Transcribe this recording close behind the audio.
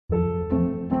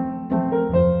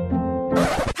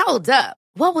Hold up.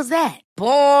 What was that?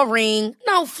 Boring.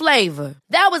 No flavor.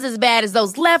 That was as bad as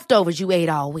those leftovers you ate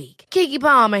all week. Keke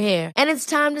Palmer here. And it's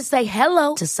time to say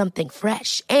hello to something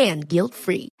fresh and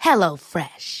guilt-free. Hello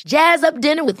Fresh. Jazz up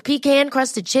dinner with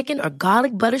pecan-crusted chicken or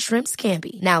garlic butter shrimp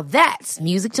scampi. Now that's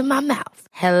music to my mouth.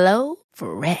 Hello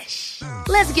Fresh.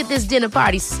 Let's get this dinner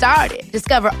party started.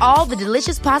 Discover all the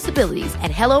delicious possibilities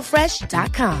at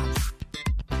hellofresh.com.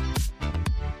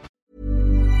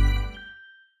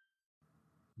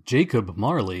 Jacob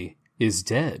Marley is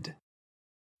dead.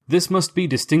 This must be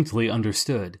distinctly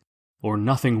understood, or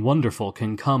nothing wonderful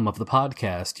can come of the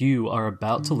podcast you are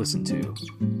about to listen to.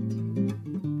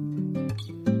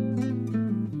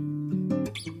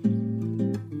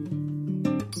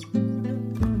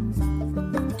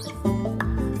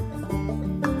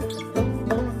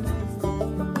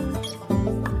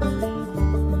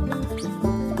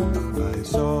 I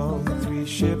saw 3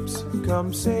 ships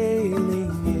come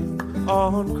sailing in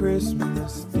on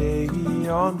Christmas Day,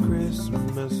 on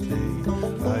Christmas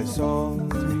Day. I saw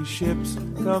 3 ships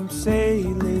come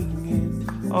sailing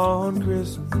in on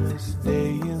Christmas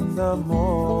Day in the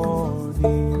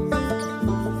morning.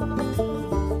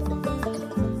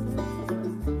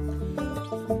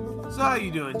 So how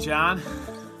you doing, John?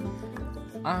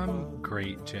 I'm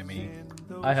great, Jimmy.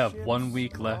 I have 1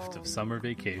 week left of summer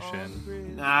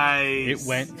vacation. Nice. It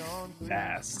went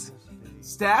fast.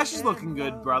 Stash is looking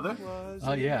good, brother.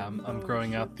 Oh yeah, I'm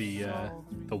growing out the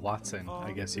Watson,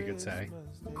 I guess you could say.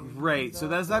 Great. So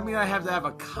does that mean I have to have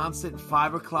a constant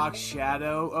 5 o'clock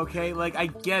shadow? Okay, like I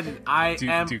get it. I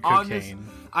am on this.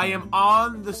 I am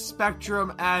on the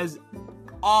spectrum as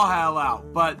all hell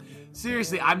out. But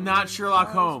seriously, I'm not Sherlock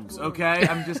Holmes. Okay,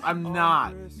 I'm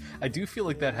not. I do feel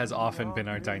like that has often been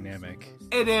our dynamic.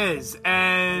 It is,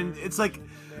 and it's like,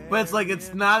 but it's like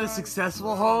it's not a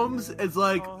successful Holmes. It's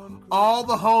like all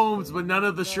the Holmes, but none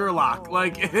of the Sherlock.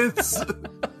 Like it's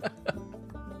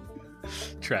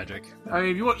tragic. I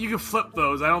mean, you can flip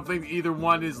those. I don't think either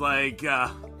one is like.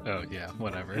 Oh yeah,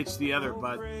 whatever. Hits the other,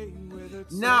 but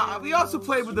now we also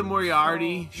played with the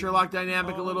Moriarty Sherlock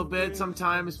dynamic a little bit.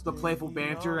 Sometimes the playful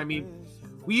banter. I mean,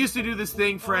 we used to do this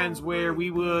thing, friends, where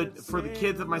we would, for the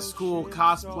kids at my school,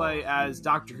 cosplay as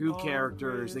Doctor Who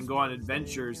characters and go on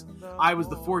adventures. I was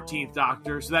the 14th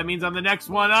Doctor, so that means I'm the next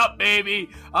one up, baby.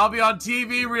 I'll be on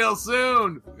TV real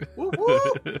soon. Woo woo!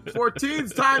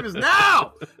 14's time is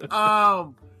now.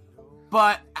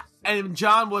 And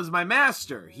John was my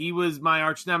master. He was my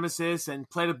arch nemesis and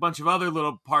played a bunch of other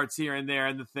little parts here and there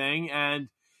in the thing, and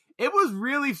it was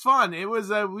really fun. It was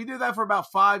we did that for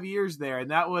about 5 years there, and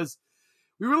that was.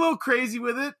 We were a little crazy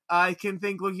with it. I can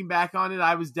think, looking back on it,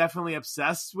 I was definitely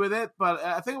obsessed with it, but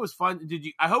I think it was fun.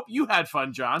 I hope you had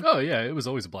fun, John. Oh, yeah, it was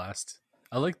always a blast.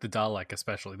 I like the Dalek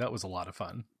especially. That was a lot of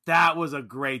fun. That was a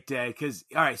great day, because,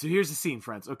 all right, so here's the scene,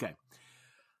 friends. Okay.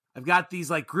 I've got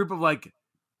these, group of,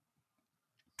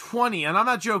 20, and I'm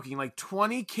not joking,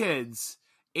 20 kids,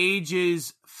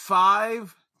 ages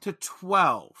 5 to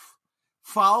 12,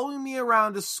 following me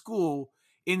around to school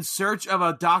in search of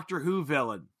a Doctor Who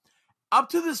villain. Up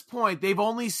to this point, they've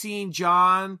only seen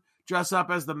John dress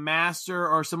up as the Master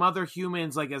or some other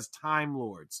humans as Time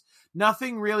Lords.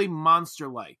 Nothing really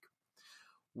monster-like.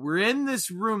 We're in this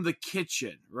room, the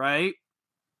kitchen, right?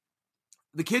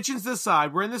 The kitchen's this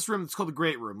side. We're in this room. It's called the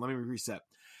Great Room. Let me reset.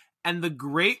 And the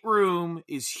Great Room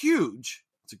is huge.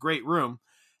 It's a great room.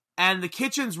 And the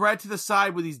kitchen's right to the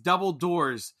side with these double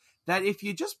doors that if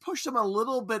you just push them a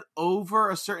little bit over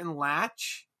a certain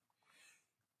latch,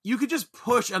 you could just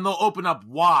push and they'll open up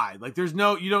wide.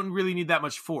 You don't really need that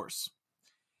much force.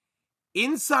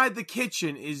 Inside the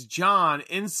kitchen is John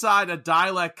inside a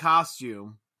Dalek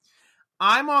costume.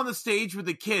 I'm on the stage with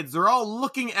the kids. They're all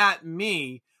looking at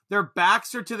me. Their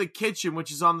backs are to the kitchen,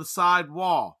 which is on the side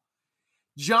wall.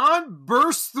 John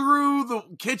bursts through the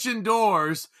kitchen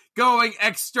doors going,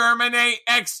 exterminate,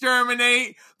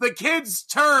 exterminate. The kids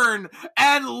turn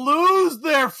and lose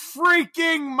their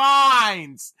freaking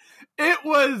minds. It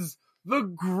was the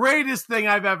greatest thing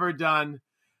I've ever done.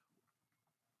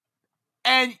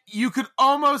 And you could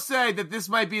almost say that this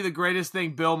might be the greatest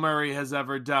thing Bill Murray has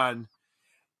ever done.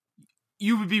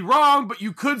 You would be wrong, but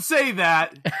you could say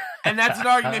that. And that's an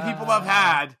argument people have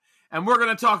had. And we're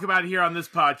going to talk about it here on this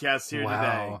podcast here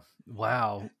today.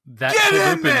 Wow.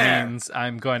 That means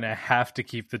I'm going to have to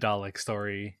keep the Dalek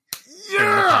story in the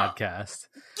podcast.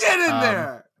 Get in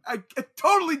there. I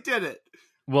totally did it.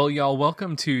 Well, y'all,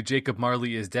 welcome to Jacob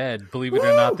Marley is Dead. Believe it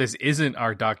or not, this isn't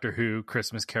our Doctor Who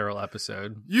Christmas Carol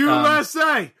episode.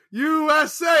 USA!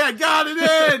 USA! I got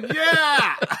it in!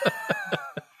 Yeah!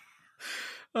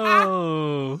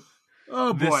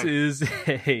 Oh boy.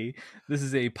 This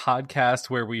is a podcast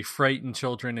where we frighten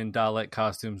children in Dalek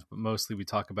costumes, but mostly we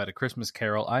talk about A Christmas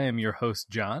Carol. I am your host,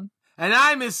 John. And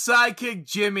I'm his sidekick,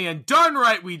 Jimmy, and darn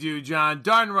right we do, John.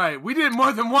 Darn right. We did it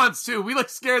more than once, too. We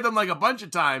scared them like a bunch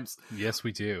of times. Yes,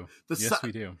 we do.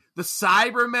 We do. The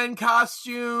Cybermen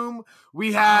costume.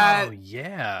 We had... Oh,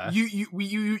 yeah.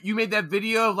 You made that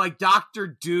video of, like, Doctor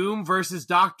Doom versus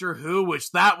Doctor Who, which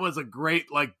that was a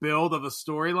great, like, build of a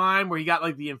storyline where you got,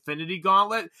 like, the Infinity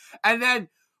Gauntlet. And then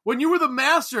when you were the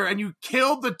Master and you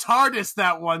killed the TARDIS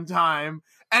that one time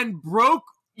and broke...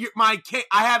 I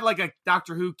had like a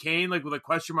Doctor Who cane, like with a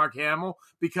question mark handle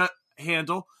because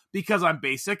I'm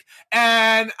basic,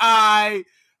 and I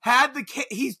had the cane.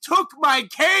 He took my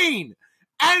cane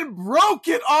and broke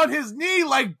it on his knee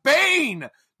like Bane.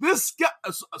 This guy,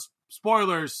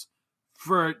 spoilers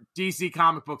for DC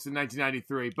comic books in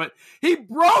 1993, but he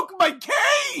broke my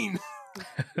cane.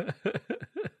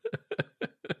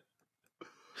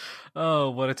 Oh,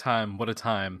 what a time! What a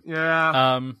time!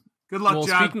 Yeah. Good luck,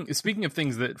 John. Speaking of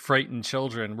things that frighten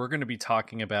children, we're going to be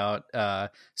talking about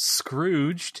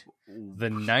Scrooged, the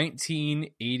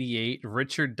 1988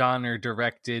 Richard Donner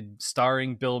directed,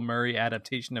 starring Bill Murray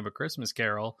adaptation of A Christmas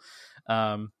Carol,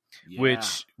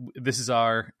 which this is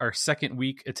our second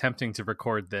week attempting to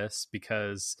record this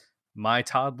because my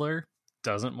toddler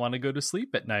doesn't want to go to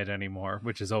sleep at night anymore,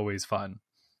 which is always fun.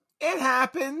 It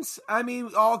happens. I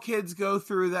mean, all kids go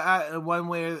through that one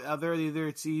way or the other. Either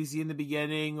it's easy in the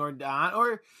beginning or not.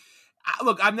 Or,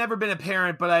 look, I've never been a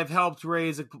parent, but I've helped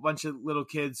raise a bunch of little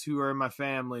kids who are in my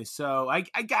family. So I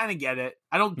kind of get it.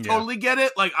 I don't totally get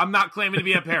it. Like, I'm not claiming to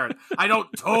be a parent. I don't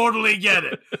totally get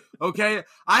it. Okay?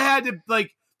 I had to,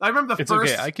 like, I remember the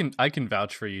first... It's okay. I can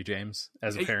vouch for you, James,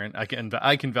 as a parent. I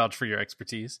can vouch for your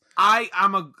expertise.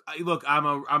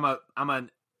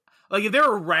 Like, if there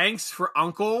were ranks for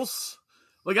uncles,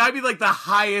 like, I'd be, like, the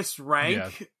highest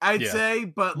rank, I'd say,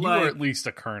 but, you like... were at least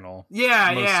a colonel.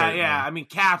 Yeah. I mean,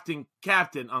 captain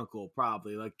uncle,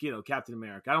 probably. Like, you know, Captain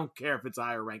America. I don't care if it's a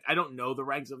higher rank. I don't know the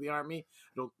ranks of the Army.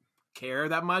 I don't care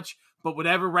that much. But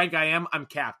whatever rank I am, I'm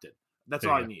captain. That's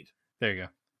all I need. There you go.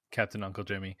 Captain Uncle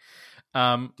Jimmy.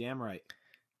 Damn right.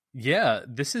 Yeah,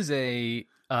 this is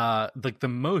like, the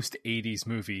most 80s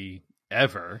movie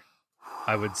ever,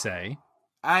 I would say.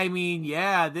 I mean,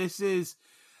 yeah, this is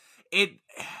it.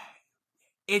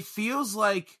 It feels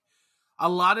like a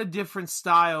lot of different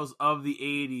styles of the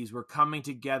 80s were coming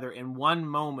together in one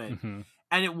moment. Mm-hmm.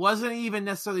 And it wasn't even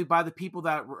necessarily by the people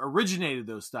that originated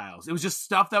those styles. It was just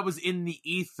stuff that was in the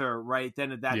ether right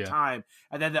then at that time.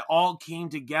 And then that all came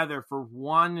together for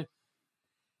one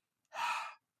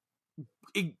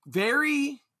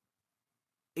very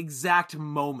exact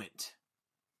moment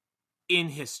in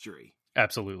history.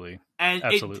 Absolutely. And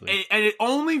it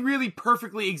only really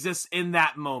perfectly exists in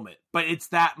that moment, but it's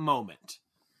that moment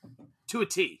to a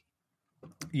T.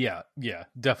 Yeah,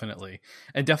 definitely.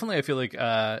 And definitely I feel like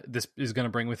this is going to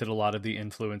bring with it a lot of the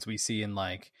influence we see in,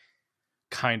 like,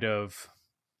 kind of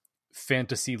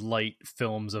fantasy light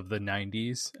films of the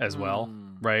 90s as well,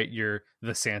 right?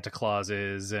 The Santa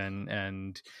Clauses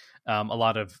and a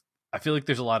lot of, I feel like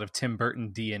there's a lot of Tim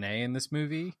Burton DNA in this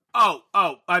movie. Oh,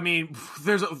 I mean,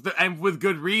 and with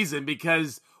good reason,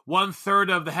 because 1/3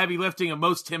 of the heavy lifting of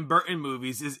most Tim Burton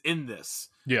movies is in this.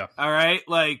 Yeah. All right?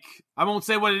 Like, I won't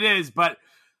say what it is, but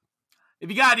if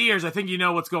you got ears, I think you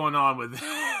know what's going on with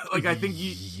like, I think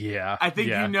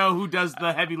you know who does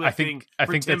the heavy lifting. I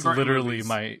think Tim that's Burton literally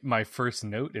movies. my first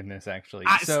note in this, actually.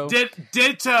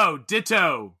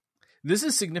 Ditto. This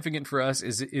is significant for us.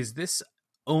 Is this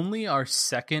only our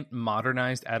second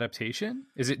modernized adaptation?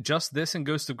 Is it just this and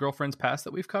Ghost of Girlfriend's Past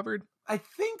that we've covered? I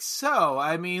think so.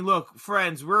 I mean, look,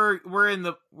 friends, we're in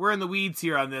the weeds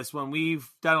here on this one. We've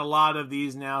done a lot of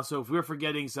these now, so if we're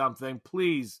forgetting something,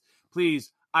 please,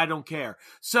 I don't care.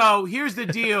 So here's the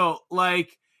deal,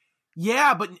 like,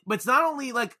 yeah, but it's not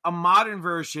only like a modern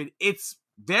version; it's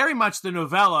very much the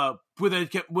novella with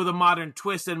a modern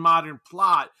twist and modern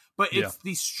plot. But it's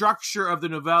the structure of the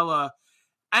novella.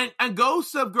 And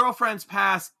Ghost of Girlfriend's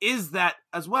Past is that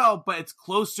as well, but it's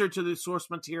closer to the source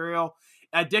material.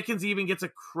 Dickens even gets a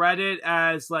credit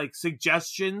as, like,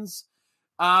 suggestions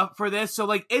for this. So,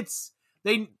 like,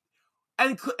 It'll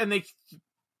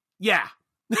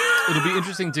be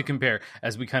interesting to compare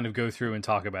as we kind of go through and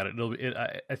talk about it.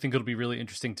 I think it'll be really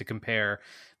interesting to compare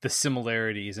the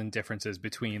similarities and differences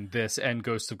between this and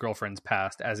Ghost of Girlfriend's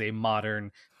Past as a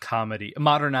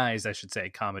modernized, I should say,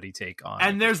 comedy take on.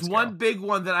 And there's one big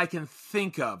one that I can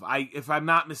think of, if I'm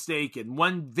not mistaken,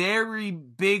 one very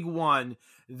big one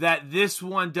that this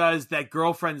one does that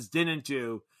Girlfriends didn't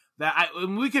do,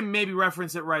 and we can maybe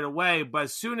reference it right away, but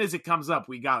as soon as it comes up,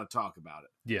 we got to talk about it.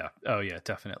 Yeah. Oh, yeah,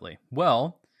 definitely.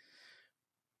 Well,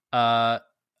 I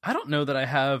don't know that I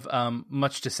have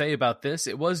much to say about this.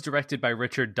 It was directed by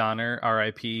Richard Donner,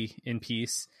 R.I.P. in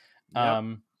peace.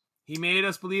 Yep. He made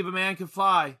us believe a man could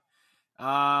fly.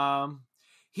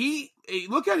 He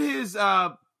look at his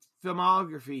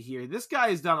filmography here. This guy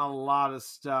has done a lot of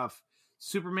stuff.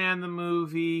 Superman the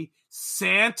movie,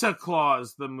 Santa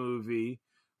Claus the movie,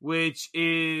 which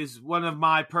is one of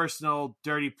my personal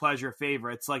dirty pleasure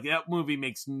favorites. Like, that movie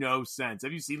makes no sense.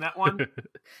 Have you seen that one?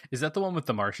 Is that the one with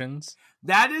the Martians?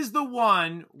 That is the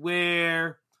one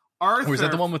where Arthur... Or is that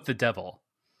the one with the devil?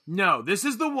 No, this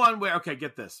is the one where... Okay,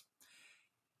 get this.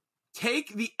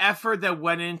 Take the effort that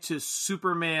went into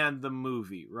Superman the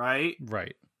movie, right?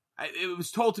 Right. It was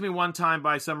told to me one time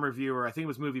by some reviewer, I think it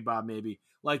was Movie Bob maybe,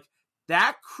 like,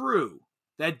 that crew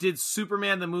that did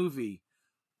Superman the movie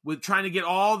with trying to get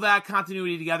all that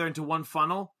continuity together into one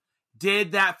funnel,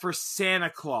 did that for Santa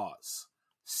Claus.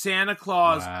 Santa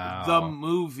Claus, wow. The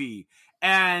movie.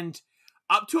 And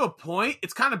up to a point,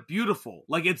 it's kind of beautiful.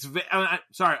 Like, it's,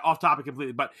 sorry, off topic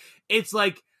completely, but it's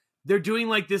like, they're doing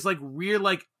like this like weird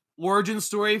like origin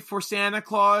story for Santa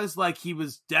Claus. Like, he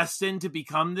was destined to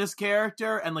become this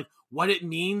character and like what it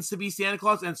means to be Santa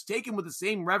Claus. And it's taken with the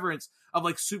same reverence of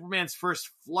like Superman's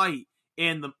first flight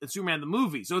in Superman the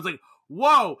movie. So it's like,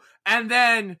 whoa. And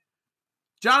then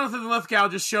Jonathan Lithgow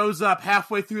just shows up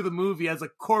halfway through the movie as a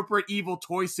corporate evil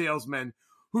toy salesman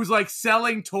who's like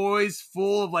selling toys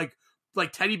full of like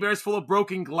teddy bears full of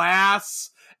broken glass.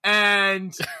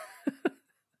 And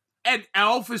and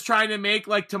Elf is trying to make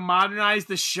like to modernize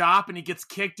the shop, and he gets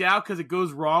kicked out because it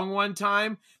goes wrong one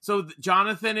time. So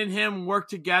Jonathan and him work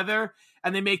together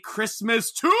and they make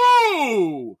Christmas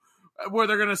 2 where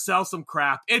they're going to sell some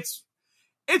crap. It's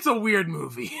a weird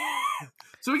movie.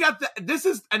 So we got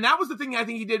that was the thing I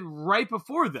think he did right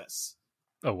before this.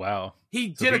 Oh wow. He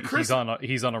did a Christmas.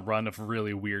 He's on a run of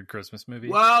really weird Christmas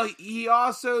movies. Well, he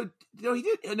also he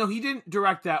didn't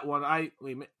direct that one.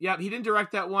 He didn't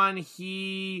direct that one.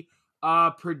 He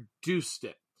produced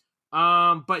it.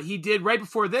 But he did right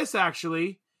before this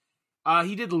actually.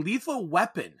 He did Lethal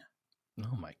Weapon.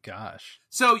 Oh my gosh.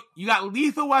 So you got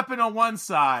Lethal Weapon on one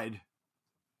side,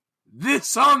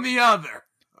 this on the other.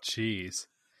 Jeez.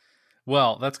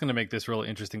 Well, that's going to make this really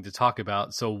interesting to talk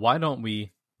about. So why don't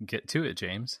we get to it,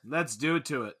 James? Let's do it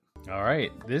to it. All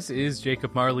right. This is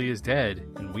Jacob Marley is Dead,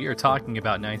 and we are talking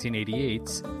about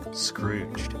 1988's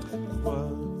Scrooged. What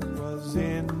was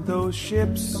in those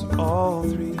ships, all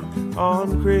three,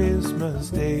 on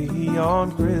Christmas Day,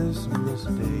 on Christmas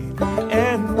Day?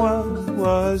 And what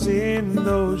was in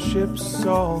those ships,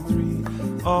 all three,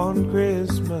 on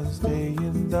Christmas Day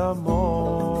in the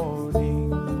morning?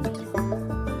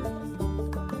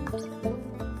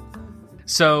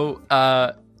 So,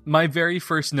 my very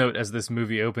first note as this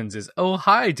movie opens is, oh,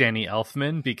 hi, Danny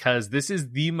Elfman, because this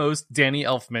is the most Danny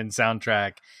Elfman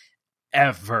soundtrack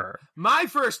ever. My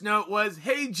first note was,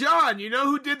 hey, John, you know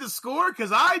who did the score?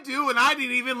 Because I do, and I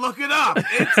didn't even look it up.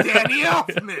 It's Danny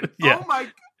Elfman. Yeah. Oh, my...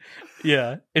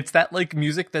 Yeah. It's that, like,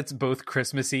 music that's both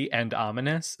Christmassy and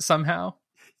ominous, somehow.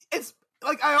 It's,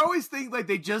 like, I always think, like,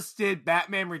 they just did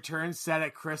Batman Returns set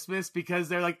at Christmas because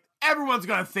they're like, everyone's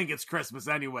going to think it's Christmas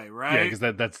anyway, right? Yeah, because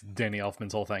that's Danny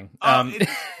Elfman's whole thing. And,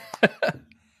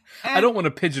 I don't want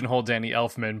to pigeonhole Danny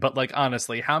Elfman, but like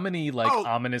honestly, how many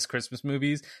ominous Christmas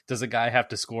movies does a guy have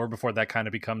to score before that kind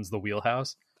of becomes the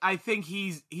wheelhouse? I think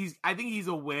he's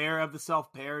aware of the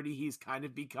self-parody he's kind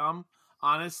of become,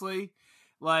 honestly.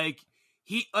 I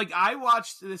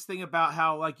watched this thing about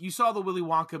how, like, you saw the Willy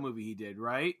Wonka movie he did,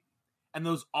 right? And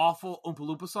those awful Oompa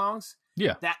Loompa songs?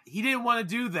 Yeah. That he didn't want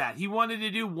to do that. He wanted to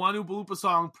do one Oompa Loompa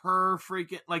song per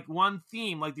freaking, like, one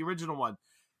theme, like the original one.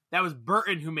 That was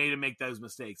Burton who made him make those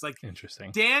mistakes. Like,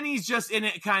 interesting. Danny's just in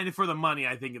it kind of for the money,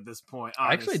 I think, at this point. Honestly.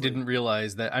 I actually didn't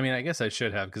realize that. I mean, I guess I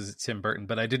should have because it's Tim Burton,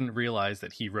 but I didn't realize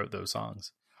that he wrote those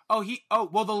songs.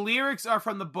 Well, the lyrics are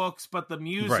from the books, but the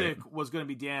music was going to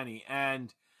be Danny,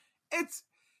 and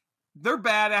they're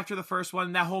bad after the first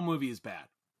one. That whole movie is bad.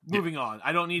 Moving on.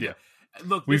 I don't need to.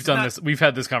 Look, we've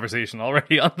had this conversation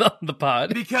already on the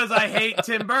pod because I hate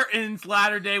Tim Burton's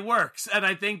latter day works and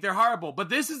I think they're horrible. But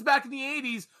this is back in the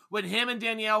 80s when him and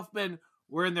Danny Elfman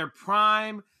were in their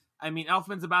prime. I mean,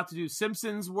 Elfman's about to do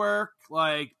Simpsons work,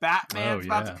 like Batman's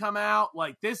about to come out.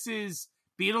 Like, this is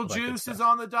Beetlejuice is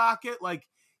on the docket. Like,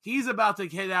 he's about to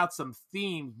hit out some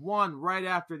themes, one right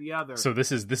after the other. So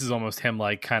this is almost him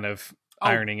like kind of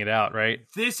ironing it out, right?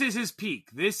 This is his peak.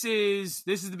 This is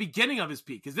the beginning of his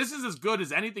peak because this is as good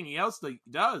as anything he else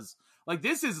does. Like,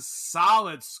 this is a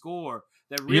solid score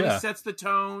that really sets the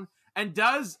tone and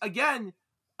does, again,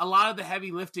 a lot of the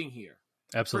heavy lifting here.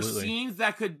 Absolutely. For scenes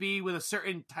that could be with a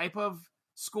certain type of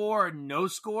score or no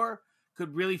score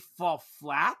could really fall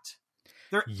flat.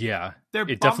 They're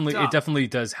it bumped up. definitely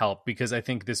does help, because I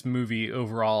think this movie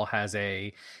overall has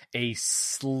a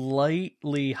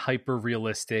slightly hyper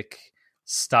realistic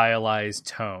stylized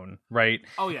tone, right?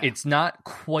 Oh yeah. It's not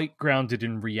quite grounded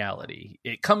in reality.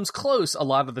 It comes close a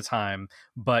lot of the time,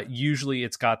 but usually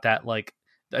it's got that, like,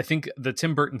 I think the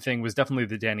Tim Burton thing was definitely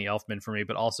the Danny Elfman for me,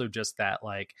 but also just that,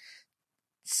 like,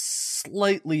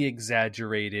 slightly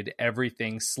exaggerated,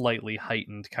 everything slightly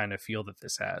heightened kind of feel that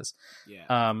this has.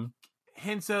 Yeah.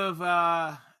 Hints of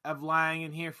Lang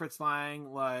in here, Fritz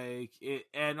Lang, like it,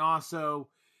 and also,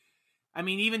 I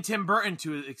mean, even Tim Burton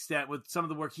to an extent with some of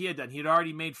the work he had done. He had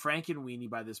already made Frankenweenie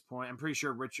by this point. I'm pretty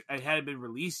sure it hadn't been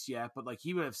released yet, but like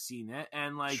he would have seen it,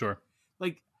 and like, sure,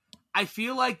 like I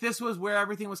feel like this was where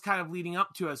everything was kind of leading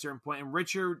up to a certain point, and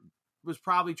Richard was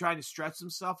probably trying to stretch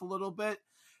himself a little bit,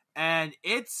 and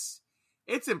it's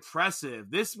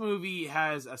impressive. This movie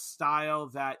has a style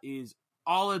that is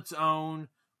all its own,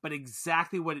 but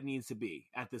exactly what it needs to be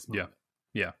at this moment.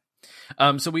 Yeah.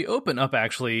 So we open up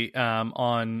actually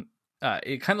on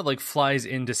it kind of like flies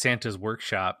into Santa's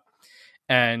workshop,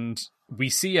 and we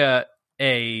see a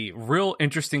real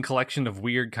interesting collection of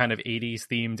weird kind of 80s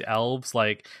themed elves.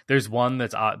 Like there's one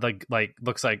that's like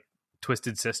looks like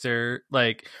Twisted Sister,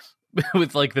 like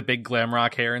with like the big glam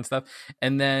rock hair and stuff.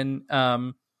 And then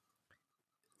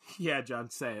yeah, John,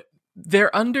 say it.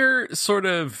 They're under sort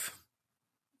of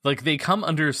like, they come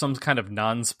under some kind of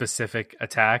non-specific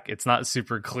attack. It's not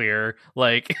super clear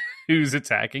like who's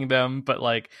attacking them, but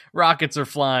like rockets are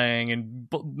flying and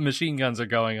machine guns are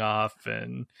going off,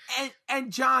 and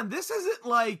John, this isn't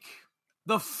like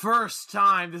the first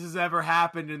time this has ever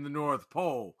happened in the North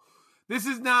Pole. This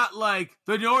is not like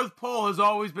the North Pole has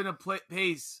always been a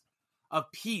place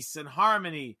of peace and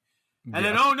harmony, and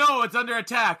then oh no, it's under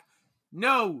attack.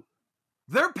 No,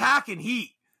 they're packing heat.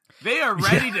 They are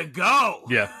ready to go.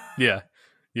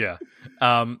 Yeah.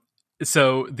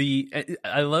 So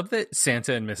I love that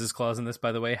Santa and Mrs. Claus in this,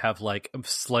 by the way, have like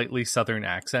slightly Southern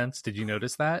accents. Did you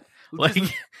notice that? Like,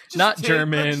 just not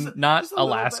German, not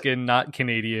Alaskan, not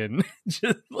Canadian,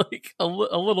 just like a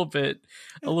little bit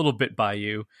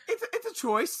Bayou. It's a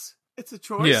choice. It's a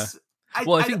choice. Yeah.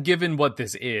 I think given what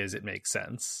this is, it makes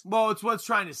sense. Well, it's what it's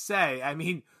trying to say. I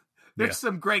mean, there's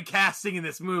some great casting in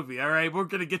this movie. All right, we're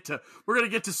gonna get to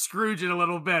Scrooge in a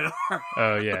little bit.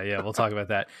 Oh yeah, we'll talk about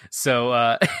that.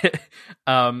 So,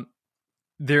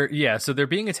 they're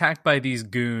being attacked by these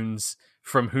goons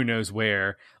from who knows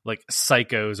where, like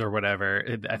psychos or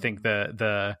whatever. I think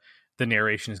the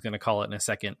narration is going to call it in a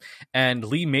second. And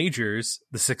Lee Majors,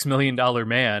 the $6 Million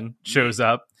Man, shows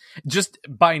up just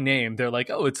by name. They're like,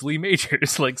 oh, it's Lee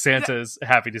Majors. Like Santa's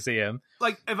happy to see him.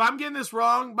 Like, if I'm getting this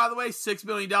wrong, by the way, $6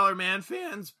 Million Man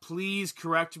fans, please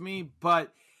correct me.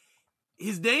 But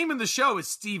his name in the show is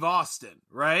Steve Austin,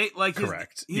 right? Like,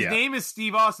 correct. His name is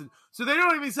Steve Austin. So they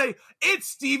don't even say, it's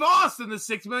Steve Austin, the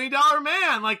 $6 Million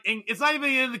Man. Like, it's not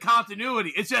even in the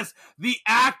continuity. It's just the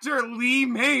actor Lee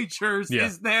Majors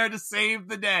is there to save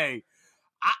the day.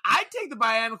 I'd take the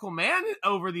Bionicle Man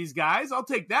over these guys. I'll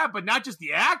take that, but not just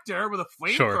the actor with a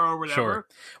flamethrower or whatever. Sure.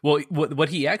 Well, what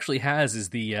he actually has is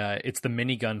it's the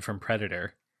minigun from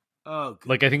Predator. Oh, good.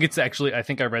 Like, I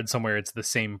think I read somewhere it's the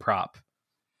same prop.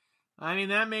 I mean,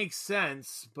 that makes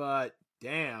sense, but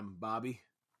damn, Bobby.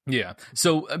 Yeah.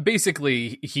 So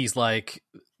basically, he's like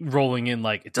rolling in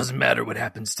like, it doesn't matter what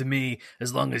happens to me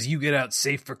as long as you get out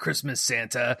safe for Christmas,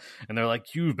 Santa. And they're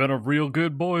like, you've been a real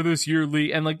good boy this year,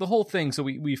 Lee. And like the whole thing, so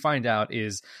we find out,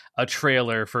 is a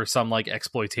trailer for some like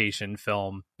exploitation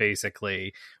film,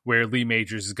 basically, where Lee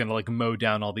Majors is going to like mow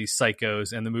down all these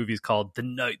psychos. And the movie's called The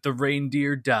Night the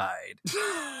Reindeer Died.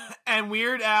 And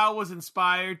Weird Al was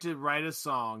inspired to write a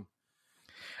song.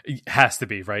 It has to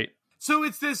be, right? So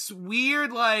it's this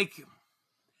weird, like,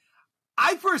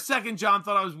 I for a second, John,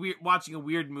 thought I was watching a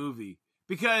weird movie,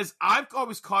 because I've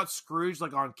always caught Scrooge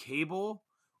like on cable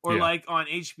or like on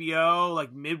HBO,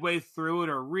 like midway through it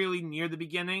or really near the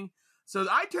beginning. So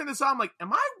I turned this on, I'm like,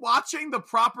 am I watching the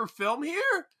proper film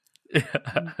here?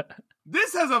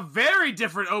 This has a very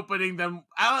different opening than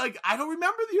I don't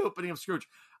remember the opening of Scrooge.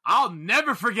 I'll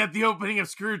never forget the opening of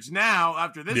Scrooge now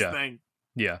after this thing.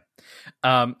 Yeah.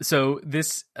 So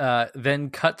this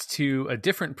then cuts to a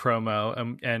different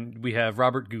promo, and we have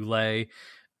Robert Goulet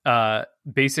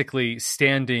basically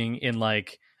standing in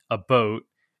like a boat,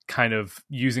 kind of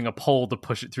using a pole to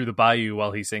push it through the bayou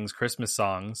while he sings Christmas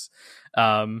songs.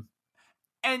 And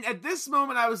at this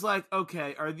moment, I was like,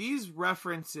 okay, are these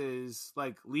references,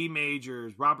 like Lee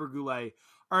Majors, Robert Goulet,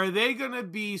 are they going to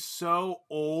be so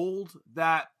old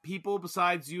that people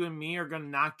besides you and me are going to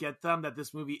not get them, that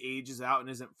this movie ages out and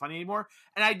isn't funny anymore?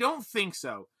 And I don't think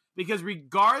so, because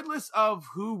regardless of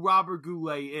who Robert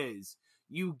Goulet is,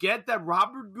 you get that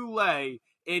Robert Goulet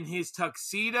in his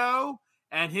tuxedo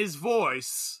and his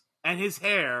voice and his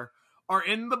hair are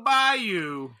in the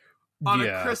bayou on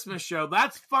a Christmas show.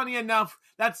 That's funny enough.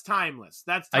 That's timeless.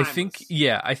 That's timeless.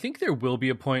 I think there will be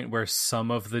a point where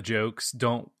some of the jokes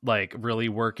don't like really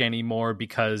work anymore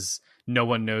because no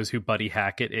one knows who Buddy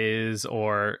Hackett is,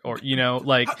 or you know,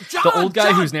 like John, the old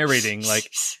guy who's narrating.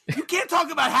 You can't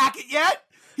talk about Hackett yet.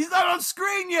 He's not on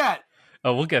screen yet.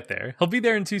 Oh, we'll get there. He'll be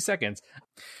there in 2 seconds.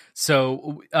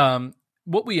 So,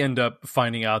 what we end up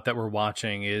finding out that we're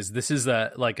watching is this is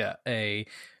a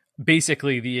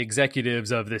basically the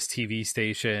executives of this TV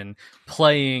station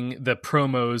playing the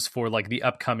promos for like the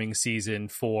upcoming season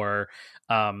for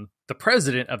the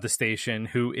president of the station,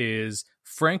 who is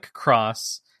Frank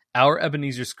Cross, our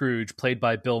Ebenezer Scrooge, played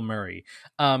by Bill Murray.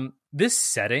 This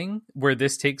setting where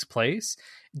this takes place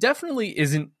definitely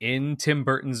isn't in Tim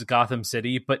Burton's Gotham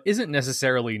City, but isn't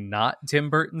necessarily not Tim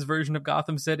Burton's version of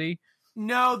Gotham City.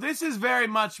 No, this is very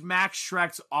much Max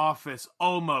Schreck's office,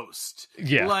 almost.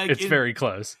 Yeah, like it's very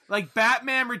close. Like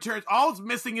Batman Returns, all it's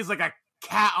missing is like a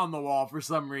cat on the wall for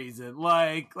some reason.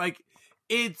 Like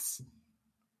it's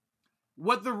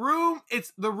what the room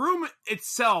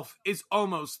itself is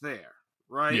almost there,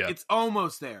 right? Yeah. It's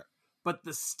almost there. But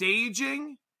the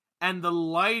staging and the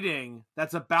lighting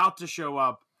that's about to show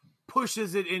up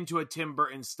pushes it into a Tim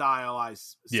Burton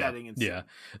stylized setting. And yeah.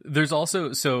 There's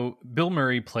also, so Bill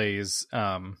Murray plays,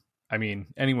 I mean,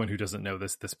 anyone who doesn't know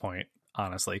this at this point,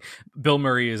 honestly, Bill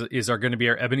Murray is going to be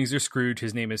our Ebenezer Scrooge.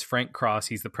 His name is Frank Cross.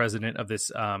 He's the president of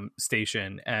this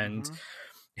station, and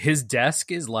his desk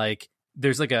is like,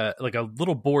 there's like a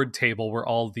little board table where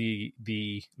all the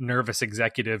nervous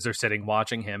executives are sitting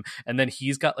watching him, and then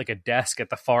he's got like a desk at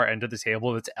the far end of the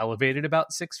table that's elevated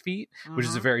about 6 feet, which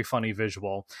is a very funny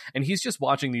visual. And he's just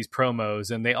watching these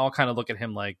promos, and they all kind of look at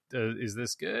him like, is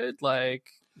this good? Like,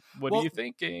 what are you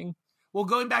thinking? Well,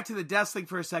 going back to the desk thing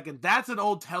for a second, that's an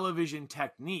old television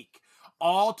technique.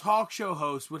 All talk show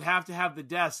hosts would have to have the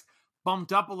desk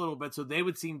bumped up a little bit so they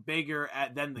would seem bigger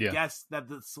than the guests, that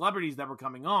the celebrities that were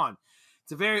coming on.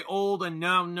 It's a very old and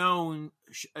now known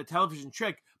television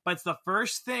trick, but it's the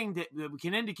first thing that we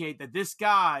can indicate that this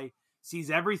guy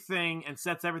sees everything and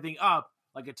sets everything up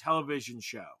like a television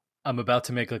show. I'm about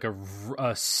to make like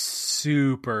a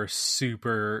super,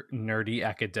 super nerdy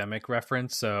academic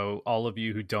reference, so all of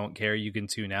you who don't care, you can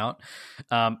tune out.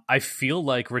 I feel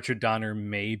like Richard Donner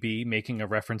may be making a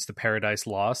reference to Paradise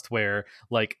Lost, where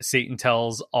like Satan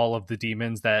tells all of the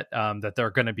demons that that they're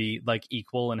going to be like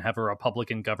equal and have a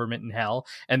Republican government in hell,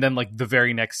 and then like the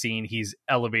very next scene, he's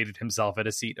elevated himself at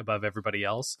a seat above everybody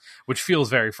else, which feels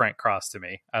very Frank Cross to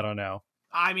me. I don't know.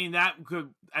 I mean,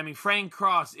 Frank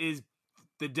Cross is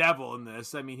the devil in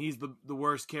this. I mean, he's the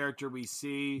worst character we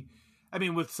see. I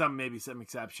mean, with maybe some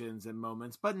exceptions and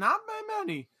moments, but not by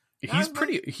many.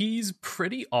 He's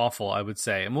pretty awful, I would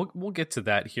say, and we'll get to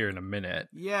that here in a minute.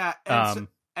 Yeah,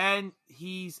 and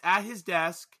he's at his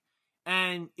desk,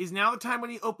 and is now the time when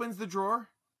he opens the drawer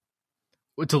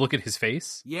to look at his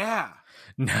face? Yeah.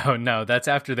 No, that's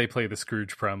after they play the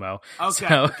Scrooge promo.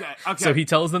 Okay. So he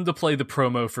tells them to play the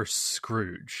promo for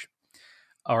Scrooge.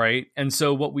 All right. And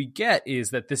so what we get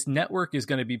is that this network is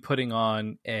going to be putting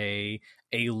on a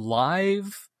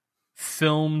live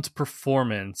filmed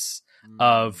performance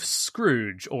of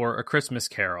Scrooge, or A Christmas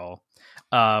Carol.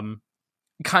 Kind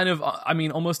of, I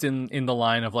mean, almost in the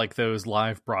line of like those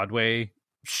live Broadway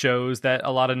shows that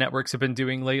a lot of networks have been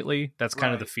doing lately. That's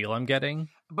kind of the feel I'm getting.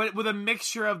 But with a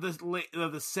mixture of the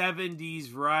 70s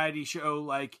variety show,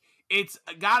 like it's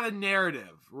got a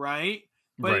narrative, right?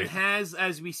 But it has,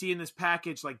 as we see in this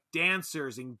package, like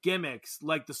dancers and gimmicks,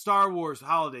 like the Star Wars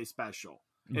holiday special.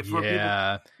 It's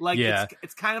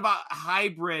kind of a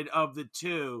hybrid of the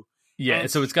two. Yeah, and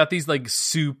so it's got these like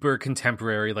super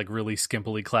contemporary, like really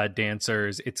skimpily clad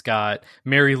dancers. It's got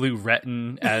Mary Lou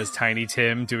Retton as Tiny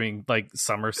Tim doing like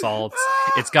somersaults.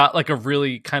 It's got like a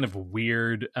really kind of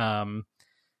weird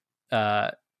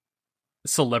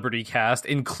celebrity cast,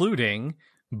 including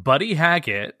Buddy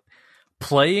Hackett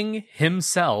playing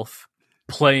himself,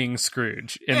 playing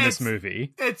Scrooge in this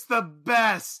movie. It's the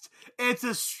best. It's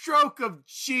a stroke of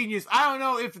genius. I don't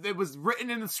know if it was written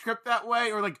in the script that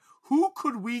way, or like, who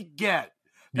could we get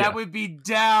that would be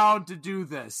down to do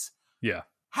this? Yeah.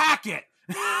 Hackett.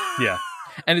 Yeah.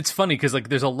 And it's funny because like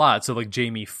there's a lot. So like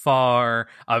Jamie Farr,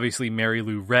 obviously Mary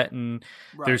Lou Retton.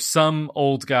 Right. There's some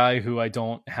old guy who I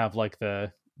don't have like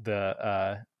the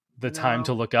time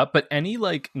to look up, but any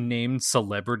like named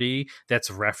celebrity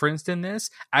that's referenced in this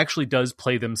actually does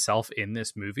play themselves in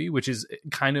this movie, which is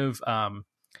kind of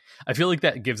I feel like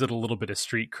that gives it a little bit of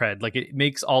street cred. Like it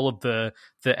makes all of the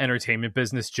entertainment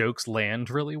business jokes land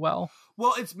really well.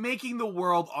 Well, it's making the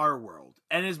world our world.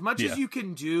 And as much as you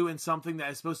can do in something that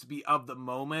is supposed to be of the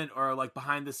moment or like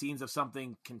behind the scenes of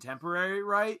something contemporary,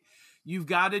 right? You've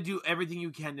got to do everything you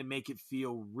can to make it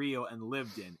feel real and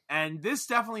lived in. And this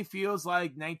definitely feels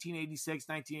like 1986,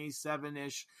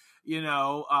 1987-ish,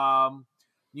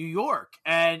 New York.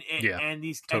 And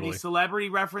these celebrity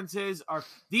references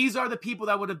these are the people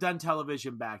that would have done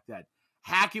television back then.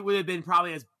 Hackett would have been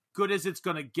probably as good as it's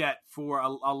going to get for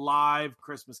a live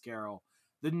Christmas Carol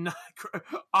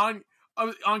on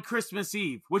Christmas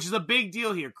Eve, which is a big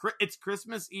deal here. It's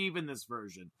Christmas Eve in this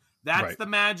version. That's the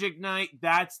magic night.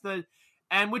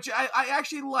 And which I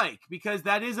actually like, because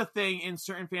that is a thing in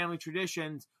certain family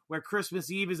traditions where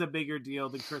Christmas Eve is a bigger deal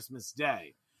than Christmas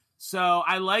Day. So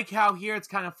I like how here it's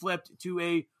kind of flipped to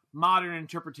a modern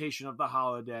interpretation of the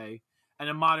holiday and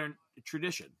a modern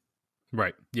tradition.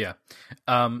 Right. Yeah.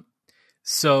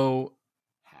 So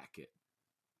Hackett.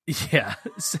 Yeah.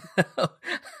 So,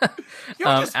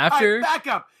 back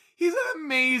up. He's an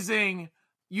amazing,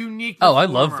 unique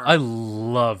performer. I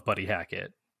love Buddy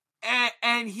Hackett.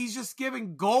 And he's just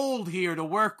given gold here to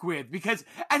work with,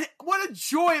 and what a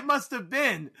joy it must have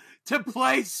been to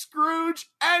play Scrooge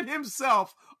and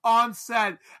himself on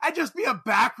set and just be a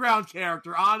background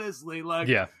character. Honestly,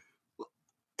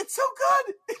 it's so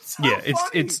good. It's so funny.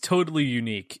 It's totally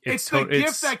unique. It's the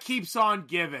gift that keeps on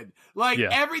giving.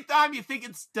 Every time you think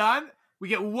it's done, we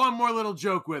get one more little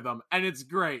joke with him, and it's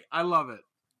great. I love it.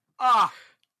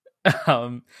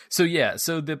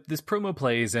 So this promo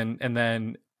plays, and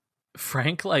then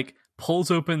Frank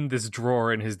pulls open this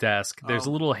drawer in his desk. There's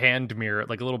a little hand mirror,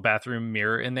 like a little bathroom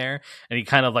mirror in there, and he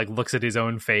kind of looks at his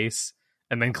own face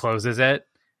and then closes it.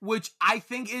 Which I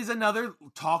think is another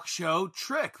talk show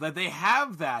trick. That they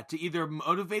have that to either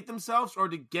motivate themselves or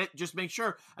to just make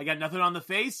sure I got nothing on the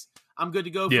face. I'm good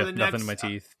to go for the next. Nothing in my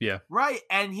teeth. Yeah. Right.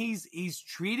 And he's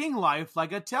treating life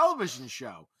like a television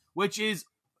show, which is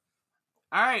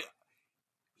all right.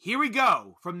 Here we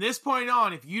go. From this point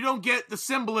on, if you don't get the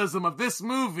symbolism of this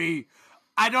movie,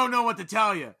 I don't know what to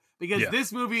tell you, because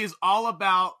this movie is all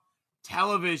about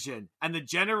television and the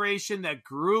generation that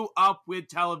grew up with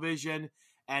television.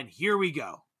 And here we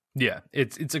go. Yeah,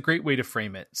 it's a great way to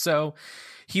frame it. So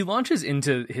he launches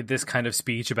into this kind of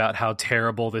speech about how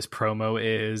terrible this promo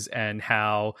is and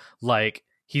how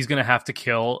he's going to have to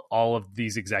kill all of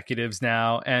these executives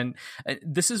now. And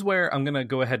this is where I'm going to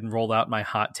go ahead and roll out my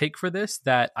hot take for this,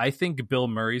 that I think Bill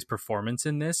Murray's performance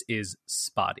in this is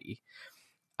spotty.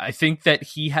 I think that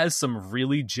he has some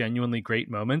really genuinely great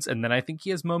moments. And then I think he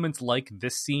has moments like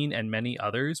this scene and many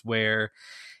others where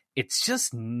it's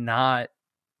just not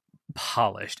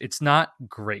polished. It's not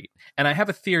great. And I have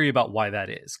a theory about why that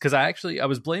is, because I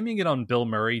was blaming it on Bill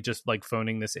Murray just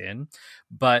phoning this in,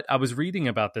 but I was reading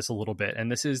about this a little bit, and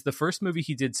this is the first movie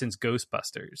he did since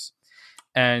Ghostbusters.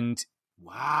 And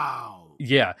wow.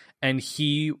 Yeah. And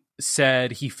he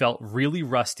said he felt really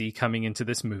rusty coming into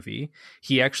this movie.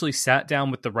 He actually sat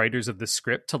down with the writers of the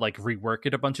script to rework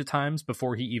it a bunch of times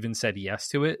before he even said yes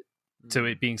to it. To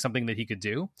it being something that he could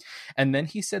do. And then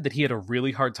he said that he had a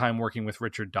really hard time working with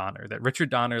Richard Donner, that Richard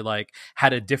Donner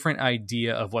had a different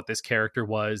idea of what this character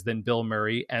was than Bill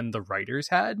Murray and the writers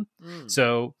had.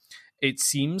 So it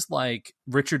seems like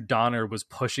Richard Donner was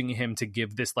pushing him to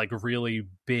give this really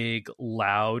big,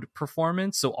 loud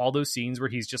performance. So all those scenes where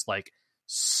he's just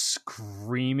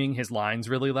screaming his lines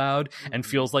really loud and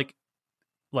feels like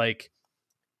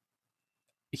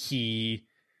he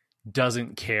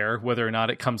doesn't care whether or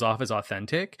not it comes off as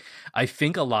authentic. I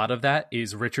think a lot of that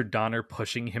is Richard Donner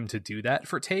pushing him to do that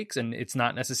for takes, and it's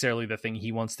not necessarily the thing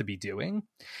he wants to be doing,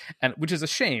 and which is a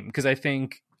shame, because I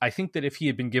think that if he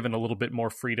had been given a little bit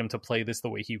more freedom to play this the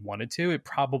way he wanted to, I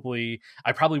probably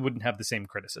wouldn't have the same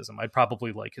criticism. I'd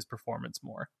probably like his performance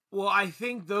more. Well, I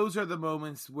think those are the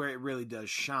moments where it really does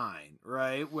shine,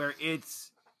 right? Where it's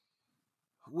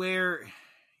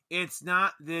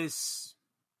not this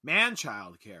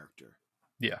man-child character.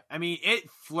 Yeah. I mean, it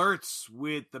flirts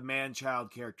with the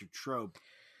man-child character trope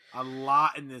a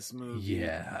lot in this movie.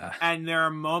 Yeah. And there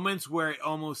are moments where it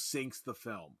almost sinks the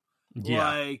film.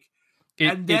 Yeah.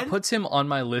 It puts him on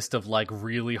my list of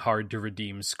really hard to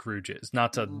redeem Scrooges.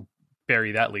 Not to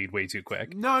bury that lead way too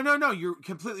quick. No. You're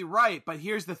completely right. But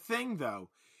here's the thing, though.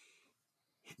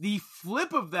 The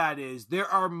flip of that is there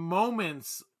are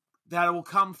moments that will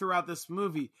come throughout this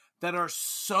movie that are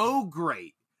so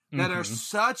great, that are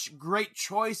such great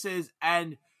choices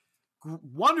and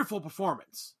wonderful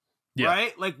performance. Yeah.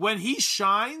 right? Like when he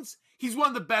shines, he's one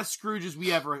of the best Scrooges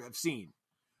we ever have seen.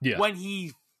 Yeah. When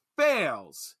he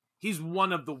fails, he's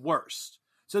one of the worst.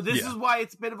 So this is why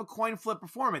it's a bit of a coin flip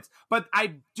performance. But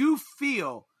I do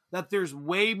feel that there's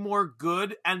way more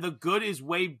good, and the good is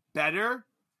way better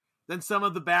than some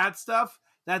of the bad stuff,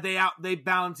 that they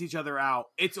balance each other out.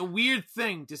 It's a weird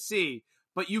thing to see,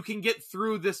 but you can get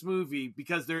through this movie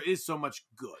because there is so much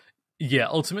good. Yeah,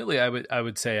 ultimately I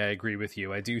would say I agree with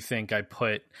you. I do think I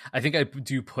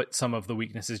do put some of the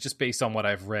weaknesses just based on what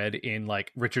I've read in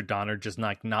like Richard Donner just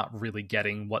not really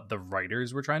getting what the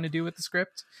writers were trying to do with the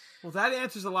script. Well, that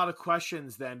answers a lot of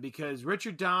questions then, because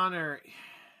Richard Donner,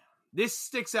 this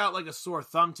sticks out like a sore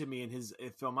thumb to me in his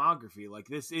filmography. Like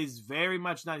this is very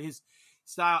much not his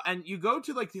style. And you go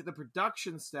to like the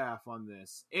production staff on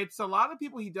this, it's a lot of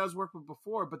people he does work with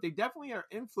before, but they definitely are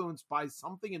influenced by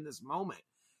something in this moment.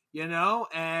 You know,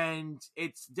 and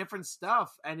it's different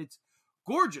stuff, and it's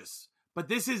gorgeous. But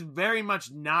this is very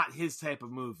much not his type of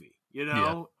movie, you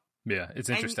know? Yeah, it's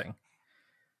interesting.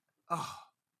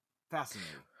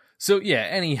 Fascinating. So, yeah,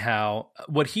 anyhow,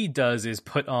 what he does is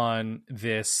put on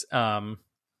this... well,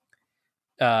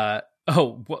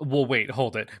 wait,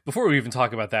 hold it. Before we even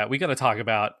talk about that, we got to talk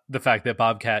about the fact that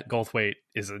Bobcat Goldthwait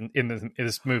is in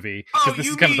this movie. Because this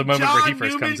is kind of the moment where he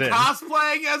first comes in.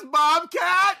 Cosplaying as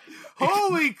Bobcat?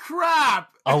 Holy crap!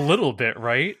 A little bit,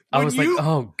 right? I was like,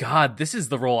 oh god, this is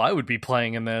the role I would be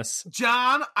playing in this.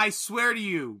 John, I swear to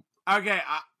you. Okay,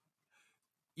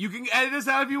 you can edit this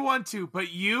out if you want to,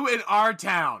 but you in Our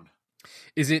Town.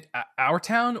 Is it Our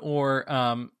Town or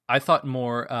I thought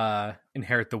more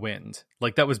Inherit the Wind?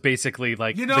 Like that was basically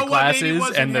like the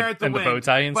glasses and the bow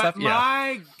tie and stuff.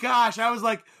 My gosh, I was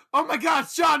like, oh my god,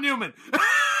 it's John Newman.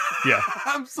 Yeah.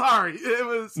 I'm sorry. It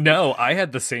was No, I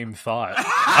had the same thought.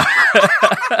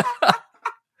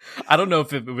 I don't know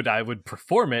if I would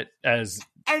perform it as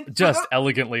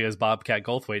elegantly as Bobcat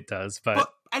Goldthwait does, but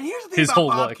and here's the thing his about whole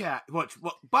Bobcat.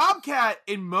 Bobcat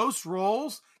in most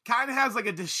roles kind of has like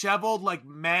a disheveled, like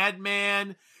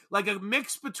madman, like a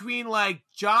mix between like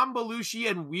John Belushi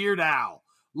and Weird Al.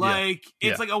 Like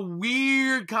it's like a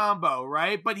weird combo,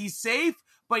 right? But he's safe,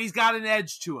 but he's got an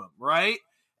edge to him, right?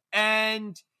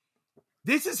 And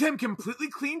this is him completely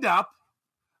cleaned up,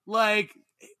 like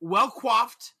well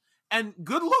coiffed and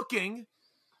good looking.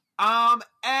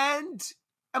 And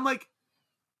I'm like,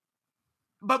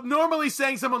 but normally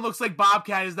saying someone looks like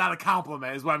Bobcat is not a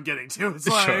compliment, is what I'm getting to. It's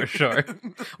like... Sure.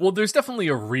 Well, there's definitely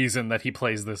a reason that he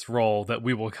plays this role that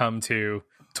we will come to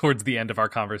towards the end of our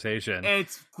conversation.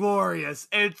 It's glorious.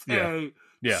 It's a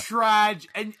tragic,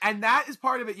 and that is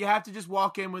part of it. You have to just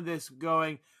walk in with this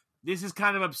going, this is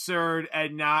kind of absurd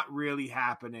and not really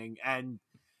happening. And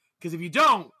because if you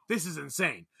don't, this is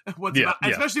insane.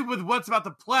 Especially with what's about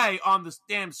to play on this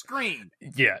damn screen.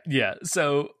 Yeah.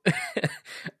 So,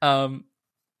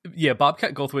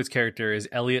 Bobcat Goldthwait's character is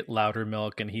Elliot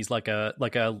Loudermilk, and he's like a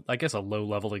I guess a low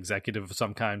level executive of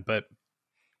some kind, but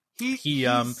he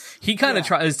kind of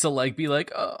tries to like be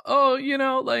like, oh, you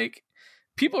know, like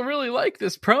people really like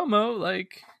this promo,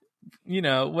 like, you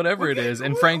know, whatever it is.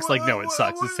 And Frank's like, no, it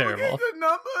sucks. It's terrible. The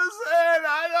numbers, and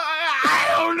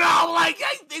I don't know. Like,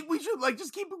 I think we should like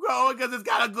just keep going because it's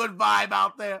got a good vibe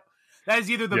out there. That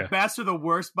is either the best or the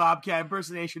worst Bobcat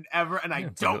impersonation ever, and I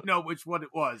don't know which one it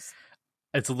was.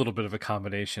 It's a little bit of a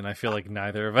combination. I feel like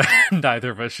neither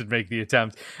of us should make the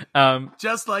attempt.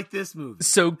 Just like this movie.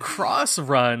 So Cross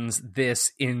runs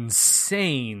this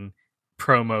insane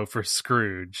promo for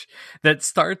Scrooge that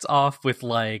starts off with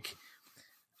like,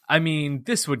 I mean,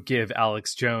 this would give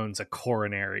Alex Jones a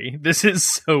coronary. This is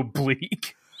so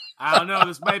bleak. I don't know.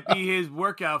 This might be his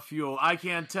workout fuel. I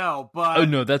can't tell, but... Oh,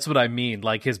 no, that's what I mean.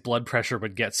 Like, his blood pressure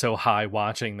would get so high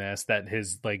watching this that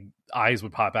his, like, eyes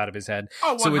would pop out of his head.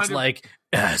 Oh, so it's like,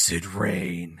 acid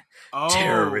rain,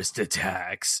 terrorist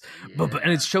attacks. Yeah.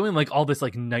 And it's showing, like, all this,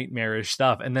 like, nightmarish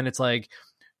stuff. And then it's like,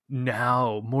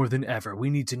 now, more than ever,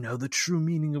 we need to know the true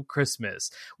meaning of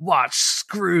Christmas. Watch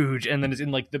Scrooge. And then it's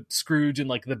in, like, the Scrooge and,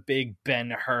 like, the big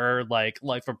Ben-Hur, like,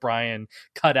 Life of Brian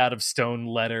cut out of stone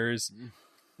letters.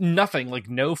 Nothing, like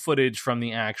no footage from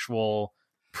the actual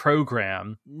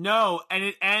program. No, and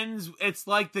it ends, it's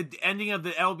like the ending of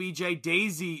the LBJ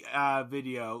Daisy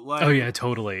video. Like, oh yeah,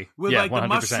 totally. With like 100%. The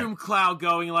mushroom cloud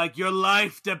going like, your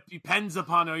life depends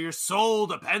upon it, or your soul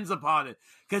depends upon it.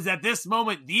 Because at this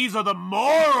moment, these are the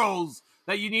morals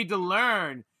that you need to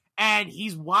learn. And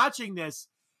he's watching this,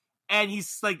 and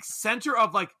he's like center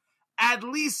of like at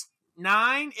least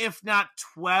 9, if not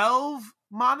 12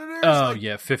 monitors. Oh,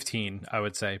 like, 15, I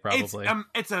would say, probably.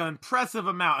 It's an impressive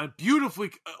amount, and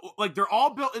beautifully, like, they're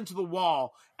all built into the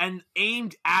wall and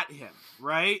aimed at him,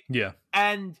 right? Yeah.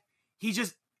 And he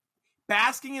just,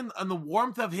 basking in the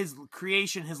warmth of his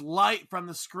creation, his light from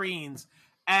the screens,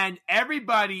 and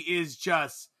everybody is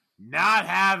just not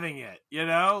having it,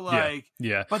 like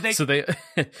yeah. But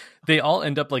they all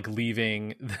end up like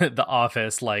leaving the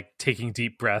office, like taking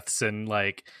deep breaths and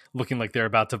like looking like they're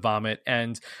about to vomit.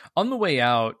 And on the way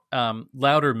out,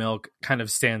 Loudermilk kind of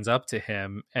stands up to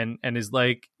him and is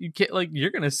like, you can't, like,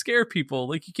 you're gonna scare people,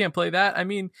 like you can't play that. I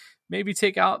mean, maybe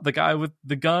take out the guy with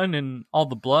the gun and all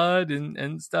the blood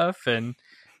and stuff. And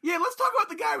yeah, let's talk about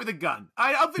the guy with the gun.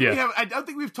 I don't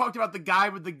think we've talked about the guy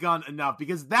with the gun enough,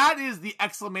 because that is the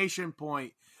exclamation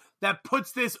point that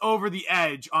puts this over the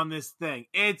edge on this thing.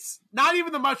 It's not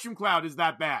even the mushroom cloud is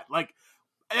that bad. Like,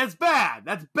 it's bad.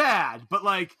 That's bad. But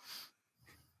like,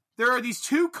 there are these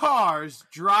two cars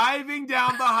driving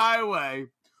down the highway.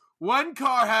 One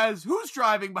car has, who's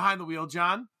driving behind the wheel,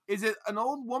 John? Is it an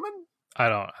old woman? I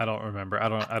don't remember. I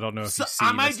don't know if you see.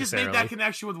 I might just make that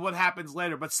connection with what happens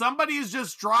later, but somebody is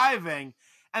just driving,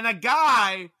 and a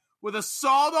guy with a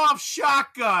sawed-off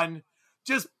shotgun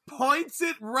just points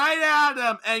it right at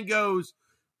him and goes,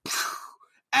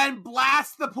 and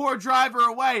blasts the poor driver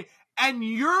away. And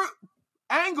your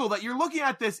angle that you're looking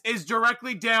at this is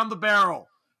directly down the barrel,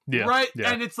 right?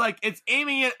 Yeah. And it's like it's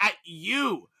aiming it at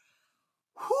you.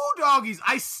 Whoo, doggies!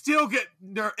 I still get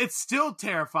it's still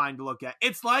terrifying to look at.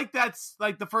 It's like that's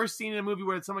like the first scene in a movie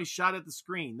where somebody shot at the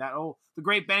screen. The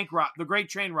great the great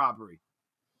train robbery.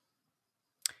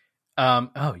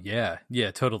 Oh yeah,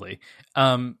 totally.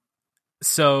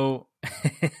 So,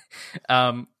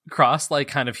 Cross like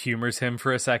kind of humors him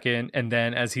for a second, and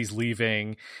then as he's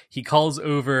leaving, he calls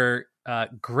over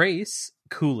Grace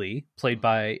Cooley, played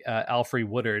by Alfre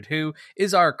Woodard, who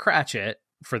is our Cratchit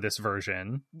for this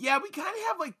version. Yeah, we kind of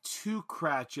have like two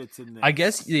Cratchits in this. I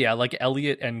guess, yeah, like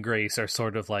Elliot and Grace are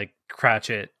sort of like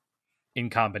Cratchit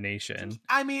in combination.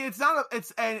 I mean, it's not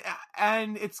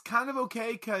and it's kind of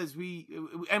okay because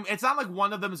it's not like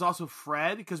one of them is also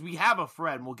Fred, because we have a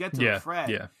Fred and we'll get to a Fred.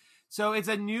 Yeah. So it's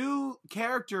a new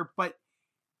character, but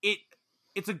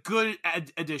it's a good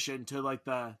addition to like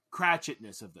the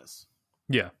Cratchitness of this.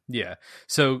 Yeah.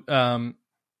 So,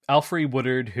 Alfre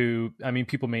Woodard, who, I mean,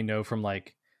 people may know from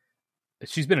like,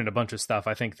 she's been in a bunch of stuff.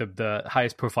 I think the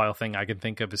highest profile thing I can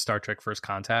think of is Star Trek First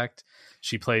Contact.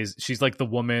 She's like the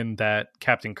woman that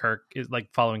Captain Kirk is like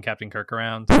following Captain Kirk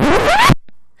around.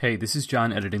 Hey, this is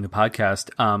John editing the podcast.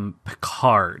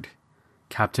 Picard.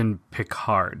 Captain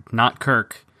Picard. Not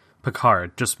Kirk.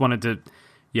 Picard. Just wanted to,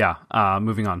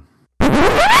 moving on.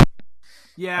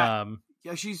 Yeah.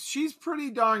 Yeah, she's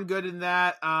pretty darn good in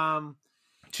that.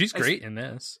 She's great in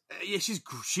this. Yeah,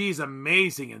 she's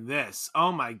amazing in this.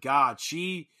 Oh my God,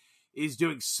 she is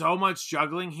doing so much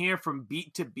juggling here from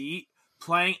beat to beat,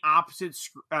 playing opposite.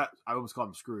 I almost call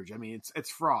him Scrooge. I mean, it's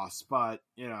Frost, but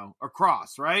or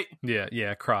Cross, right?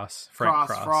 Yeah, Cross. Frank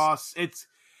Cross. Frost.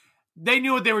 They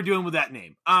knew what they were doing with that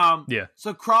name. Yeah.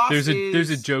 So Cross. There's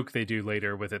a joke they do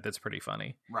later with it that's pretty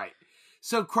funny. Right.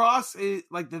 So Cross is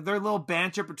like their little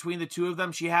banter between the two of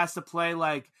them. She has to play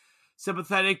like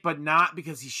sympathetic, but not,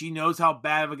 because she knows how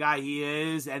bad of a guy he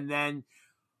is. And then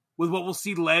with what we'll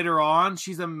see later on,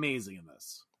 she's amazing in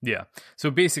this. Yeah.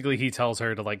 So basically he tells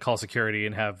her to like call security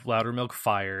and have Loudermilk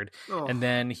fired. Oh. And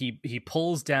then he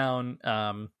pulls down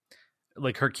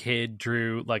like her kid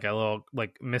drew like a little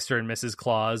like Mr. and Mrs.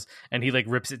 Claus, and he like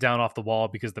rips it down off the wall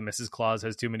because the Mrs. Claus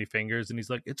has too many fingers, and he's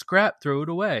like, it's crap, throw it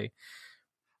away.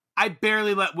 I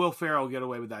barely let Will Ferrell get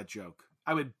away with that joke.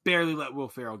 I would barely let Will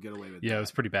Ferrell get away with that. Yeah, it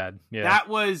was pretty bad. Yeah. That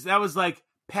was like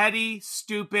petty,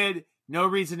 stupid, no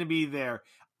reason to be there.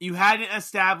 You hadn't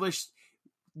established,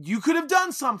 you could have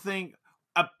done something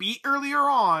a beat earlier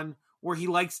on where he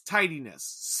likes tidiness.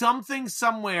 Something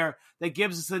somewhere that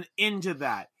gives us an into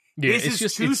that. Yeah, this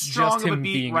is too strong of a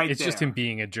beat right there. It's just him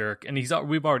being a jerk. And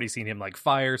we've already seen him like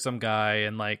fire some guy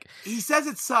and like. He says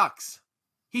it sucks.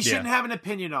 He shouldn't have an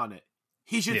opinion on it.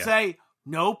 He should say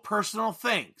no personal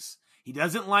things. He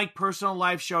doesn't like personal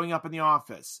life showing up in the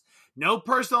office. No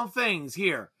personal things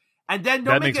here. And then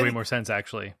that makes way more sense,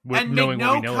 actually. Knowing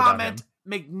what we know about him.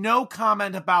 Make no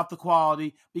comment about the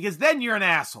quality, because then you're an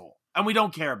asshole and we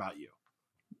don't care about you.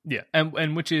 Yeah,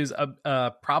 and which is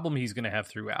a problem he's going to have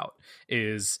throughout,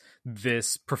 is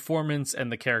this performance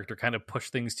and the character kind of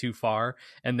push things too far,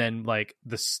 and then like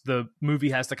the movie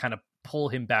has to kind of pull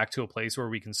him back to a place where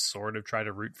we can sort of try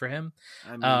to root for him.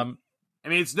 I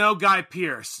mean, it's no Guy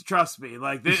Pearce, trust me.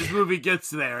 Like, this movie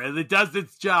gets there, and it does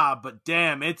its job, but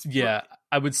damn, it's... Yeah,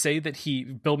 I would say that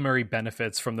Bill Murray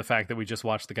benefits from the fact that we just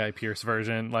watched the Guy Pearce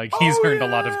version. Like, he's earned a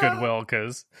lot of goodwill,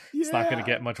 because it's not going to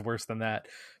get much worse than that.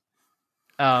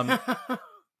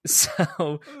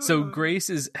 So Grace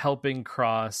is helping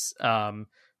Cross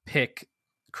pick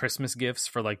Christmas gifts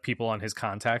for like people on his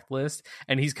contact list,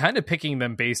 and he's kind of picking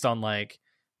them based on like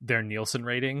their Nielsen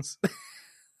ratings.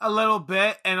 A little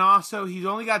bit, and also he's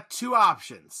only got 2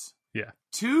 options. Yeah.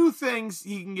 2 things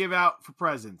he can give out for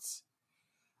presents: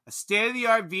 a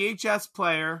state-of-the-art VHS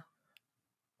player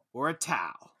or a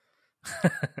towel.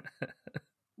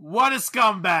 What a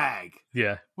scumbag.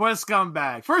 Yeah. What a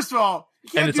scumbag. First of all,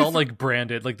 and it's all like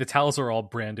branded, like the towels are all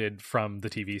branded from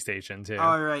the TV station too.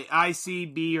 All right,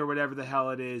 ICB or whatever the hell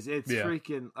it is. It's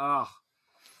freaking,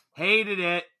 hated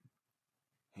it.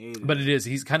 But it is,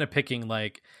 he's kind of picking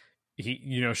like,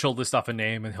 she'll list off a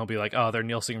name and he'll be like, oh, their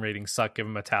Nielsen ratings suck, give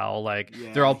them a towel. Like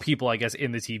they're all people, I guess,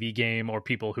 in the TV game or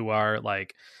people who are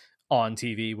like on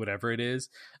TV, whatever it is,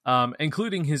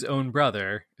 including his own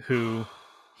brother who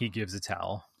he gives a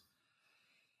towel.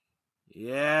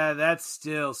 Yeah, that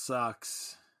still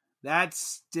sucks. That's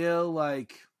still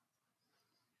like,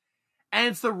 and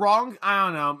it's the wrong, I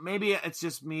don't know, maybe it's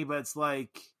just me, but it's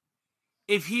like,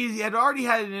 if he had already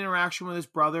had an interaction with his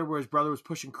brother where his brother was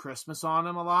pushing Christmas on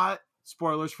him a lot,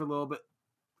 spoilers for a little bit,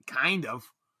 kind of,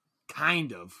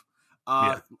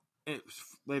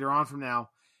 later on from now,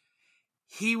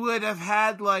 he would have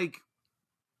had like,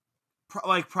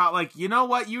 you know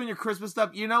what, you and your Christmas stuff,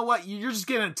 you know what, you're just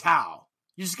getting a towel.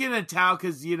 You're just getting a towel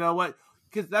because you know what?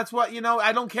 Because that's what,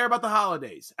 I don't care about the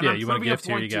holidays. And you want a gift,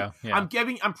 here you go. Yeah.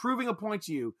 I'm proving a point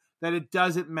to you that it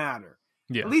doesn't matter.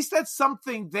 Yeah. At least that's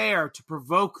something there to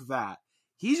provoke that.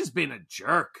 He's just being a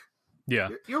jerk. Yeah.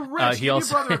 You're rich. Give your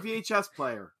brother a VHS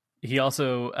player. He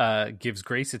also gives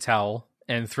Grace a towel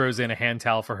and throws in a hand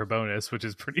towel for her bonus, which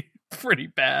is pretty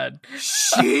bad.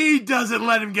 She doesn't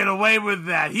let him get away with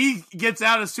that. He gets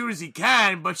out as soon as he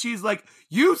can, but she's like,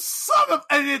 "You son of,"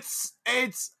 and it's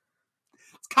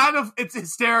kind of, it's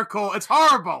hysterical. It's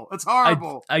horrible. It's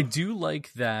horrible. I do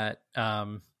like that.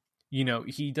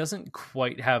 He doesn't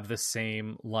quite have the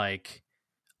same like,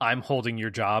 I'm holding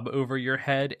your job over your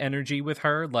head energy with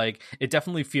her. Like, it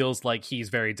definitely feels like he's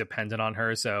very dependent on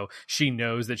her, so she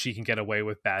knows that she can get away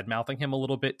with bad mouthing him a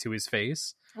little bit to his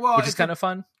face, which is kind of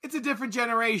fun. It's a different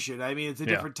generation. I mean, it's a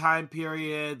different time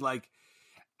period. Like,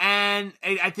 and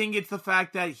I think it's the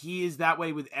fact that he is that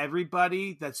way with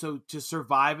everybody, that so to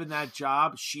survive in that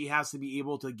job, she has to be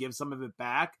able to give some of it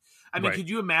back. I mean, Could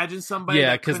you imagine somebody?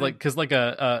 Yeah, because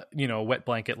a wet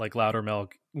blanket like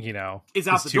Loudermilk, is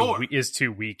out the door. Is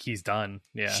too weak. He's done.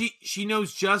 Yeah, she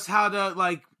knows just how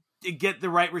to get the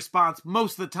right response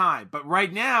most of the time. But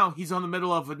right now, he's on the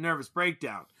middle of a nervous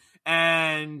breakdown.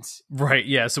 And right,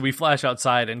 yeah. So we flash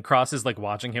outside, and Cross is like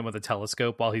watching him with a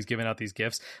telescope while he's giving out these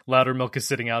gifts. Loudermilk is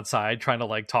sitting outside trying to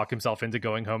like talk himself into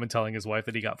going home and telling his wife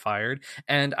that he got fired.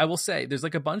 And I will say, there's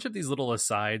like a bunch of these little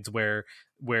asides where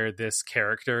this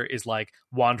character is like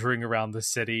wandering around the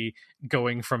city,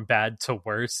 going from bad to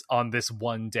worse on this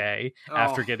one day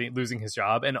after losing his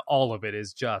job, and all of it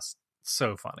is just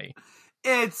so funny.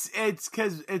 It's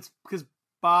because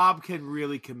Bob can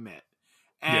really commit.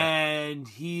 And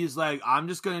he's like, I'm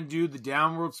just going to do the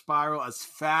downward spiral as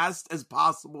fast as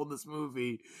possible in this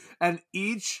movie. And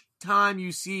each time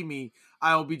you see me,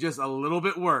 I will be just a little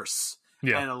bit worse.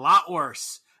 Yeah. And a lot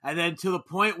worse. And then to the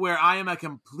point where I am a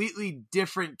completely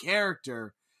different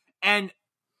character. And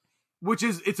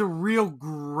it's a real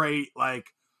great,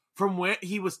 like, from what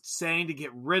he was saying to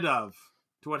get rid of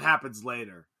to what happens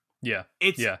later. Yeah.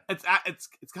 It's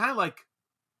kind of like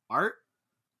art.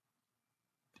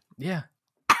 Yeah.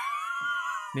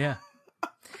 Yeah.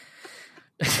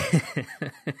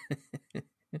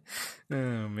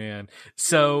 Oh man.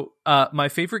 So my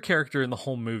favorite character in the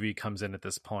whole movie comes in at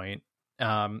this point.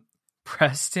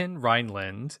 Preston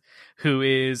Rhineland, who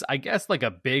is, I guess, like a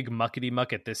big muckety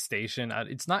muck at this station.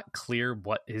 It's not clear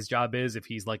what his job is, if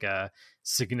he's like a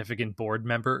significant board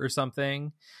member or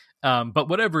something. But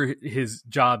whatever his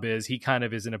job is, he kind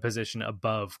of is in a position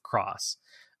above Cross.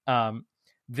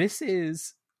 This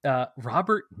is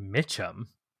Robert Mitchum.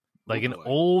 Like an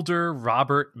older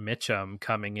Robert Mitchum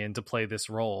coming in to play this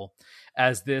role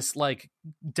as this, like,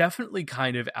 definitely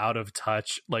kind of out of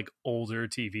touch, like, older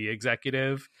TV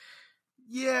executive.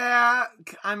 Yeah,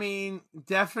 I mean,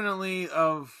 definitely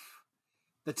of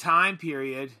the time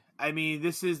period. I mean,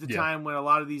 this is the time when a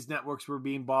lot of these networks were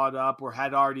being bought up or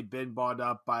had already been bought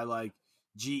up by, like,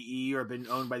 GE or been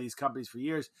owned by these companies for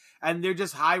years. And they're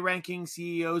just high-ranking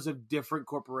CEOs of different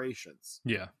corporations.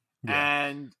 Yeah.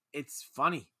 And it's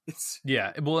funny.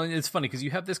 And it's funny because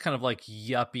you have this kind of like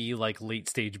yuppie, like late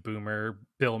stage boomer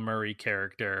Bill Murray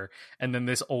character, and then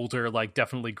this older, like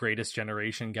definitely greatest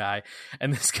generation guy,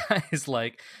 and this guy is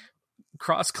like,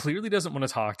 Cross clearly doesn't want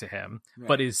to talk to him,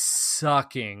 but is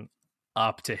sucking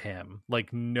up to him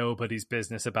like nobody's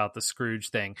business about the Scrooge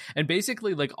thing. And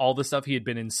basically like all the stuff he had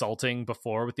been insulting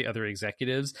before with the other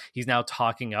executives, he's now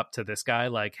talking up to this guy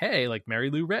like, hey, like Mary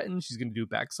Lou Retton, she's going to do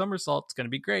back somersault. It's going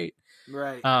to be great.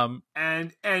 Right.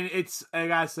 And it's, I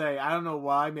gotta say, I don't know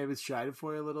why, maybe it's shied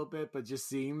for you a little bit, but just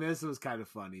seeing this, it was kind of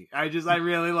funny. I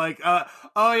really like,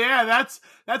 oh yeah,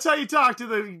 that's how you talk to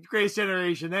the Greatest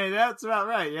Generation. Hey, that's about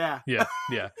right. Yeah.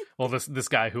 Yeah. Well, this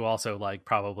guy who also like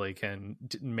probably can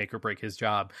make or break his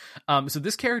job. So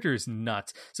this character is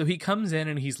nuts. So he comes in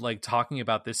and he's like talking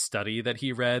about this study that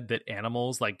he read that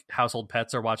animals, like household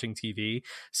pets, are watching TV.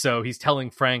 So he's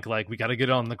telling Frank, like, we got to get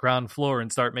on the ground floor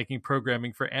and start making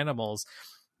programming for animals,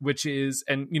 which is,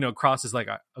 and Cross is like,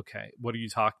 okay, what are you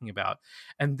talking about?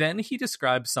 And then he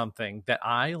describes something that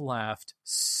I laughed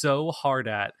so hard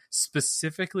at,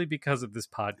 specifically because of this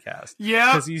podcast.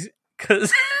 Yeah.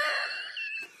 Because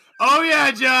oh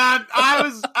yeah, John.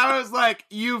 I was like,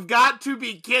 you've got to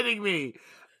be kidding me.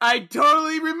 I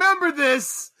totally remember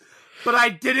this, but I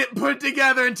didn't put it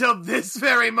together until this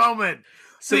very moment.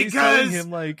 So because he's telling him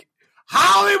like,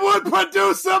 Hollywood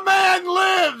producer man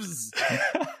lives.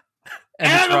 and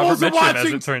Animals it's Robert are Mitchum, watching.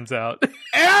 as it turns out.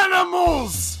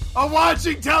 Animals are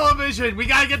watching television. We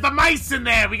gotta get the mice in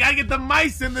there. We gotta get the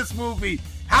mice in this movie.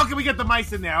 How can we get the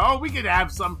mice in there? Oh, we could have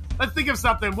some. Let's think of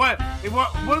something. What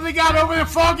do they got over in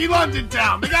foggy London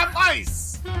town? They got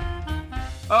mice.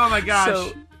 Oh my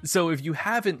gosh. So if you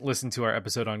haven't listened to our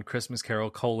episode on Christmas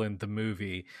Carol: the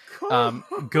movie,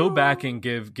 go back and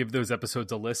give those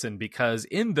episodes a listen, because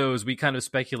in those we kind of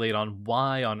speculate on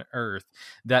why on earth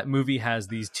that movie has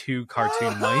these two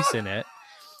cartoon mice in it.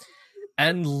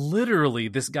 And literally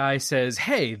this guy says,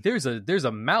 hey, there's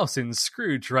a mouse in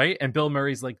Scrooge, right? And Bill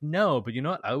Murray's like, no, but you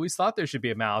know what? I always thought there should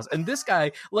be a mouse. And this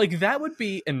guy, like, that would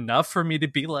be enough for me to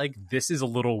be like, this is a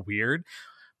little weird.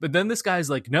 But then this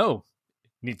guy's like, no,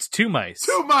 needs two mice.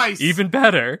 Two mice. Even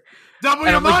better. Double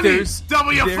your money.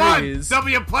 Double your fun. Double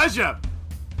your pleasure.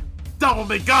 Double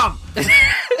the gum.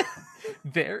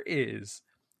 There is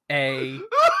a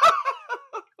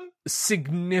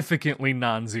significantly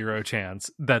non-zero chance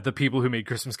that the people who made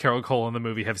Christmas Carol: the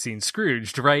movie have seen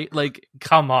Scrooged, right? Like,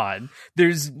 come on.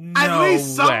 There's no At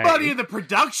least somebody way. in the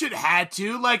production had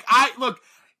to. Like,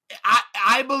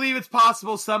 I believe it's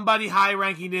possible somebody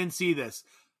high-ranking didn't see this.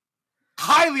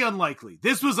 Highly unlikely.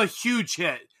 This was a huge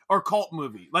hit or cult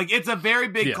movie. Like, it's a very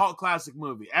big cult classic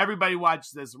movie. Everybody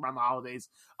watched this around the holidays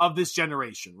of this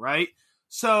generation, right?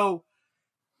 So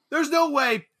there's no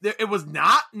way it was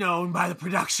not known by the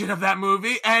production of that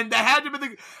movie, and that had to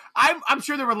be I'm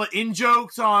sure there were in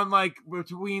jokes on like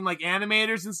between like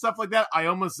animators and stuff like that. I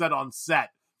almost said on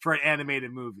set for an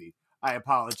animated movie. I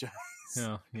apologize.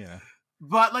 Yeah.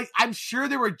 But like, I'm sure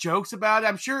there were jokes about it.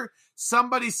 I'm sure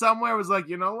somebody somewhere was like,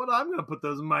 you know what? I'm gonna put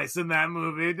those mice in that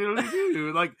movie.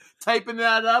 Like typing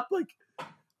that up,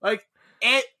 like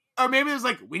it, or maybe it was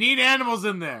like, we need animals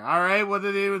in there. All right, what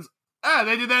did it was?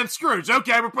 They did that in Scrooge.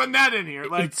 Okay, we're putting that in here.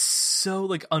 Like, it's so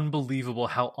like unbelievable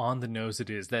how on the nose it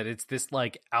is that it's this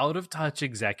like out of touch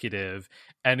executive,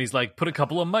 and he's like, put a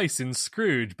couple of mice in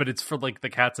Scrooge, but it's for like the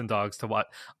cats and dogs to watch.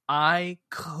 I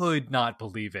could not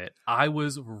believe it. I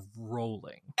was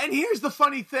rolling. And here's the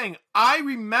funny thing. I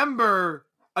remember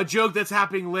a joke that's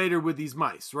happening later with these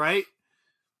mice, right?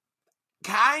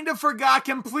 Kind of forgot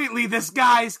completely this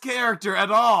guy's character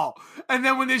at all. And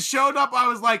then when this showed up, I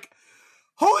was like,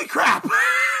 holy crap!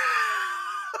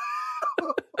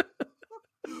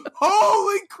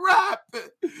 Holy crap!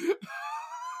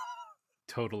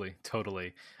 Totally.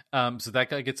 So that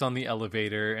guy gets on the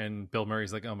elevator, and Bill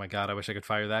Murray's like, oh my God, I wish I could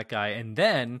fire that guy. And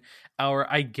then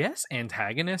our, I guess,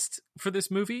 antagonist for this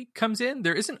movie comes in.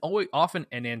 There isn't always often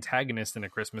an antagonist in A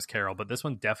Christmas Carol, but this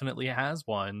one definitely has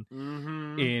one.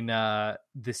 Mm-hmm.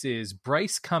 This is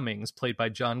Bryce Cummings, played by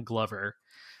John Glover.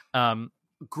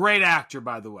 Great actor,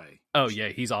 by the way. Oh yeah,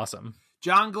 he's awesome.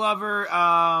 John Glover.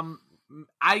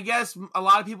 I guess a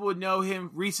lot of people would know him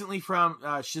recently from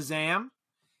Shazam.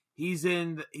 He's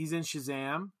in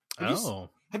Shazam. Have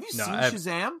you seen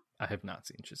Shazam? I have not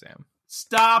seen Shazam.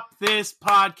 Stop this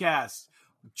podcast.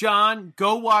 John,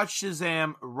 go watch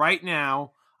Shazam right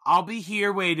now. I'll be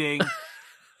here waiting.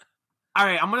 All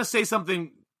right, I'm going to say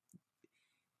something.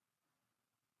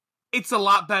 It's a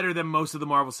lot better than most of the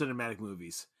Marvel Cinematic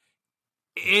movies.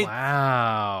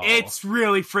 Wow. It's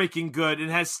really freaking good. It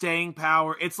has staying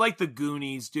power. It's like the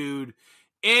Goonies, dude.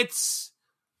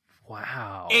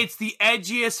 Wow. It's the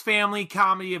edgiest family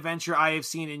comedy adventure I have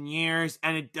seen in years,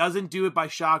 and it doesn't do it by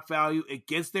shock value. It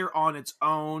gets there on its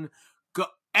own.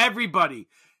 Everybody.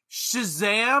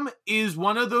 Shazam is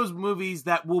one of those movies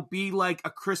that will be like A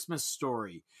Christmas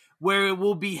Story, where it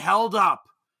will be held up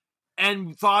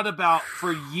and thought about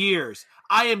for years.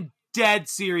 I am dead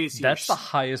serious here. That's the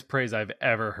highest praise I've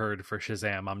ever heard for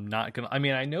Shazam. I'm not gonna. I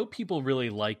mean, I know people really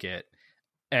like it,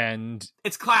 and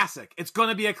it's classic. It's going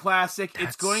to be a classic.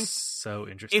 It's going so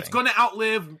interesting. It's going to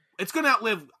outlive. It's going to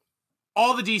outlive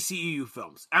all the DCEU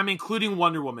films. I'm including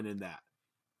Wonder Woman in that.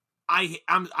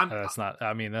 I'm that's not.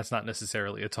 I mean, that's not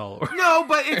necessarily a tall order. No,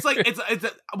 but it's like it's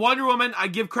Wonder Woman. I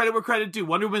give credit where credit due.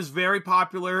 Wonder Woman is very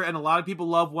popular, and a lot of people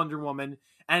love Wonder Woman,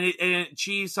 and it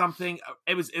achieved something.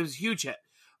 It was a huge hit.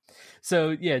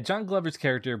 So yeah, John Glover's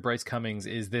character Bryce Cummings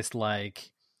is this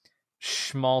like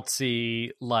schmaltzy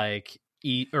like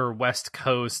West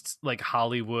Coast like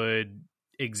Hollywood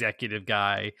executive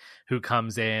guy who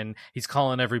comes in. He's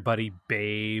calling everybody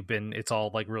babe, and it's all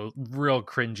like real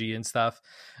cringy and stuff.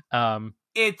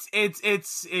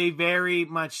 It's a very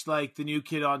much like the New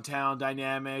Kid on Town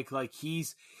dynamic. Like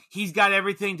he's got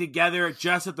everything together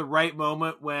just at the right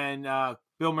moment when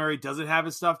Bill Murray doesn't have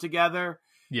his stuff together.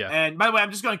 Yeah. And by the way,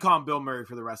 I'm just going to call him Bill Murray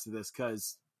for the rest of this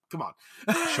because come on.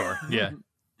 Sure. Yeah.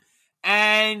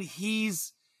 And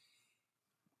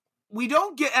we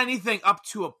don't get anything up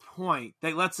to a point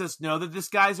that lets us know that this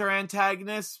guy's our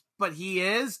antagonist, but he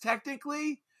is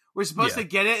technically. We're supposed to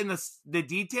get it in the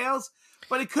details,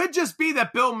 but it could just be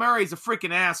that Bill Murray's a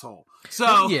freaking asshole.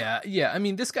 So yeah. I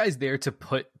mean, this guy's there to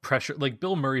put pressure. Like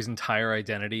Bill Murray's entire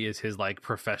identity is his like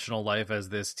professional life as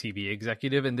this TV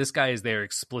executive, and this guy is there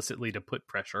explicitly to put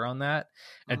pressure on that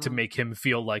and to make him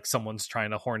feel like someone's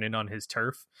trying to horn in on his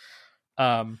turf.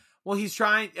 Well, he's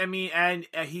trying. I mean, and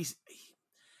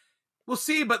we'll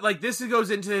see, but like this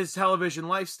goes into his television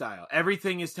lifestyle.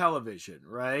 Everything is television,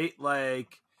 right?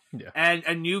 Like, and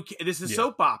this is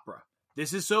soap opera.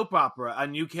 This is soap opera. A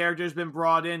new character has been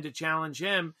brought in to challenge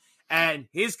him, and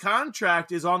his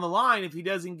contract is on the line if he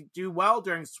doesn't do well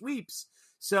during sweeps.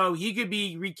 So he could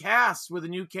be recast with a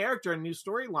new character and a new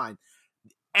storyline.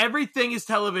 Everything is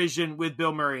television with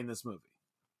Bill Murray in this movie.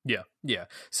 Yeah.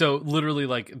 So literally,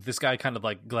 like, this guy kind of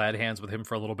like glad hands with him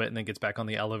for a little bit and then gets back on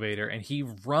the elevator, and he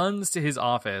runs to his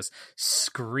office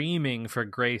screaming for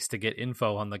Grace to get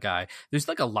info on the guy. There's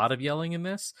like a lot of yelling in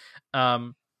this.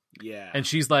 Yeah. And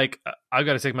she's like, I've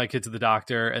got to take my kid to the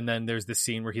doctor. And then there's this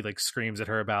scene where he like screams at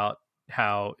her about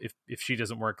how if she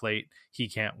doesn't work late, he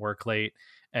can't work late.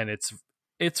 And it's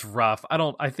rough.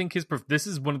 I think this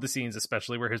is one of the scenes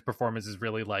especially where his performance is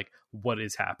really like, what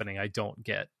is happening? I don't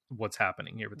get what's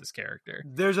happening here with this character.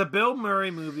 There's a Bill Murray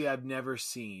movie I've never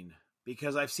seen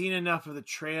because I've seen enough of the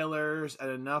trailers and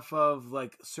enough of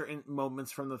like certain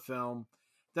moments from the film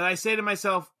that I say to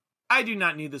myself, I do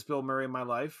not need this Bill Murray in my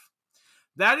life.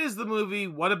 That is the movie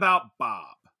What About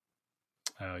Bob?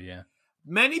 Oh, yeah.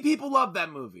 Many people love that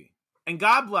movie, and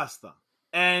God bless them.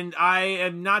 And I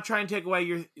am not trying to take away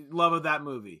your love of that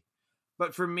movie.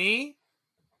 But for me,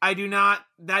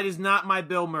 that is not my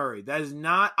Bill Murray.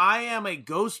 I am a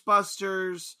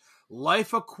Ghostbusters,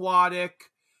 Life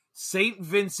Aquatic, St.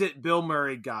 Vincent Bill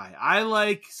Murray guy. I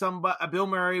like a Bill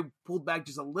Murray pulled back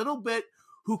just a little bit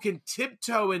who can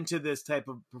tiptoe into this type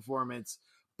of performance,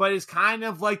 but is kind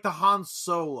of like the Han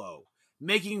Solo,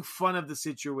 making fun of the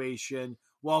situation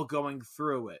while going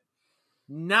through it.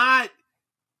 Not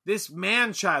this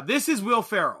man-child. This is Will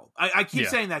Ferrell. I keep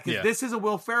saying that because this is a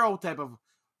Will Ferrell type of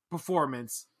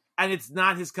performance, and it's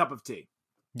not his cup of tea.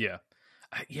 Yeah.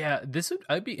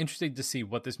 I'd be interested to see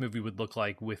what this movie would look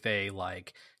like with a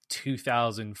like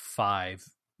 2005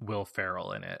 Will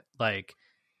Ferrell in it. Like,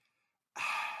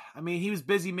 I mean, he was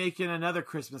busy making another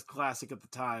Christmas classic at the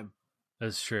time.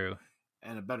 That's true.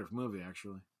 And a better movie,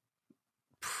 actually.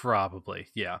 Probably,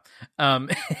 yeah.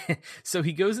 So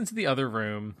he goes into the other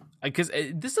room because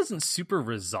this doesn't super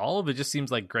resolve. It just seems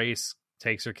like Grace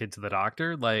takes her kid to the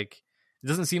doctor. Like, it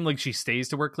doesn't seem like she stays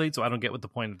to work late, so I don't get what the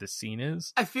point of this scene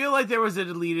is. I feel like there was a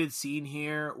deleted scene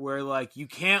here where, like, you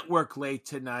can't work late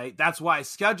tonight. That's why I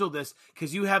scheduled this,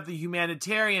 because you have the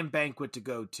humanitarian banquet to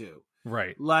go to.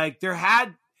 Right. Like,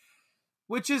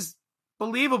 which is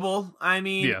believable. I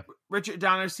mean, Richard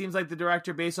Donner seems like the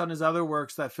director based on his other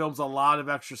works that films a lot of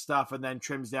extra stuff and then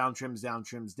trims down.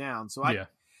 So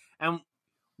and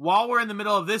while we're in the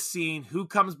middle of this scene, who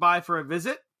comes by for a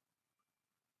visit?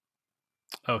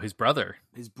 Oh, his brother.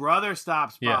 His brother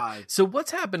stops by. So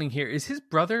what's happening here is his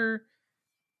brother's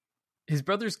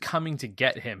coming to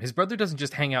get him. His brother doesn't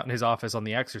just hang out in his office on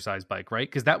the exercise bike, right?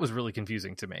 Because that was really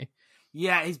confusing to me.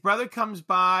 Yeah, his brother comes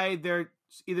by. They're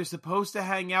either supposed to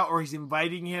hang out or he's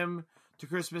inviting him to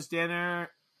Christmas dinner,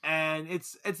 and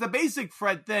it's the basic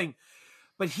Fred thing.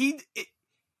 But he's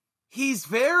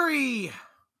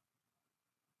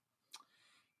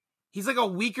like a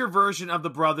weaker version of the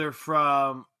brother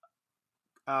from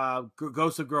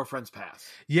Ghost of Girlfriend's Past.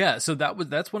 Yeah, so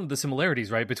that's one of the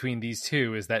similarities, right, between these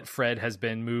two, is that Fred has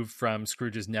been moved from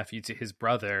Scrooge's nephew to his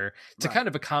brother to kind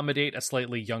of accommodate a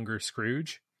slightly younger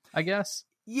Scrooge, I guess.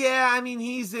 Yeah, I mean,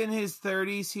 he's in his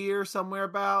 30s here, somewhere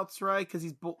abouts, right?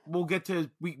 Because we'll get to,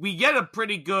 we get a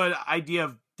pretty good idea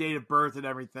of date of birth and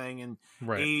everything, and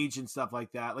age and stuff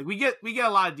like that. Like we get a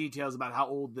lot of details about how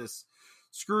old this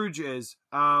Scrooge is.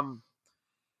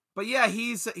 But yeah,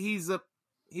 he's a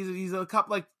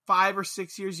couple, like 5 or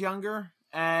 6 years younger.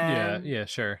 And yeah,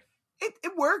 sure.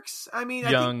 It works. I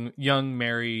mean, young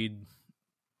married,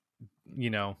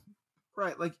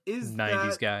 right? Like is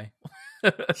 90s guy.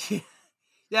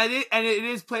 Yeah, it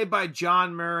is played by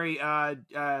John Murray,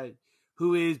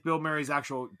 who is Bill Murray's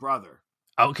actual brother.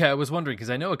 Okay, I was wondering, because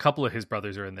I know a couple of his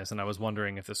brothers are in this, and I was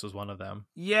wondering if this was one of them.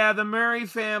 Yeah, the Murray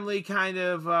family kind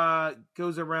of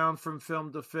goes around from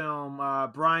film to film.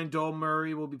 Brian Dole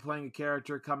Murray will be playing a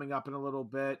character coming up in a little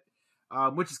bit,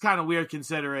 which is kind of weird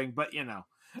considering, but Yeah.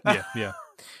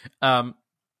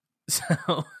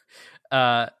 So,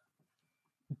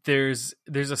 there's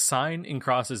a sign in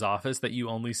Cross's office that you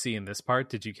only see in this part.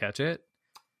 Did you catch it?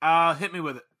 Hit me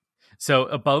with it. So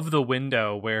above the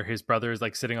window where his brother is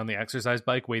like sitting on the exercise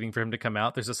bike waiting for him to come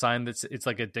out, there's a sign it's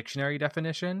like a dictionary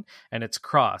definition, and it's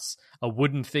cross, a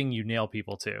wooden thing you nail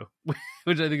people to,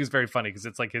 which I think is very funny because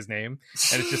it's like his name,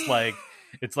 and it's just like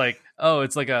it's like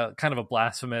a kind of a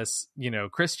blasphemous,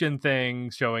 Christian thing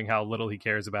showing how little he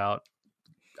cares about,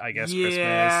 I guess, Christmas,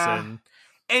 and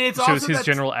it shows his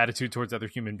general attitude towards other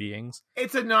human beings.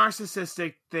 It's a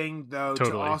narcissistic thing, though,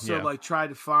 totally, to also like try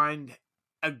to find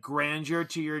a grandeur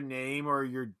to your name or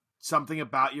something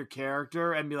about your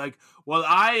character and be like, well,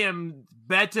 I am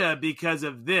better because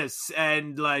of this,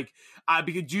 and like,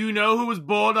 because do you know who was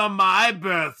born on my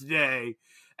birthday?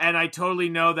 And I totally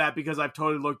know that because I've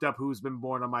totally looked up who's been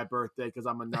born on my birthday because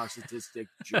I'm a narcissistic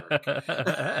jerk.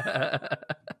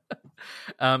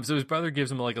 So his brother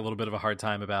gives him like a little bit of a hard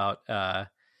time about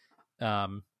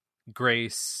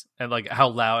Grace, and like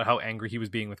how angry he was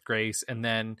being with Grace, and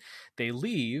then they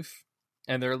leave.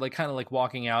 And they're like kind of like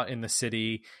walking out in the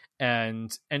city,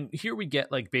 and here we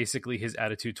get like basically his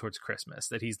attitude towards Christmas,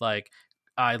 that he's like,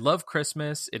 I love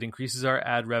Christmas. It increases our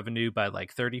ad revenue by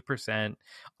like 30%.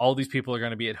 All these people are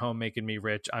going to be at home making me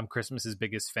rich. I'm Christmas's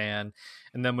biggest fan.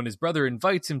 And then when his brother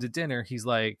invites him to dinner, he's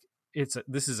like,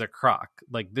 this is a crock.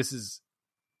 Like, this is,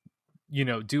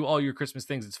 do all your Christmas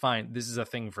things. It's fine. This is a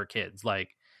thing for kids.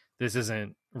 Like, this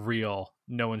isn't real.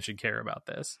 No one should care about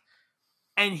this.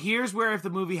 And here's where, if the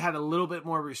movie had a little bit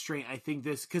more restraint, I think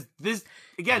this is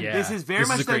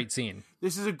a great scene.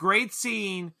 This is a great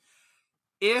scene.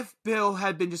 If Bill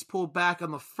had been just pulled back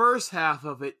on the first half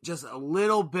of it just a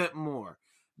little bit more,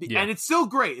 and it's still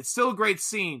great. It's still a great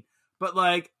scene. But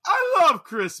like, I love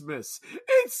Christmas.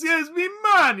 It saves me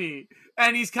money,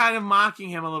 and he's kind of mocking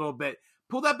him a little bit.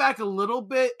 Pull that back a little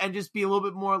bit and just be a little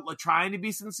bit more like, trying to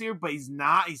be sincere, but he's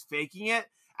not. He's faking it,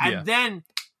 and then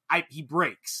he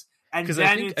breaks. Because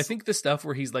I think the stuff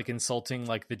where he's like insulting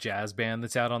like the jazz band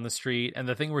that's out on the street, and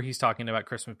the thing where he's talking about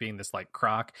Christmas being this like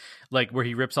crock, like where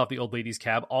he rips off the old lady's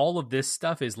cab, all of this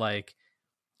stuff is like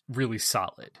really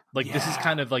solid. Like this is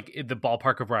kind of like the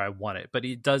ballpark of where I want it, but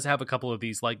it does have a couple of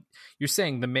these, like you're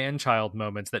saying, the man-child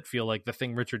moments that feel like the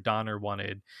thing Richard Donner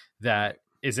wanted that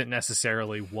isn't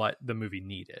necessarily what the movie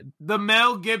needed. The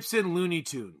Mel Gibson Looney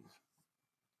Tunes.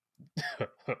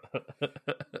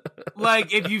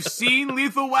 Like, if you've seen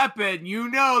Lethal Weapon, you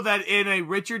know that in a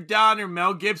Richard Donner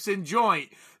Mel Gibson joint,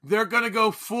 they're gonna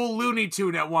go full Looney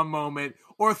Tune at one moment,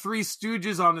 or Three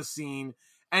Stooges on a scene,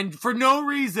 and for no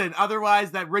reason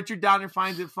otherwise that Richard Donner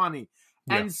finds it funny.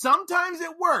 And sometimes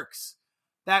it works.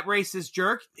 That racist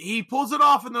jerk, he pulls it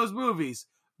off in those movies,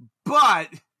 but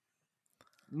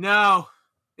no,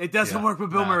 it doesn't work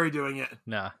with Bill Murray doing it.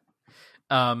 Nah.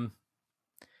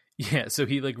 Yeah, so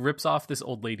he like rips off this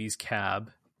old lady's cab,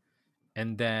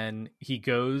 and then he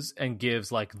goes and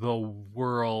gives like the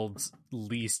world's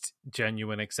least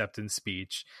genuine acceptance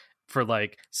speech for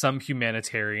like some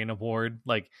humanitarian award,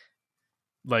 like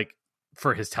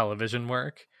for his television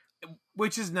work,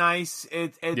 which is nice.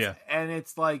 And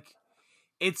it's like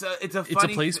it's a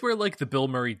place where like the Bill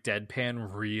Murray deadpan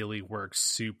really works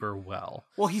super well.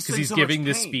 Well, because he's giving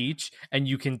this speech, and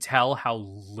you can tell how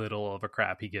little of a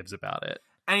crap he gives about it.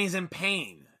 And he's in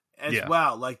pain as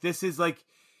well. Like, this is like,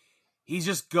 he's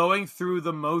just going through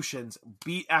the motions,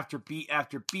 beat after beat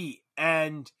after beat.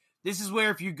 And this is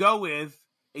where, if you go with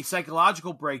a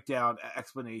psychological breakdown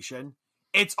explanation,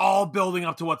 it's all building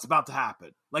up to what's about to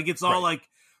happen. Like, it's all like,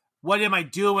 what am I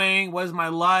doing? What is my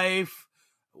life?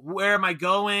 Where am I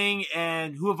going?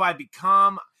 And who have I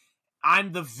become?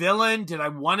 I'm the villain. Did I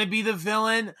want to be the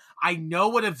villain? I know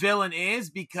what a villain is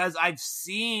because I've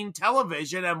seen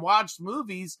television and watched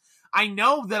movies. I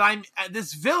know that I'm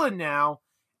this villain now,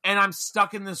 and I'm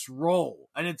stuck in this role.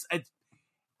 And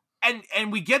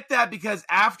and we get that because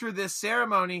after this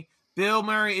ceremony, Bill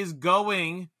Murray is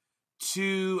going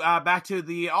to back to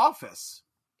the office.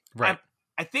 Right.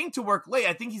 I think to work late.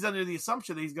 I think he's under the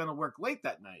assumption that he's going to work late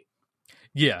that night.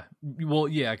 Yeah. Well,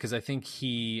 yeah, because I think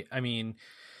in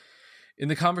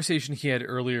the conversation he had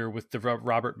earlier with the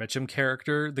Robert Mitchum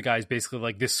character, the guy's basically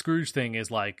like, this Scrooge thing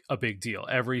is like a big deal.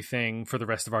 Everything for the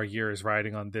rest of our year is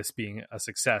riding on this being a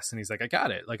success. And he's like, I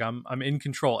got it. Like, I'm in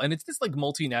control. And it's this like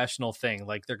multinational thing.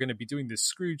 Like, they're going to be doing this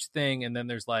Scrooge thing. And then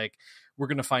there's like, we're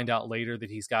going to find out later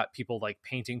that he's got people like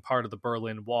painting part of the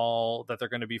Berlin Wall that they're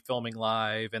going to be filming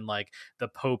live. And like the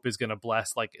Pope is going to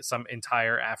bless like some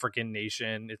entire African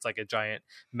nation. It's like a giant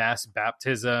mass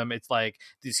baptism. It's like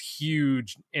this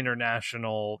huge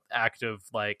international act of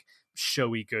like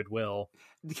showy goodwill.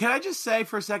 Can I just say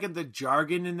for a second, the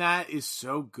jargon in that is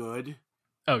so good.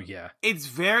 Oh yeah. It's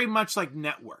very much like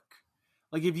Network.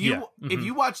 Like if you if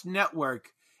you watch Network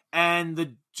and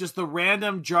the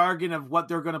random jargon of what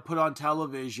they're going to put on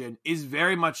television is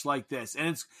very much like this. And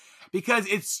it's because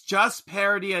it's just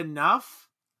parody enough,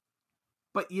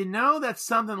 but you know that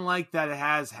something like that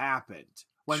has happened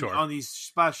when on these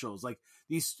specials. Like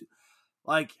these,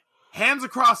 like Hands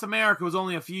Across America was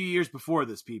only a few years before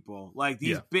this, people. Like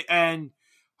these and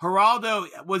Geraldo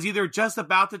was either just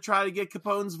about to try to get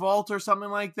Capone's vault or something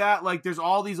like that. Like there's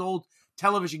all these old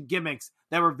television gimmicks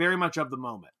that were very much of the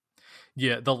moment.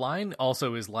 Yeah, the line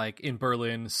also is like, in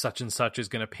Berlin, such and such is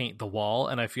going to paint the wall.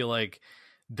 And I feel like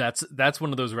that's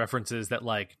one of those references that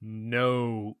like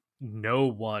no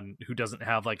one who doesn't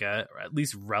have like a at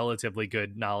least relatively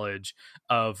good knowledge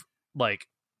of like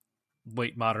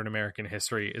late modern American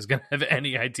history is going to have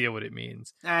any idea what it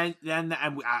means. And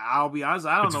I'll be honest,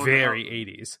 I don't know. It's very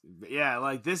 80s. Yeah,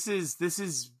 like this is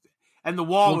and the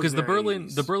wall, because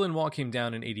the Berlin Wall came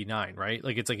down in 89, right?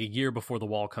 Like it's like a year before the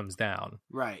wall comes down.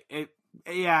 Right.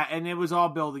 And it was all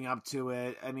building up to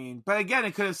it. I mean, but again,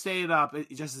 it could have stayed up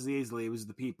just as easily. It was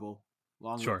the people.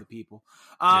 Long live the people.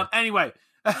 Anyway.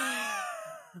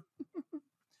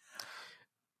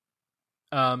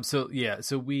 So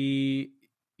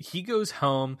he goes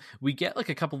home. We get like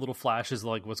a couple little flashes of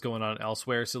like what's going on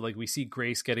elsewhere. So like we see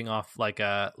Grace getting off like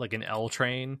an L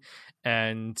train,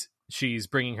 and she's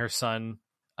bringing her son,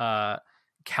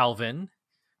 Calvin,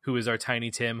 who is our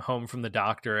Tiny Tim, home from the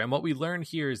doctor. And what we learn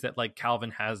here is that like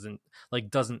Calvin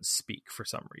doesn't speak for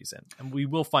some reason, and we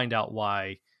will find out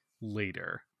why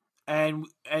later. And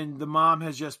the mom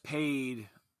has just paid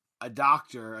a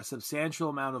doctor a substantial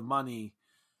amount of money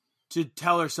to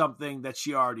tell her something that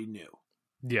she already knew.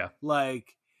 Yeah.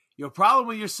 Like, your problem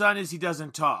with your son is he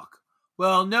doesn't talk.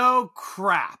 Well, no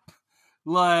crap.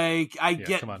 Like, I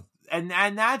get, come on. And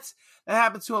that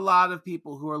happens to a lot of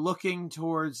people who are looking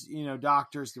towards,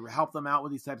 doctors to help them out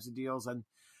with these types of deals. And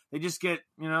they just get,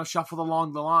 shuffled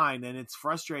along the line, and it's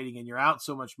frustrating, and you're out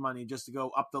so much money just to go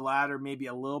up the ladder, maybe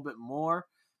a little bit more.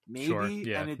 Maybe. Sure,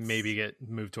 yeah, and maybe get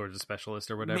moved towards a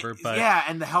specialist or whatever. But yeah,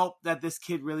 and the help that this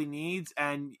kid really needs.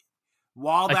 And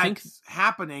while that's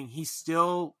happening, he's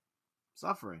still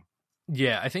suffering.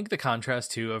 Yeah, I think the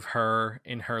contrast too of her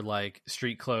in her like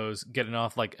street clothes, getting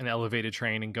off like an elevated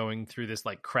train and going through this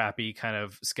like crappy kind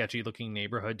of sketchy looking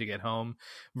neighborhood to get home,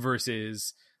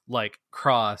 versus like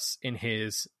Cross in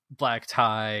his black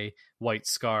tie, white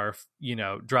scarf,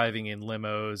 driving in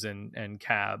limos and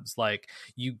cabs. Like,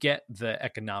 you get the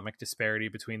economic disparity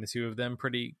between the two of them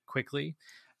pretty quickly.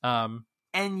 And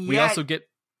yet, we also get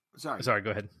sorry,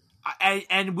 go ahead.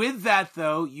 And with that,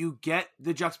 though, you get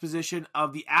the juxtaposition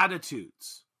of the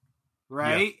attitudes,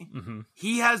 right? Yeah. Mm-hmm.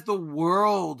 He has the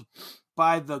world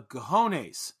by the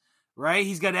cojones, right?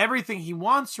 He's got everything he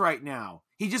wants right now.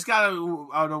 He just got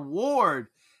an award,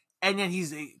 and then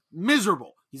he's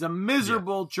miserable. He's a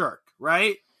miserable jerk,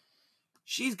 right?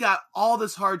 She's got all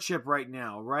this hardship right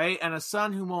now, right? And a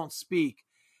son who won't speak.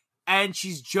 And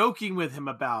she's joking with him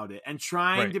about it and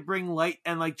trying to bring light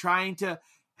and like trying to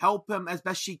help him as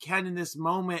best she can in this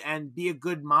moment and be a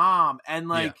good mom.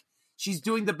 And she's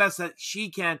doing the best that she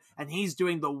can, and he's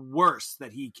doing the worst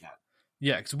that he can.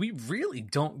 Yeah, because we really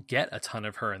don't get a ton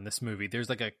of her in this movie. There's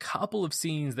like a couple of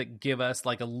scenes that give us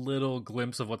like a little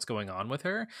glimpse of what's going on with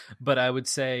her. But I would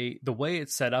say the way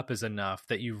it's set up is enough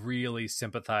that you really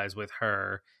sympathize with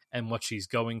her and what she's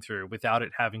going through without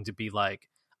it having to be like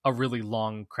a really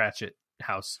long Cratchit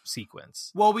house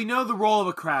sequence. Well, we know the role of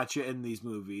a Cratchit in these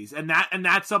movies, and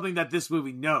that's something that this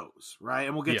movie knows, right?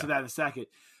 And we'll get to that in a second.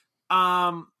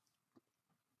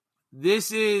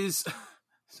 This is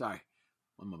sorry.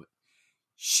 one moment.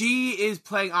 She is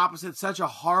playing opposite such a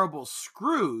horrible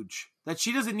Scrooge that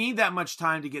she doesn't need that much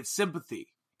time to get sympathy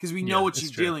because we know what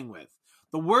she's dealing with.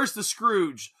 The worse the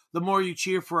Scrooge, the more you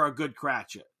cheer for a good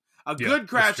Cratchit. A good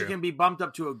Cratchit can be bumped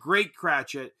up to a great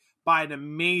Cratchit by an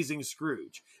amazing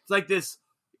Scrooge. It's like this,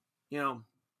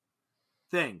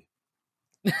 thing.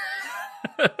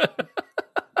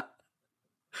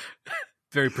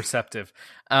 Very perceptive.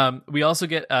 We also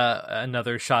get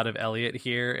another shot of Elliot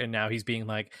here, and now he's being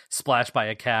like splashed by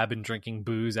a cab and drinking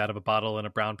booze out of a bottle in a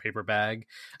brown paper bag.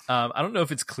 I don't know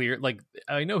if it's clear. Like,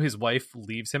 I know his wife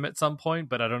leaves him at some point,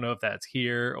 but I don't know if that's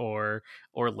here or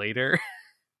later.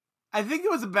 I think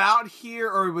it was about here,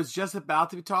 or it was just about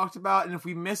to be talked about. And if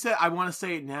we miss it, I want to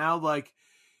say it now. Like,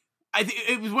 I think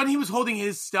it was when he was holding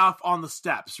his stuff on the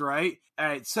steps, right? All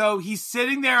right. So he's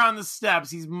sitting there on the steps.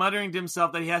 He's muttering to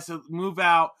himself that he has to move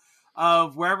out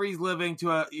of wherever he's living to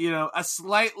a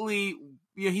slightly,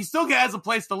 he still has a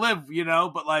place to live,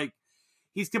 but like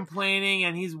he's complaining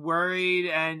and he's worried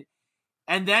and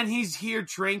then he's here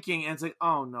drinking and it's like,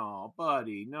 oh no,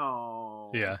 buddy,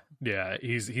 no. Yeah.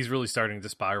 He's really starting to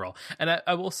spiral. And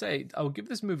I will say, I'll give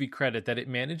this movie credit that it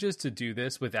manages to do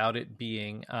this without it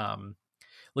being,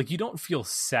 like, you don't feel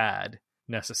sad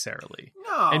necessarily.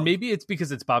 No. And maybe it's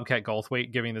because it's Bobcat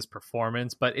Goldthwait giving this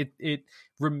performance, but it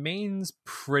remains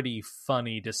pretty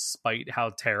funny despite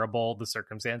how terrible the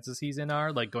circumstances he's in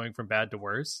are, like going from bad to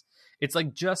worse. It's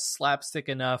like just slapstick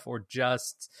enough or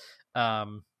just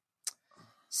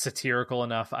satirical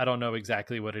enough. I don't know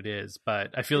exactly what it is, but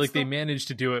I feel like they managed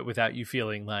to do it without you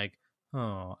feeling like,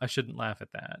 oh, I shouldn't laugh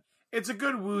at that. It's a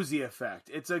good woozy effect.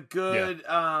 It's a good,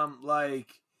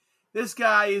 this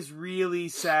guy is really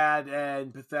sad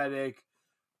and pathetic,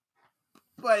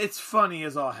 but it's funny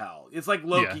as all hell. It's like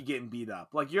Loki getting beat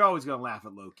up. Like, you're always going to laugh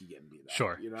at Loki getting beat up.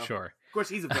 Sure. Of course,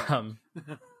 he's a villain.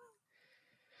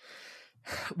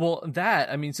 Well,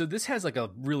 so this has like a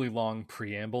really long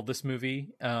preamble, this movie.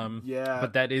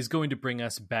 But that is going to bring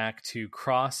us back to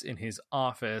Cross in his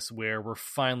office, where we're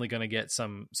finally going to get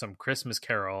some Christmas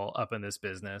Carol up in this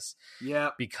business. Yeah.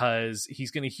 Because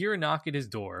he's going to hear a knock at his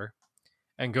door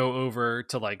and go over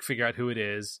to like figure out who it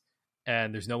is,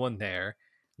 and there's no one there.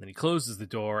 And then he closes the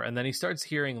door, and then he starts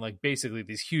hearing like basically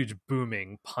these huge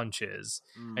booming punches.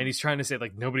 And he's trying to say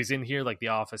like nobody's in here, like the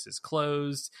office is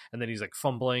closed. And then he's like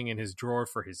fumbling in his drawer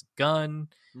for his gun,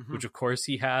 which of course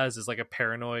he has as like a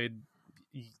paranoid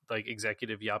like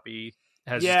executive yuppie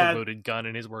has just a loaded gun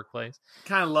in his workplace.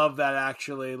 Kind of love that,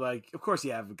 actually. Like, of course he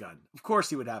have a gun. Of course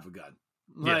he would have a gun.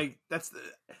 Like, it's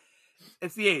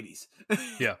the 80s.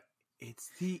 Yeah.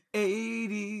 It's the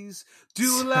 80s.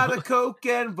 Do a lot of coke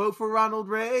and vote for Ronald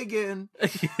Reagan.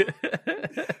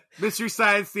 Mystery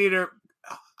Science Theater,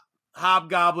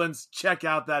 Hobgoblins. Check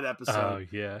out that episode. Oh,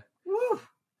 yeah. Woo.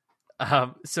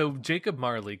 So Jacob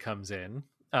Marley comes in,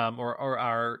 or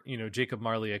our Jacob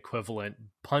Marley equivalent,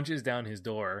 punches down his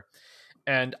door.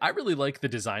 And I really like the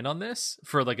design on this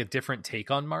for like a different take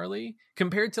on Marley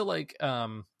compared to like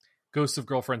Ghosts of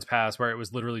Girlfriends Past, where it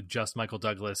was literally just Michael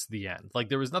Douglas, the end. Like,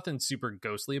 there was nothing super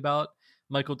ghostly about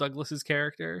Michael Douglas's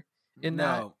character in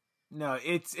that. No,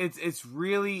 it's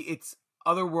really, it's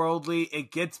otherworldly. It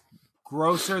gets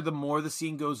grosser the more the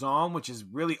scene goes on, which is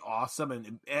really awesome.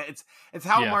 And it's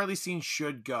how Marley scene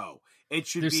should go.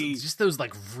 There's just those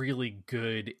like really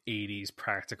good 80s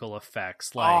practical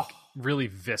effects, like really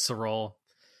visceral.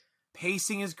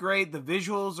 Pacing is great. The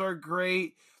visuals are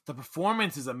great. The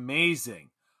performance is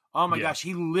amazing. Oh my gosh,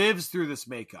 he lives through this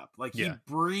makeup. Like, he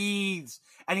breathes,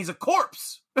 and he's a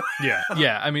corpse. Yeah.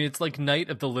 I mean, it's like Night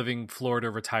of the Living Florida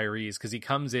Retirees, because he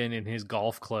comes in his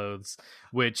golf clothes,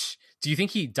 which, do you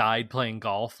think he died playing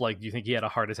golf? Like, do you think he had a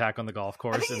heart attack on the golf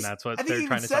course, and that's what they're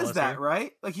trying to tell us? He says that,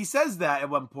 right? Like, he says that at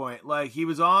one point. Like, he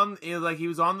was on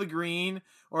the green,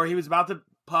 or he was about to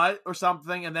putt or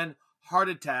something, and then heart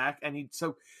attack,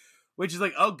 which is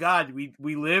like, oh God,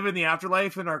 we live in the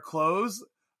afterlife in our clothes.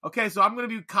 Okay, so I'm going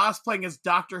to be cosplaying as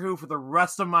Doctor Who for the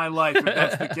rest of my life, if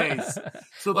that's the case.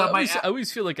 So I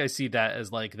always feel like I see that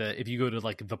as like if you go to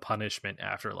like the punishment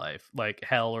afterlife, like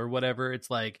hell or whatever,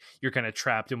 it's like you're kind of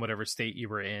trapped in whatever state you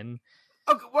were in.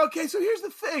 Okay, so here's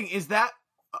the thing: is that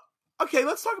okay?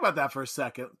 Let's talk about that for a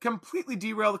second. Completely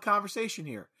derail the conversation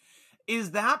here.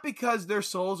 Is that because their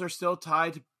souls are still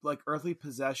tied to like earthly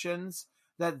possessions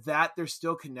that they're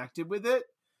still connected with it,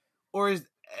 or is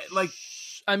like?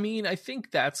 I mean, I think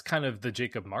that's kind of the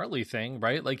Jacob Marley thing,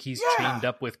 right? Like, he's chained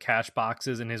up with cash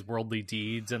boxes and his worldly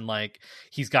deeds, and like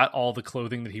he's got all the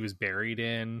clothing that he was buried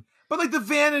in. But like the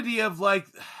vanity of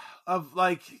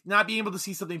not being able to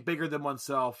see something bigger than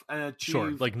oneself and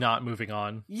achieve, like not moving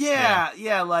on. Yeah,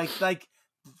 like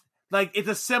like it's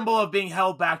a symbol of being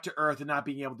held back to earth and not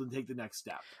being able to take the next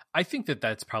step. I think that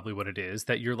that's probably what it is,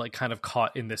 that you're like kind of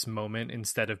caught in this moment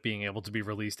instead of being able to be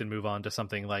released and move on to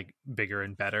something like bigger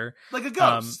and better. Like a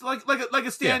ghost, like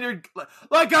a standard,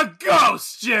 like a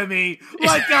ghost, Jimmy,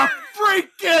 like a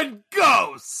freaking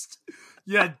ghost.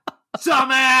 You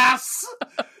dumbass.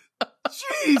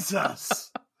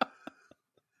 Jesus.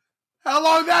 How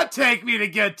long did that take me to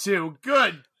get to?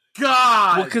 Good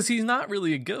God. Well, because he's not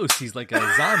really a ghost. He's like a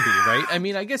zombie, right? I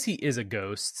mean, I guess he is a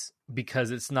ghost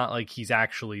because it's not like he's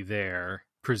actually there,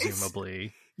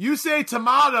 presumably. You say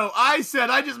tomato. I said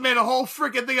I just made a whole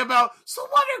freaking thing about, so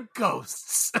what are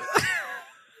ghosts?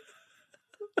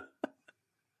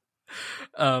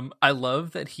 I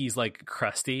love that he's like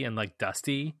crusty and like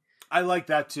dusty. I like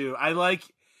that too.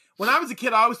 When I was a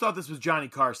kid, I always thought this was Johnny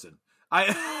Carson.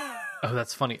 Oh,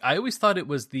 that's funny. I always thought it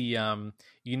was the,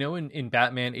 in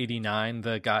Batman 89,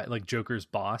 the guy, like Joker's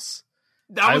boss.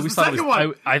 That was the second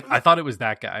one. I thought it was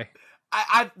that guy.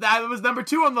 That was number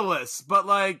 2 on the list, but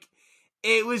like,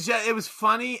 it was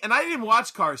funny. And I didn't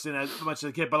watch Carson as much as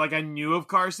a kid, but like I knew of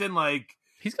Carson. Like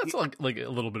he's got like a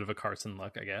little bit of a Carson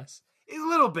look, I guess. A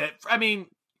little bit. I mean,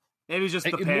 maybe just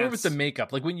the pants. More with the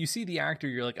makeup. Like when you see the actor,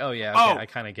 you're like, oh yeah, okay, I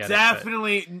kind of get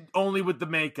definitely it. Definitely only with the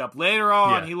makeup. Later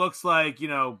on, he looks like,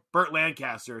 Burt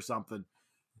Lancaster or something.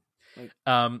 Like,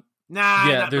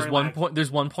 yeah, there's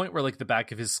one point where like the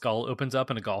back of his skull opens up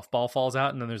and a golf ball falls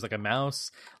out, and then there's like a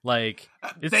mouse. Like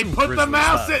they put the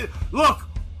mouse in. Look,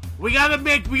 we gotta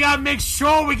make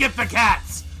sure we get the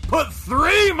cats. Put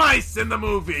 3 mice in the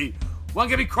movie. One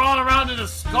can be crawling around in a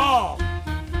skull.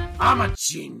 I'm a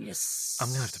genius. I'm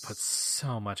gonna have to put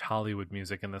so much Hollywood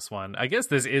music in this one. I guess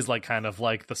this is like kind of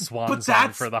like the swan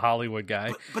song for the Hollywood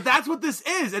guy. But that's what this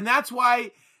is, and that's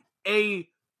why a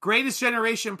Greatest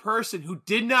Generation person who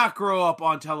did not grow up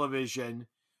on television,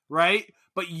 right,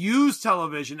 but used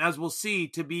television, as we'll see,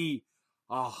 to be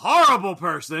a horrible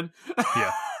person,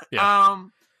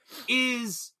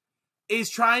 is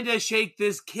trying to shake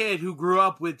this kid who grew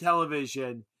up with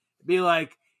television, be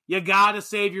like, you gotta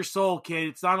save your soul, kid.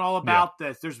 It's not all about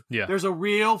this. There's a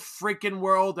real freaking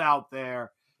world out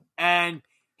there. And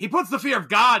he puts the fear of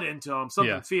God into him,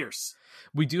 something fierce.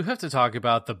 We do have to talk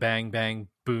about the bang, bang,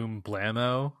 boom,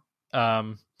 blammo,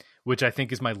 which I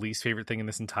think is my least favorite thing in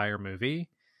this entire movie.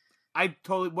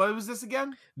 What was this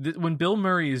again? When Bill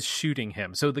Murray is shooting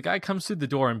him. So the guy comes through the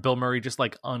door and Bill Murray just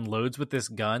like unloads with this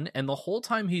gun. And the whole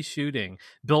time he's shooting,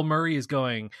 Bill Murray is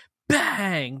going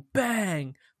bang,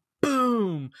 bang,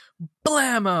 boom,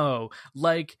 blammo.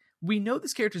 Like, we know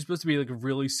this character is supposed to be like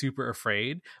really super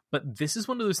afraid, but this is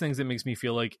one of those things that makes me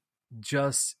feel like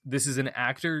this is an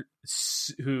actor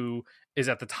who is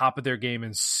at the top of their game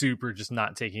and super just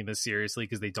not taking this seriously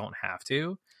because they don't have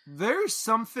to. There's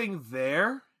something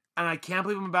there, and I can't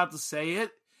believe I'm about to say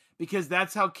it, because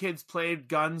that's how kids played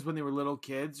guns when they were little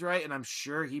kids, right? And I'm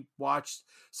sure he watched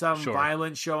some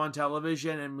violent show on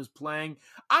television and was playing,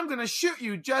 I'm gonna shoot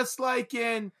you just like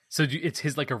in... So it's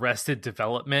his like Arrested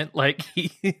Development, like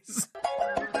he's...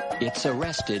 It's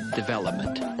Arrested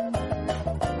Development.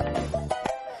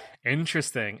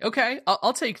 Interesting. Okay,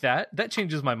 I'll take that. That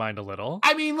changes my mind a little.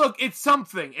 I mean, look, it's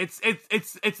something.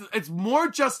 It's more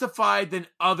justified than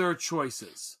other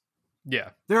choices. Yeah.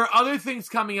 There are other things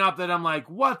coming up that I'm like,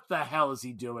 what the hell is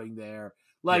he doing there?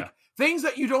 Like, things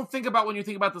that you don't think about when you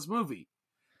think about this movie.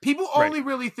 People only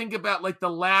really think about, like, the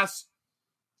last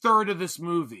third of this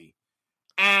movie.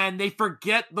 And they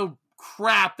forget the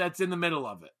crap that's in the middle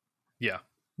of it. Yeah.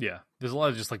 Yeah. There's a lot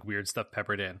of just, like, weird stuff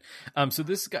peppered in. So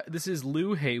this is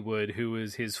Lou Haywood, who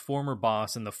is his former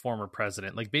boss and the former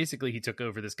president. Like, basically, he took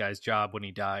over this guy's job when he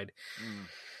died.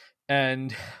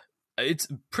 And... it's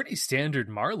pretty standard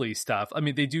Marley stuff. I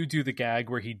mean, they do the gag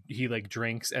where he like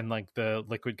drinks and like the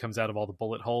liquid comes out of all the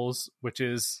bullet holes, which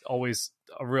is always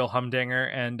a real humdinger.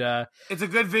 And it's a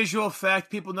good visual effect.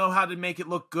 People know how to make it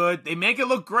look good. They make it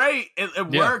look great.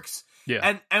 It works.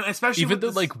 Yeah. And especially even though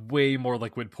like way more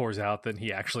liquid pours out than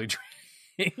he actually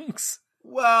drinks.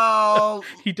 Well,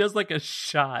 he does like a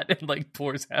shot and like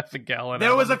pours half a gallon.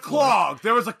 There was a clog,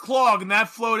 and that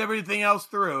flowed everything else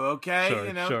through.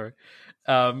 Okay. Sure.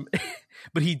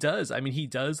 But he does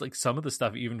like some of the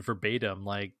stuff even verbatim,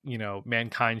 like,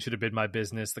 mankind should have been my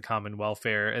business, the common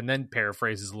welfare, and then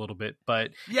paraphrases a little bit,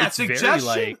 but it's very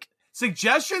like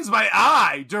suggestions by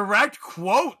eye, direct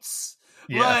quotes,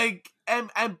 like,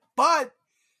 but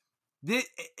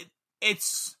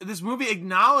this movie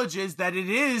acknowledges that it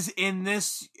is a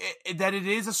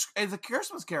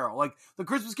Christmas Carol. Like, the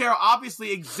Christmas Carol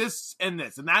obviously exists in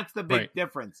this, and that's the big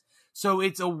difference. So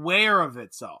it's aware of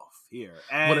itself. here.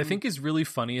 And what I think is really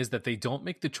funny is that they don't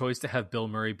make the choice to have Bill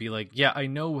Murray be like, yeah, I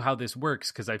know how this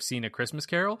works because I've seen A Christmas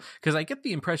Carol. Because I get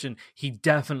the impression he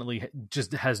definitely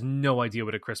just has no idea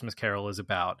what A Christmas Carol is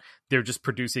about. They're just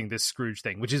producing this Scrooge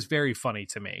thing, which is very funny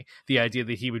to me. The idea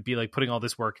that he would be like putting all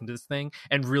this work into this thing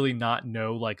and really not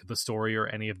know like the story or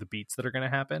any of the beats that are going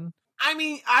to happen. I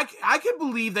mean, I could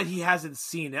believe that he hasn't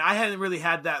seen it. I hadn't really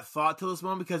had that thought till this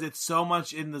moment because it's so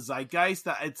much in the zeitgeist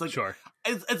that it's like, Sure.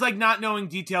 It's like not knowing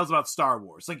details about Star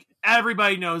Wars. Like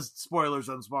everybody knows spoilers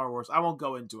on Star Wars. I won't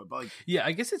go into it, but like, yeah,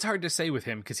 I guess it's hard to say with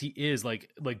him because he is like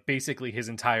basically his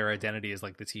entire identity is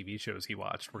like the TV shows he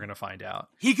watched. We're gonna find out.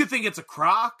 He could think it's a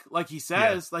crock, like he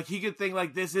says. Yeah. Like he could think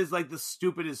like this is like the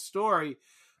stupidest story,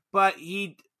 but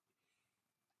he's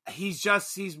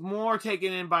more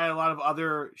taken in by a lot of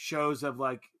other shows of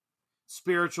like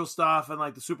spiritual stuff and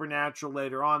like the supernatural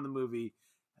later on in the movie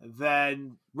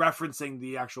than referencing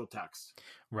the actual text.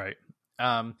 Right.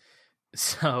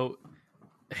 So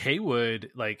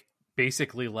Haywood like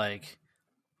basically like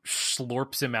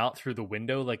slurps him out through the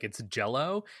window like it's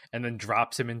Jell-O and then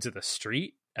drops him into the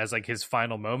street as like his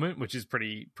final moment, which is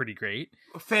pretty great.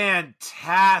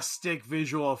 Fantastic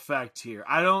visual effect here.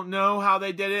 I don't know how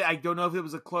they did it. I don't know if it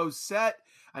was a closed set.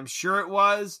 I'm sure it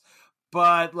was,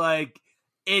 but like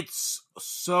it's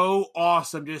so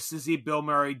awesome just to see Bill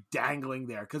Murray dangling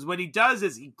there. Because what he does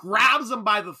is he grabs him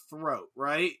by the throat,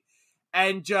 right?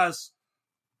 And just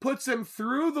puts him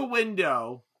through the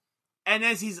window. And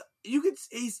as he's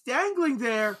dangling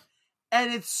there,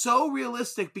 and it's so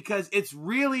realistic because it's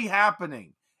really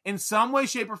happening. In some way,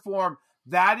 shape, or form,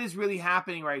 that is really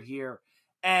happening right here.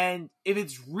 And if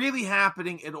it's really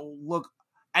happening, it'll look,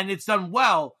 and it's done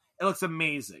well, it looks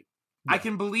amazing. Yeah. I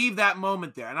can believe that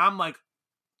moment there. And I'm like,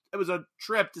 it was a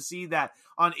trip to see that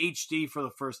on HD for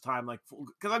the first time, like,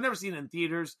 because I've never seen it in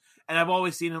theaters, and I've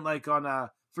always seen it like on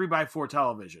a 3x4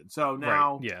 television. So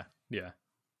now, right.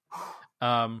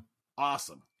 Yeah.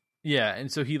 Awesome. Yeah,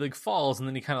 and so he like falls, and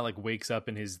then he kind of like wakes up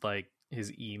in his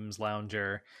Eames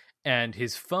lounger, and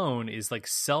his phone is like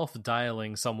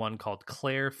self-dialing someone called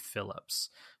Claire Phillips,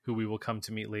 who we will come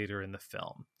to meet later in the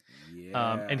film.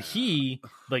 Yeah. And he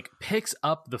like picks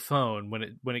up the phone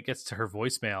when it gets to her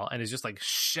voicemail and is just like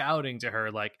shouting to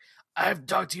her like, "I have to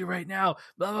talk to you right now,"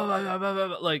 blah, blah, blah, blah, blah,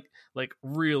 blah. Like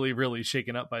really, really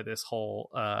shaken up by this whole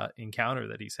encounter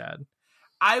that he's had.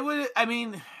 I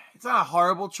mean, it's not a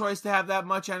horrible choice to have that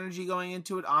much energy going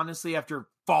into it, honestly, after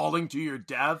falling to your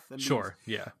death. Sure,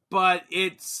 yeah. But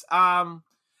it's,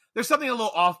 there's something a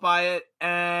little off by it,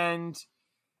 and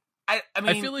I mean...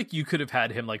 I feel like you could have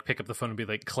had him, like, pick up the phone and be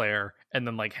like, "Claire," and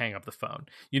then, like, hang up the phone.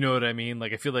 You know what I mean?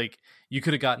 Like, I feel like you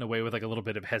could have gotten away with, like, a little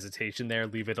bit of hesitation there,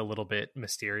 leave it a little bit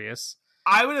mysterious.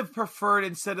 I would have preferred,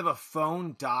 instead of a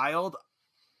phone dialed,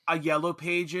 a Yellow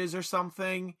Pages or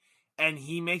something, and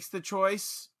he makes the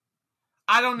choice.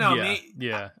 I don't know.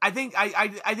 Yeah. I think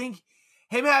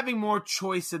him having more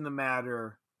choice in the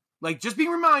matter, like just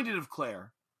being reminded of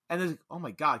Claire, and then, oh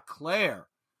my God, Claire,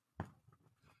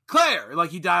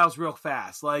 like he dials real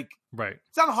fast. Like, right.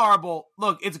 It's not horrible.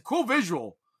 Look, it's a cool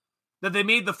visual that they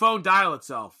made the phone dial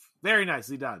itself. Very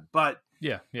nicely done. But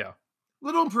yeah.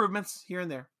 Little improvements here and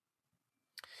there.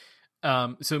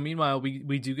 So meanwhile,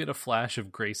 we do get a flash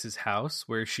of Grace's house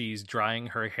where she's drying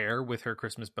her hair with her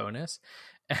Christmas bonus.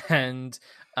 And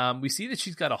we see that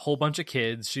she's got a whole bunch of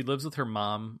kids. She lives with her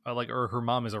mom, or her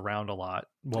mom is around a lot,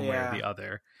 one way or the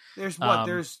other. There's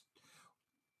there's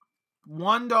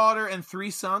one daughter and 3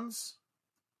 sons.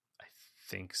 I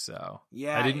think so.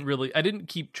 Yeah. I didn't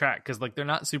keep track because like they're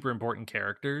not super important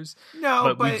characters.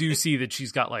 No, but we do see that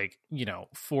she's got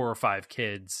 4 or 5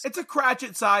 kids. It's a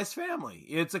Cratchit-sized family.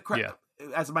 It's a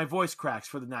as my voice cracks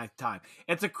for the 9th time.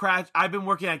 It's a Cratchit. I've been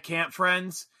working at Camp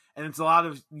Friends, and it's a lot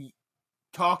of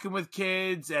talking with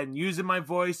kids and using my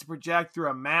voice to project through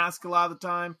a mask a lot of the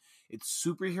time. It's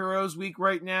Superheroes Week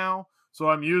right now, so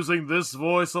I'm using this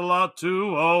voice a lot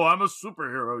too. Oh, I'm a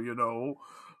superhero, you know.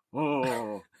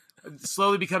 Oh,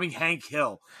 slowly becoming Hank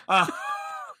Hill.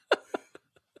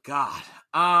 God.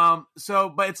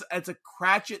 But it's a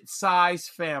Cratchit-sized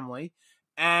family,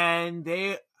 and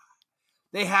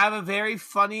they have a very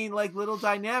funny, like, little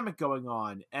dynamic going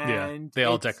on. And they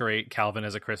all decorate Calvin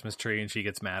as a Christmas tree, and she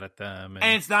gets mad at them.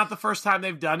 And it's not the first time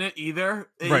they've done it either.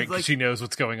 Right, because she knows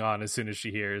what's going on as soon as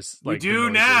she hears. We do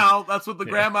now. That's what the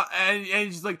grandma, and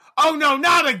she's like, "Oh no,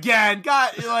 not again!"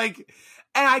 God, like,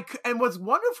 and what's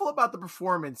wonderful about the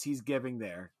performance he's giving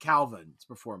there, Calvin's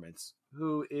performance,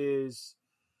 who is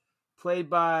played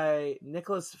by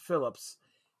Nicholas Phillips.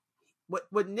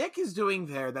 What Nick is doing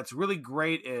there that's really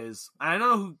great is, I don't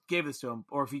know who gave this to him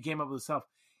or if he came up with himself,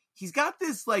 he's got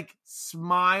this like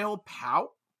smile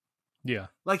pout Yeah.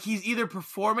 Like he's either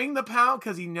performing the pout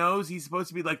because he knows he's supposed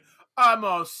to be like, I'm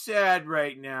all sad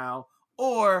right now,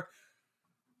 or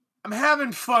I'm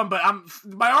having fun, but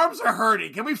my arms are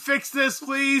hurting. Can we fix this,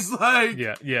 please? Like,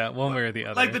 yeah, one way or the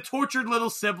other. Like the tortured little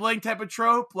sibling type of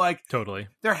trope. Like, totally.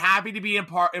 They're happy to be in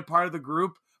part of the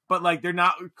group, but like they're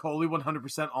not totally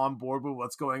 100% on board with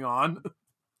what's going on.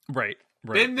 Right.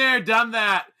 Been there, done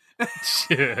that.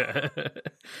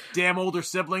 Damn older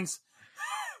siblings.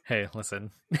 Hey,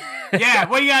 listen. Yeah,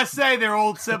 what do you gotta say there,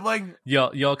 old sibling?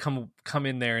 Y'all come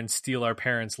in there and steal our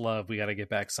parents' love. We gotta get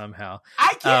back somehow.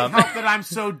 I can't help that I'm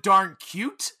so darn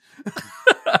cute.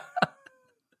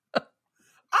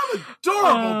 I'm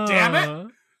adorable, damn it.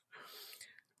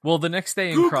 Well, the next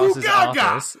day in Cross's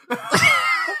office.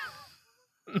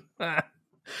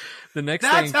 The next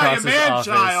day in Cross's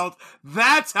office.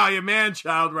 That's how you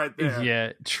man-child right there.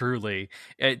 Yeah, truly.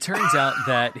 It turns out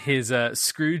that his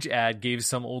Scrooge ad gave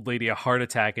some old lady a heart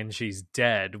attack and she's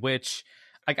dead, which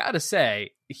I gotta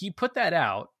say, he put that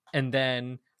out and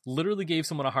then literally gave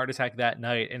someone a heart attack that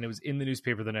night, and it was in the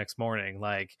newspaper the next morning.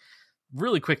 Like,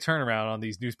 really quick turnaround on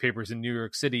these newspapers in New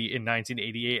York City in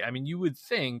 1988. I mean, you would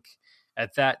think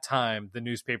at that time the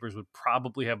newspapers would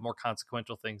probably have more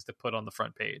consequential things to put on the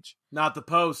front page. Not the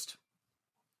Post.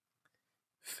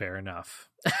 Fair enough.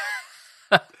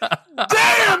 Damn,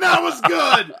 that was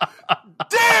good.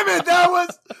 Damn it, that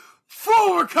was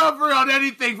full recovery on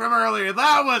anything from earlier.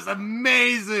 That was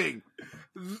amazing.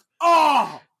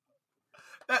 Oh,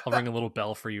 I'll ring a little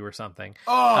bell for you or something.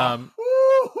 Oh,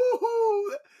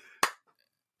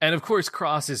 and of course,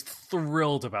 Cross is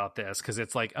thrilled about this because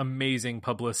it's like amazing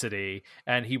publicity,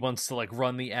 and he wants to like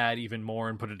run the ad even more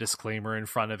and put a disclaimer in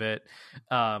front of it.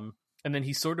 And then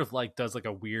he sort of like does like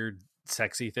a weird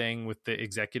sexy thing with the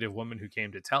executive woman who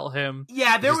came to tell him.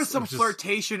 Yeah, there was some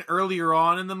flirtation earlier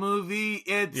on in the movie.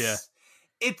 It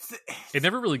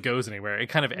never really goes anywhere. It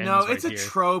kind of ends. No, it's right a here.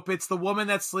 trope. It's the woman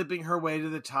that's sleeping her way to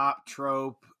the top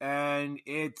trope, and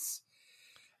it's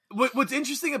what's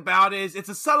interesting about it is it's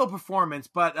a subtle performance,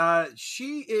 but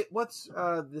what's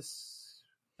this?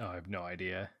 Oh, I have no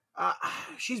idea.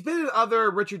 She's been in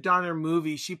other Richard Donner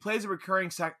movies. She plays a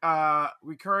recurring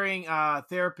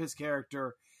therapist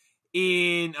character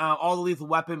in all the Lethal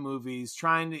Weapon movies,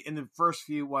 in the first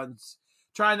few ones,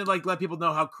 trying to like let people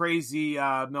know how crazy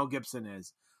Mel Gibson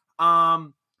is.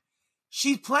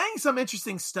 She's playing some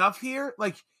interesting stuff here.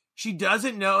 Like, she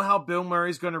doesn't know how Bill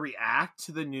Murray's going to react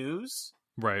to the news.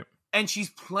 Right. And she's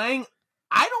playing,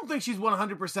 I don't think she's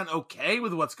 100% okay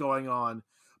with what's going on,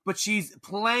 but she's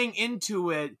playing into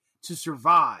it to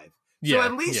survive. Yeah, so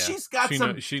at least she's got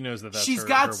she knows that that's she's her,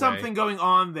 got her something way. going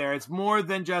on there. It's more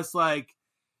than just like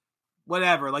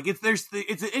whatever. Like it's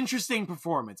an interesting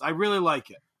performance. I really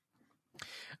like it.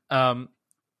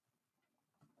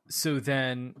 So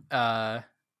then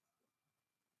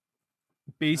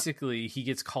basically he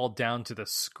gets called down to the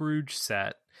Scrooge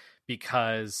set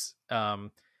because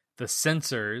the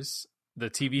censors, the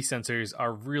TV censors,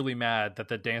 are really mad that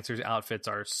the dancers' outfits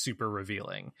are super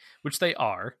revealing, which they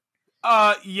are.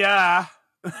 Yeah.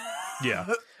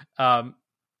 Yeah.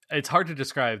 It's hard to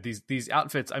describe these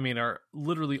outfits. I mean, are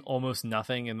literally almost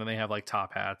nothing, and then they have like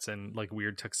top hats and like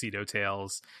weird tuxedo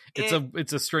tails.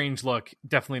 It's a strange look.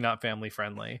 Definitely not family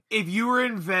friendly. If you were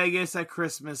in Vegas at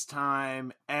Christmas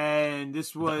time and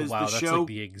this was the show, that's like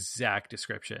the exact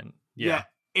description. Yeah.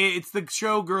 It's the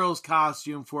showgirl's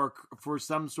costume for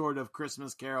some sort of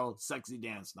Christmas Carol sexy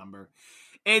dance number.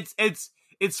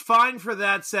 It's fine for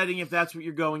that setting if that's what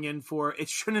you're going in for. It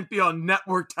shouldn't be on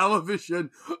network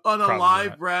television on a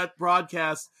live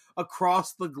broadcast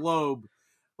across the globe.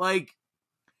 Like,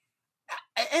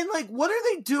 and like, what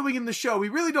are they doing in the show? We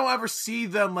really don't ever see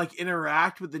them like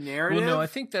interact with the narrative. Well, no, I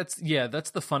think that's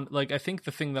the fun. Like, I think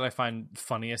the thing that I find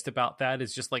funniest about that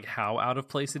is just like how out of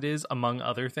place it is, among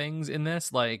other things in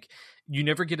this. Like, you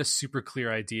never get a super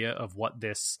clear idea of what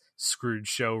this Scrooge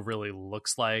show really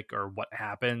looks like, or what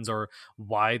happens, or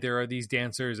why there are these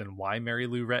dancers, and why Mary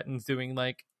Lou Retton's doing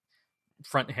like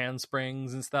front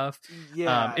handsprings and stuff.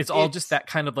 Yeah, it's all just that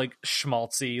kind of like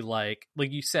schmaltzy, like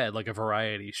you said, like a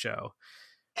variety show.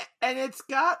 And it's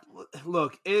got,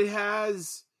 look, it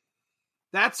has,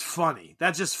 that's funny.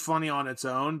 That's just funny on its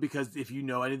own, because if you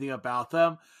know anything about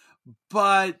them,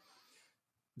 but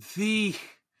the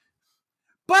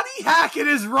Buddy Hackett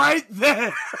is right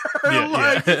there.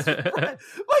 Yeah, It's right,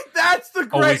 like, that's the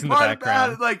great part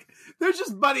about it. Like, there's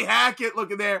just Buddy Hackett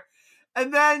looking there.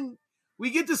 And then we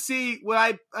get to see what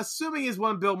I'm assuming is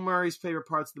one of Bill Murray's favorite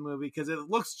parts of the movie, because it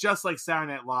looks just like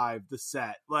Saturday Night Live, the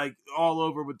set, like all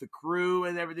over with the crew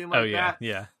and everything like that.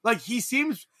 Yeah. Like,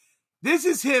 this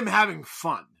is him having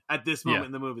fun at this moment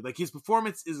in the movie. Like, his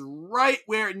performance is right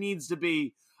where it needs to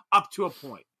be up to a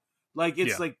point. Like,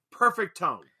 it's like perfect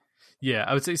tone. Yeah,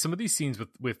 I would say some of these scenes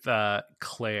with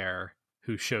Claire,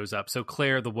 who shows up. So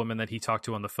Claire, the woman that he talked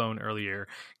to on the phone earlier,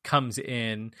 comes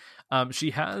in.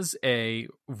 She has a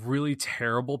really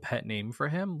terrible pet name for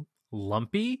him,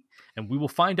 Lumpy, and we will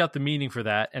find out the meaning for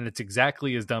that, and it's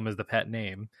exactly as dumb as the pet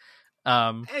name.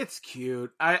 It's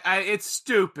cute. It's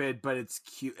stupid, but it's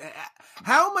cute.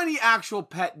 How many actual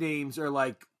pet names are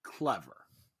like clever?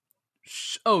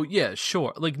 Oh yeah,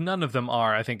 sure. Like, none of them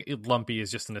are. I think Lumpy is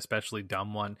just an especially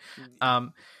dumb one.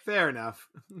 Fair enough.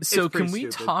 So can we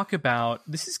talk about,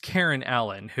 this is Karen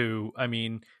Allen, who, I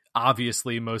mean,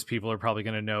 obviously most people are probably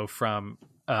going to know from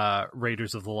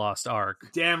Raiders of the Lost Ark.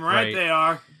 Damn right they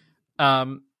are.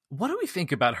 What do we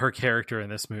think about her character in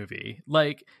this movie?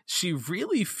 Like, she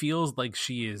really feels like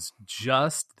she is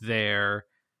just there.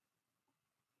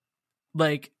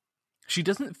 Like, she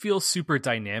doesn't feel super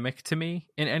dynamic to me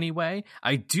in any way.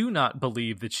 I do not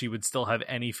believe that she would still have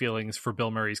any feelings for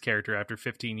Bill Murray's character after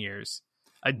 15 years.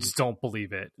 I just don't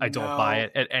believe it. I don't buy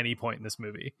it at any point in this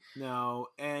movie. No,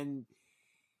 and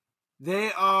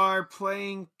they are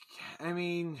playing, I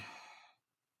mean,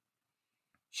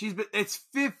 it's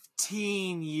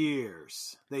 15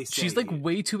 years, they say. She's like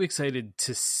way too excited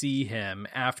to see him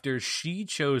after she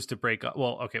chose to break up.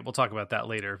 Well, okay, we'll talk about that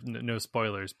later. No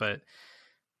spoilers, but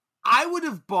I would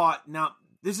have bought, now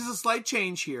this is a slight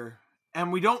change here,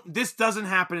 and this doesn't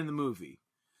happen in the movie,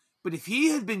 but if he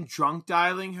had been drunk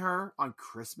dialing her on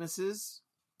Christmases,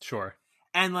 sure,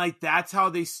 and like that's how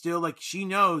they still, like, she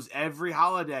knows every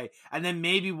holiday, and then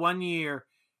maybe one year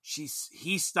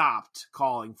he stopped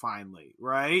calling finally,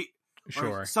 right?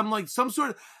 Sure. Or some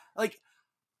sort of, like,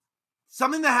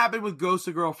 something that happened with Ghost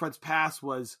of Girlfriend's Past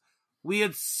was, we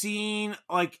had seen,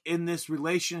 like, in this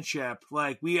relationship,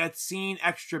 like, we had seen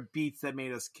extra beats that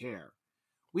made us care.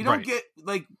 We don't get,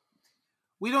 like,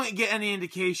 we don't get any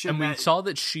indication. And we saw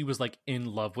that she was, like, in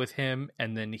love with him,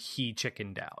 and then he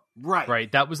chickened out. Right.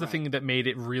 Right. That was the thing that made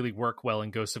it really work well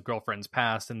in Ghost of Girlfriend's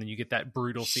Past, and then you get that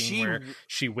brutal scene where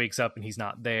she wakes up and he's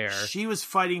not there. She was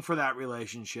fighting for that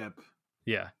relationship.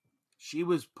 Yeah. She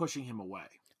was pushing him away.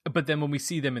 But then when we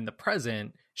see them in the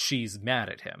present, she's mad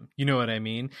at him. You know what I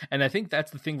mean? And I think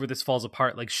that's the thing where this falls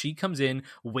apart. Like, she comes in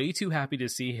way too happy to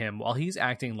see him while he's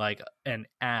acting like an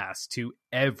ass to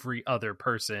every other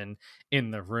person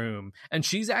in the room. And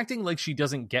she's acting like she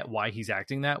doesn't get why he's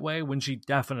acting that way when she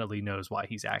definitely knows why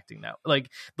he's acting that way.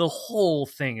 Like, the whole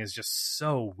thing is just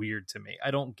so weird to me. I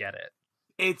don't get it.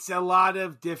 It's a lot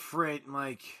of different,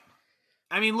 like,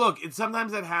 I mean, look,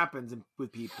 sometimes that happens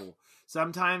with people.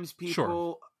 Sometimes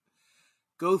people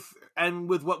go and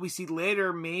with what we see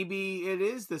later, maybe it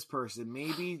is this person.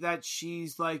 Maybe that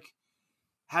she's like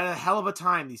had a hell of a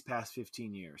time these past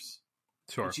 15 years.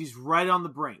 Sure. And she's right on the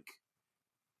brink.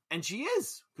 And she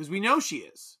is, because we know she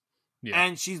is. Yeah.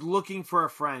 And she's looking for a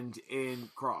friend in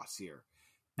Cross here.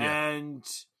 Yeah. And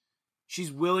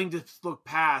she's willing to look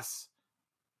past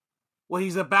what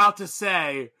he's about to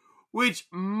say, which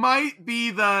might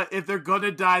be the, if they're going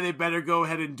to die, they better go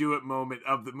ahead and do it moment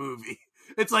of the movie.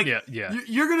 It's like,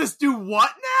 you're going to do what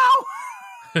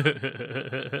now?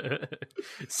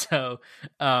 So,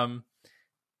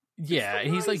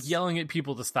 he's like yelling at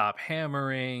people to stop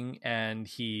hammering, and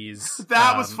he's...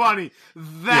 That was funny.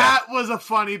 That was a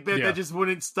funny bit that just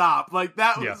wouldn't stop. Like,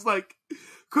 that was like,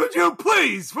 could you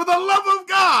please, for the love of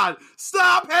God,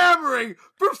 stop hammering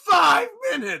for 5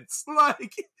 minutes?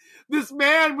 Like, this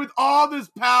man with all this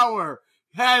power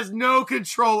has no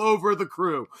control over the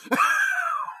crew.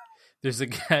 There's a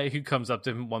guy who comes up to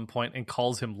him at one point and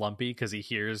calls him Lumpy because he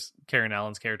hears Karen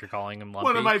Allen's character calling him Lumpy.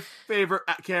 One of my favorite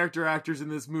character actors in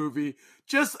this movie.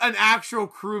 Just an actual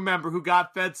crew member who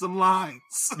got fed some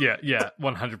lines. Yeah,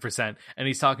 100%. And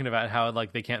he's talking about how,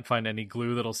 like, they can't find any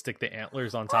glue that'll stick the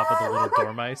antlers on top of the little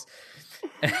dormice.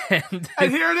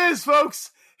 And here it is,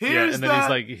 folks. Here's and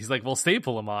then he's like, well,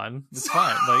 staple them on. It's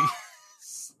fine. Like,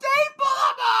 staple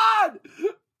them on!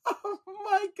 Oh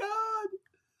my God.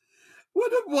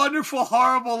 What a wonderful,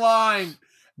 horrible line.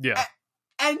 Yeah.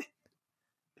 And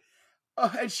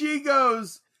she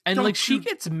goes... And, like, she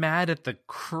gets mad at the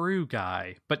crew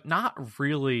guy, but not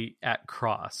really at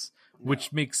Cross,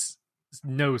 which makes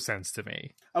no sense to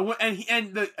me.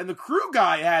 And the crew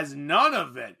guy has none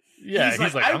of it. Yeah,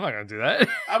 he's like, I'm not going to do that.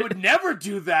 I would never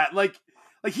do that.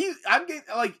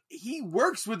 He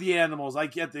works with the animals. I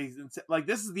get this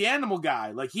is the animal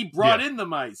guy. Like, he brought in the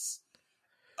mice.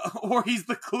 Or he's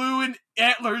the clue and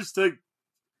antlers to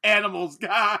animals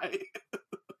guy.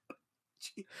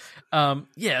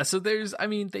 Yeah, so there's, I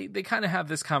mean, they kind of have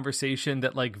this conversation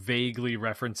that like vaguely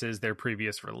references their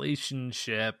previous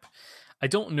relationship. I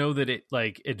don't know that it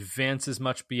like advances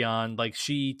much beyond, like,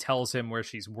 she tells him where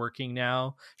she's working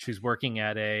now. She's working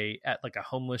at like a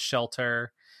homeless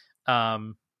shelter,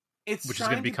 which is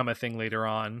going to become a thing later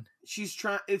on. It's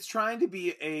trying to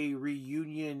be a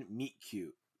reunion meet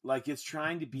cute. Like, it's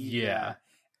trying to be that.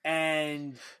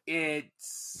 And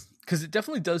it's because it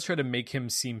definitely does try to make him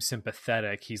seem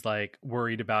sympathetic. He's like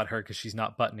worried about her because she's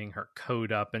not buttoning her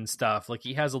coat up and stuff. Like,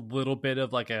 he has a little bit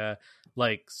of like a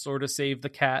sort of save the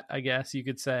cat, I guess you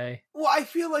could say. Well, I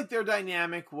feel like their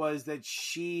dynamic was that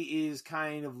she is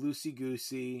kind of loosey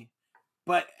goosey,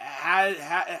 but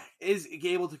is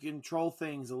able to control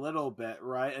things a little bit,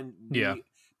 right? And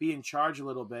be in charge a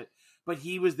little bit. But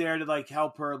he was there to like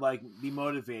help her like be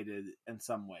motivated in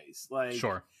some ways. Like,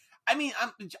 sure. I mean,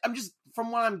 I'm just,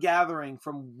 from what I'm gathering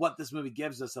from what this movie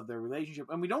gives us of their relationship,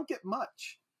 and we don't get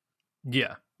much.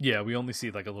 Yeah, we only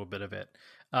see like a little bit of it.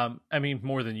 I mean,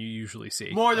 more than you usually see.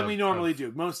 More than we normally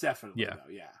do, most definitely.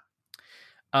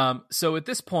 Yeah. So at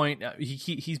this point,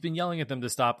 he's been yelling at them to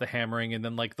stop the hammering, and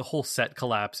then like the whole set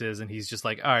collapses, and he's just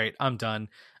like, "All right, I'm done.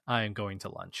 I am going to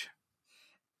lunch."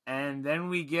 And then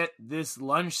we get this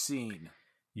lunch scene.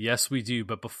 Yes, we do.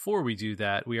 But before we do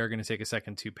that, we are going to take a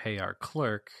second to pay our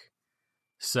clerk.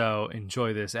 So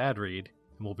enjoy this ad read,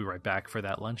 and we'll be right back for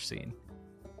that lunch scene.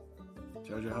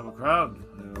 Charge you half a crown.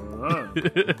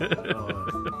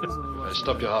 I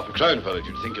stopped you half a crown, fellow.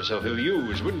 You'd think yourself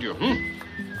ill-used, wouldn't you?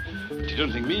 But you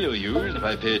don't think me ill-used if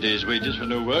I pay a day's wages for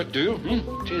no work, do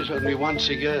you? It is only once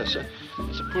a year, sir.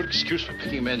 It's a poor excuse for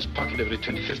picking a man's pocket every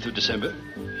 25th of December.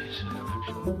 Yes, I'm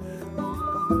sure.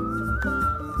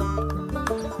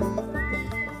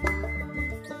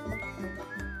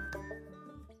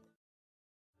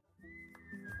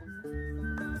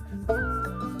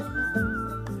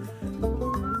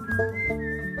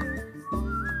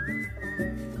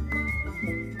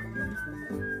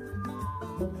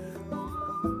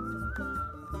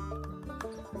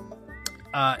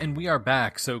 And we are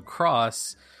back. So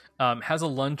Cross has a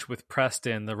lunch with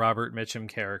Preston, the Robert Mitchum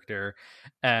character.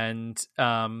 And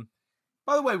by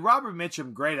the way, Robert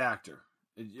Mitchum, great actor.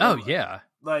 Yeah.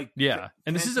 Like, yeah.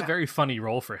 And this is a very funny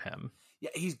role for him. Yeah,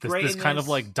 he's great. This kind of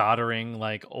like doddering,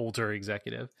 like older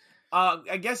executive.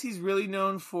 I guess he's really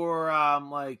known for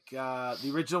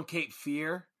the original Cape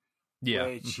Fear. Yeah.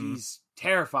 Which he's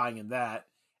terrifying in that.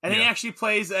 And he actually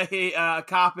plays a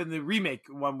cop in the remake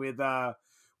one with De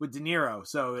Niro.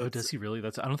 So does he really? I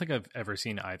don't think I've ever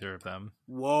seen either of them.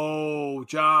 Whoa,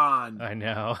 John! I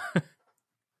know.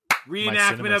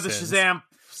 Reenactment of the Shazam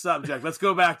subject. Let's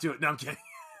go back to it. No, I'm kidding.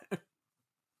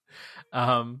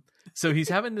 So he's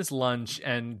having this lunch,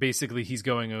 and basically he's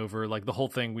going over like the whole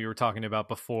thing we were talking about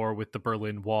before with the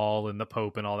Berlin Wall and the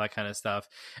Pope and all that kind of stuff.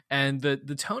 And the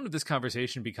tone of this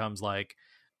conversation becomes like,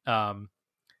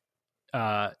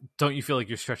 don't you feel like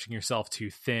you're stretching yourself too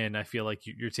thin? I feel like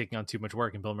you're taking on too much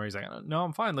work. And Bill Murray's like, no,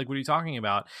 I'm fine. Like, what are you talking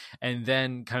about? And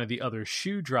then kind of the other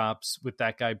shoe drops with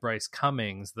that guy, Bryce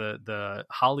Cummings, the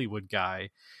Hollywood guy,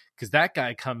 because that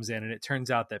guy comes in, and it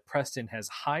turns out that Preston has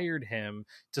hired him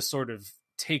to sort of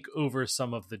take over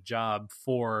some of the job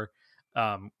for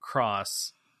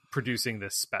Cross producing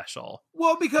this special.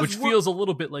 Well, which feels a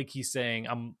little bit like he's saying,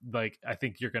 I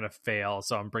think you're going to fail,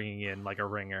 so I'm bringing in like a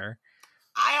ringer.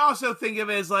 I also think of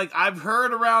it as like, I've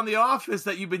heard around the office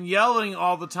that you've been yelling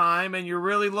all the time and you're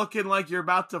really looking like you're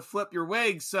about to flip your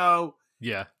wig. So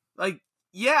yeah,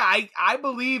 I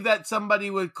believe that somebody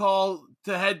would call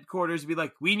to headquarters and be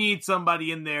like, we need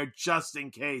somebody in there just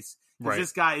in case. Because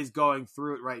this guy is going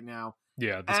through it right now.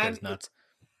 Yeah, this guy's nuts.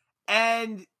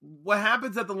 And what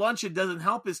happens at the lunch, it doesn't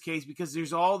help his case because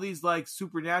there's all these like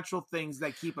supernatural things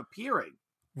that keep appearing.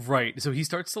 Right. So he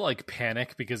starts to like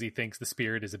panic because he thinks the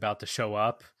spirit is about to show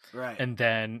up. Right. And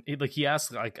then he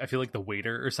asks, like, I feel like the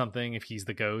waiter or something, if he's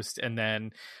the ghost. And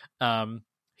then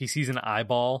he sees an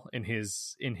eyeball in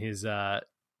his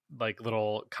like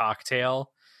little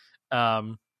cocktail,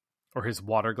 or his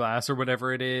water glass or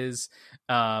whatever it is.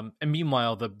 And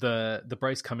meanwhile, the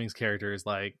Bryce Cummings character is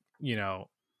like,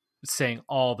 saying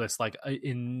all this like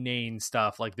inane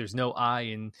stuff, like there's no I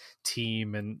in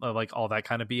team and like all that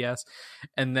kind of BS.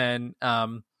 And then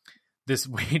this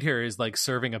waiter is like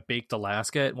serving a baked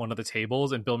Alaska at one of the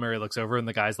tables, and Bill Murray looks over and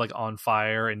the guy's like on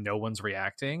fire and no one's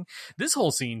reacting. This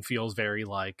whole scene feels very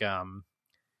like not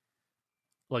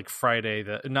Friday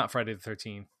the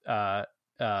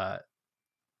 13th,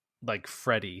 like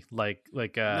Freddy, like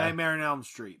Nightmare on Elm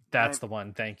Street. That's the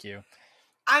one. Thank you.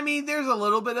 I mean, there's a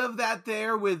little bit of that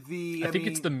there with the... I think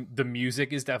it's the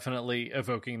music is definitely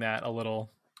evoking that a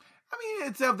little. I mean,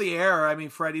 it's of the era. I mean,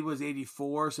 Freddy was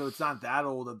 84, so it's not that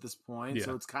old at this point. Yeah.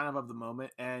 So it's kind of the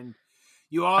moment. And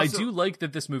you also... I do like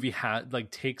that this movie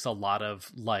takes a lot of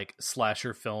like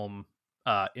slasher film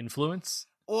influence.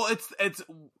 Well,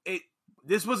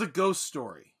 this was a ghost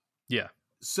story. Yeah.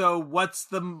 So what's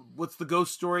the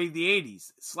ghost story of the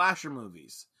 80s? Slasher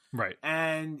movies. Right.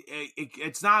 And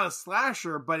it's not a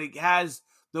slasher, but it has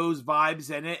those vibes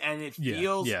in it, and it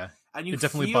feels... Yeah. And you it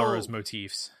definitely borrows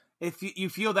motifs. If you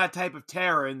feel that type of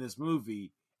terror in this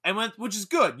movie, which is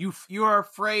good. You are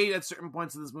afraid at certain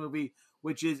points in this movie,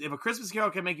 which is, if A Christmas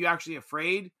Carol can make you actually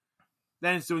afraid,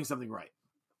 then it's doing something right.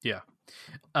 Yeah.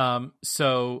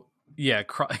 So yeah,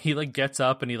 he like gets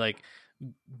up and he like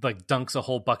dunks a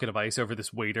whole bucket of ice over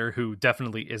this waiter who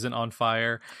definitely isn't on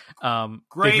fire.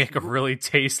 Great. They make a really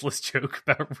tasteless joke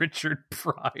about Richard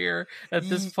Pryor at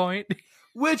this point,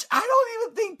 which I don't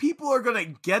even think people are gonna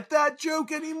get that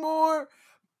joke anymore.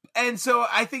 And so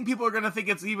I think people are gonna think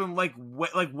it's even like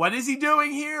what is he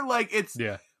doing here? Like it's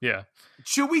yeah.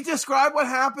 Should we describe what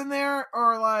happened there,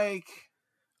 or like?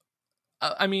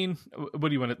 I mean, what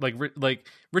do you want to like?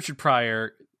 Richard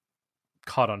Pryor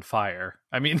caught on fire.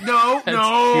 I mean, no.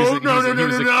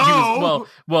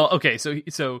 Well, okay, so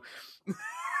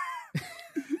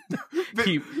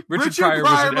Richard Pryor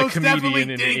was a comedian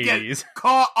in the 80s.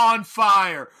 Caught on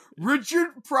fire.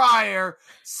 Richard Pryor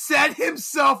set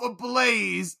himself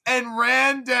ablaze and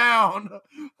ran down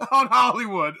on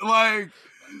Hollywood. Like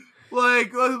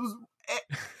it was.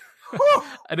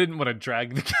 I didn't want to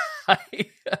drag the guy.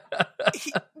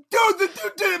 The dude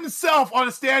did it himself on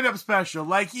a stand-up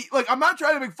special. I'm not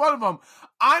trying to make fun of him.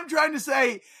 I'm trying to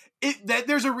say that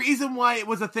there's a reason why it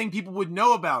was a thing people would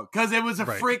know about, because it was a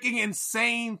freaking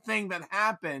insane thing that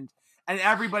happened, and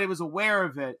everybody was aware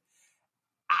of it.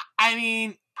 I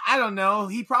mean, I don't know.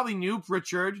 He probably knew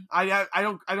Richard. I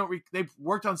don't. They've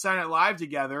worked on Saturday Night Live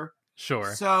together.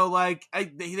 Sure. So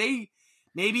they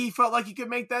maybe he felt like he could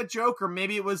make that joke, or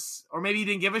maybe he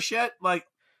didn't give a shit.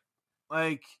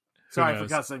 Sorry for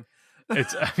cussing.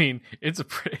 It's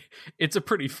a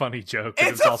pretty funny joke.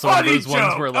 It's also one of those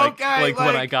ones where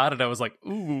when I got it, I was like,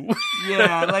 ooh.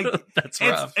 Yeah, that's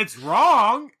rough. It's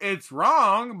wrong. It's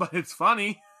wrong, but it's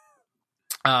funny.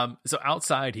 So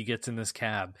outside he gets in this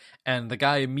cab and the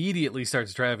guy immediately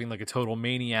starts driving like a total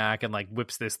maniac and like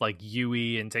whips this like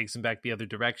Yui and takes him back the other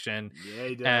direction. Yeah,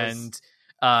 he does.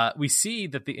 And we see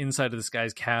that the inside of this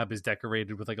guy's cab is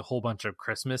decorated with like a whole bunch of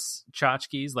Christmas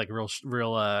tchotchkes, like real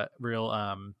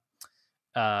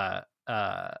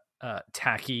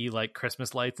tacky like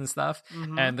Christmas lights and stuff.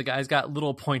 Mm-hmm. And the guy's got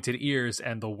little pointed ears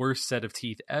and the worst set of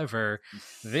teeth ever.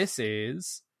 This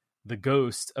is the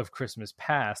ghost of Christmas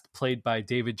Past, played by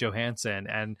David Johansen,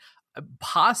 and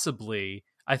possibly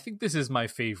I think this is my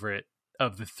favorite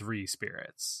of the three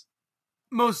spirits.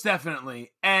 Most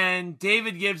definitely. And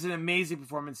David gives an amazing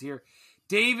performance here.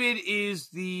 David is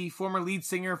the former lead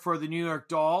singer for the New York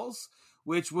Dolls,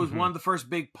 which was one of the first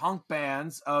big punk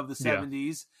bands of the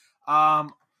 70s.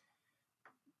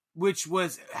 Which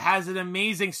has an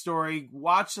amazing story.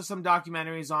 Watch some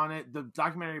documentaries on it. The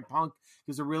documentary Punk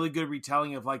gives a really good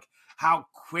retelling of like how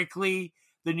quickly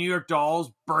the New York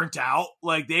Dolls burnt out.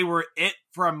 Like they were it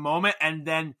for a moment, and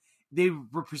then they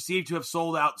were perceived to have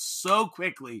sold out so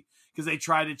quickly because they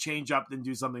tried to change up and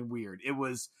do something weird.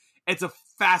 It's a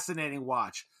fascinating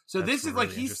watch. So That's this is really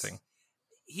like interesting.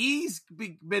 he's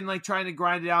been like trying to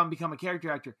grind it out and become a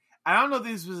character actor. I don't know if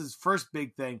this was his first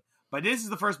big thing, but this is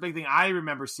the first big thing I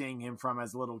remember seeing him from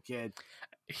as a little kid.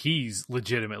 He's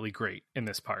legitimately great in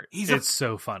this part. It's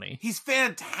so funny. He's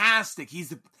fantastic.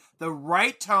 He's the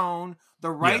right tone,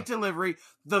 the right delivery.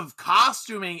 The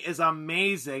costuming is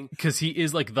amazing. Because he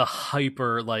is like the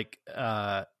hyper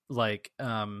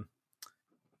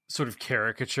sort of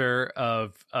caricature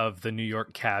of the New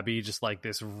York cabbie, just like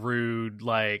this rude,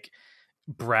 like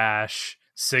brash,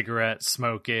 cigarette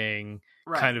smoking,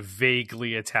 kind of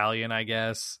vaguely Italian, I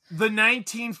guess. The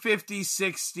 1950s,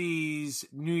 60s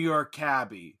New York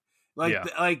cabbie.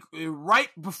 Like right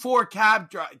before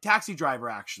Taxi Driver,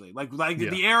 actually.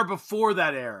 The era before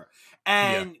that era.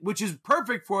 And which is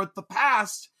perfect for the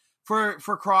past for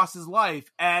Cross's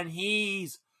life. And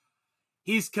he's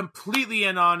completely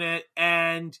in on it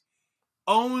and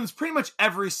owns pretty much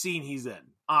every scene he's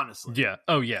in, honestly. Yeah.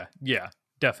 Oh yeah. Yeah,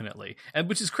 definitely. And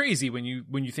which is crazy when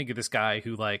you think of this guy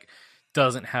who like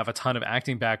doesn't have a ton of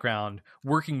acting background,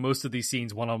 working most of these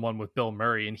scenes one-on-one with Bill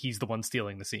Murray, and he's the one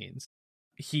stealing the scenes.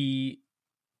 He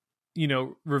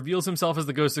reveals himself as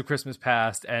the ghost of Christmas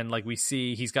past, and like we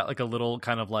see he's got like a little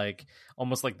kind of like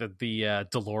almost like the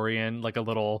DeLorean, like a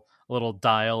little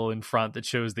dial in front that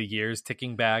shows the years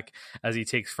ticking back as he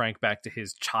takes Frank back to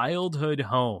his childhood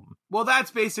home. Well,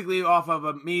 that's basically off of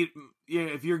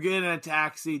if you're getting a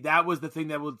taxi, that was the thing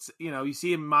that would, you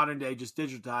see in modern day just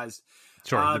digitized.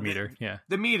 Sure, the meter, yeah.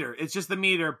 The meter. It's just the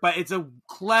meter, but it's a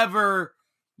clever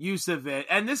use of it.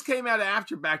 And this came out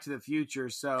after Back to the Future,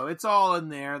 so it's all in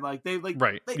there. Like they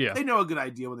they know a good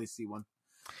idea when they see one.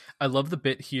 I love the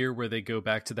bit here where they go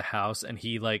back to the house and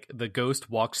the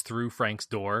ghost walks through Frank's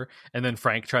door and then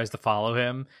Frank tries to follow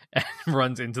him and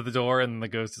runs into the door and the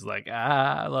ghost is like,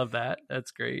 I love that. That's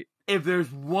great. If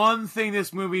there's one thing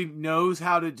this movie knows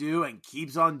how to do and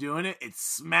keeps on doing it, it's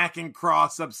smacking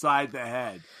Cross upside the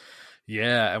head.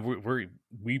 Yeah,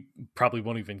 we probably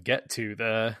won't even get to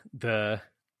the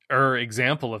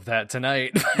example of that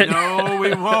tonight. No,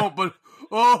 we won't, but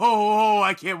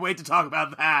I can't wait to talk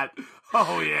about that.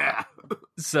 Oh yeah.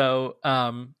 So,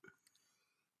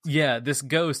 this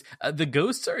ghost, the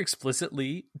ghosts are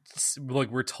explicitly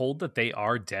like, we're told that they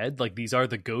are dead. Like these are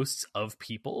the ghosts of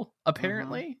people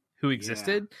apparently who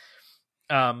existed.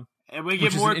 Yeah. And we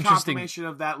get more confirmation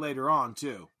of that later on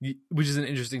too. Which is an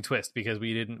interesting twist because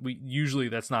we usually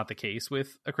that's not the case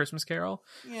with A Christmas Carol.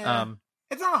 Yeah.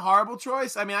 It's not a horrible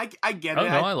choice. I mean, I get it. Oh,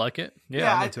 no, I like it.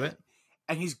 Yeah, I'm into it.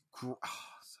 And he's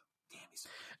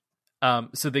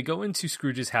so they go into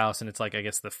Scrooge's house and it's like, I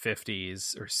guess the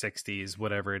 50s or 60s,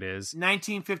 whatever it is.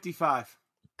 1955.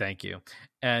 Thank you.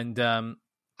 And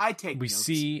I take we notes.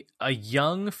 see a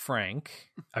young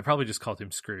Frank. I probably just called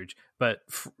him Scrooge, but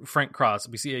Frank Cross.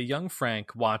 We see a young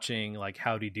Frank watching like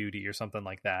Howdy Doody or something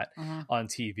like that on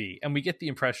TV. And we get the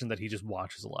impression that he just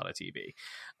watches a lot of TV.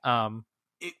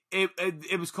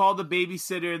 It was called The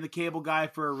Babysitter and the Cable Guy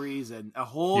for a reason. A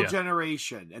whole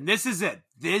generation. And this is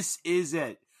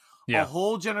it. Yeah. A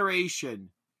whole generation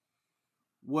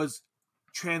was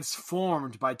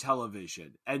transformed by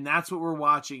television. And that's what we're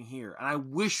watching here. And I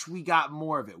wish we got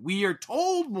more of it. We are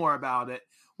told more about it,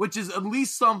 which is at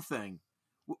least something.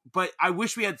 But I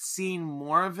wish we had seen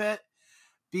more of it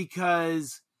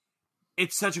because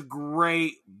it's such a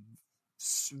great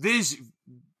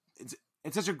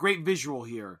it's such a great visual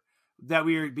here that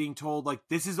we are being told, like,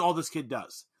 this is all this kid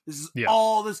does. This is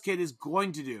all this kid is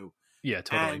going to do. Yeah,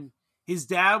 totally. And his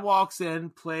dad walks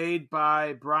in, played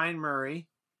by Brian Murray,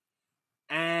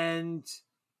 and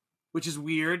which is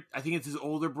weird. I think it's his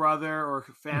older brother or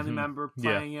family member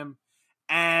playing him.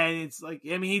 And it's like,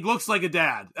 I mean, he looks like a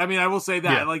dad. I mean, I will say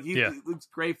that. He looks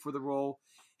great for the role.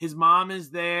 His mom is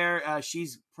there.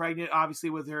 She's pregnant, obviously,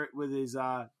 with his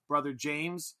brother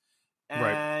James.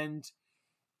 And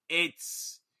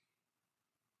it's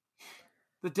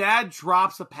the dad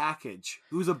drops a package.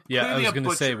 Who's a I was going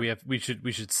to say we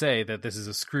should say that this is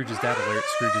a Scrooge's Dad alert.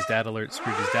 Scrooge's Dad alert.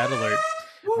 Scrooge's Dad alert.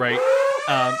 Right.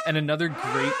 And another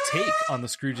great take on the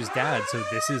Scrooge's Dad. So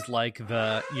this is like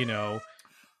the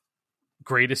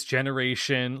Greatest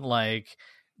Generation, like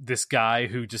this guy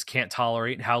who just can't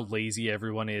tolerate how lazy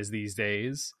everyone is these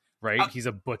days. Right. He's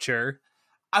a butcher.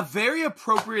 A very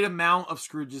appropriate amount of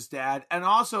Scrooge's dad, and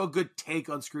also a good take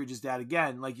on Scrooge's dad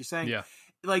again, like you're saying. Yeah.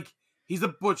 Like, he's a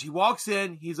butcher. He walks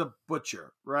in, he's a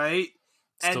butcher, right?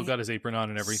 Still got his apron on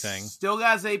and everything. Still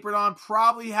got his apron on,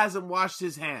 probably hasn't washed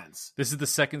his hands. This is the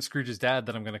second Scrooge's dad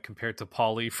that I'm going to compare to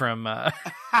Paulie from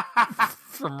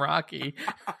from Rocky.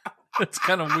 That's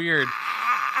kind of weird.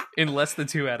 In less than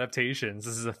 2 adaptations,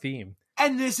 this is a theme.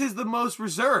 And this is the most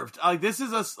reserved. Like, this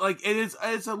is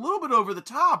it's a little bit over the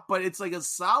top, but it's like a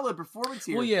solid performance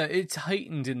here. Well, yeah, it's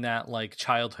heightened in that like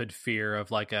childhood fear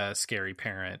of like a scary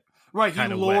parent. Right, he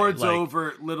lords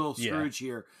over little Scrooge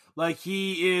here. Like,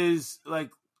 he is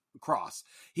like Cross.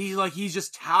 He's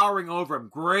just towering over him.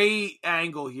 Great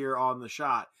angle here on the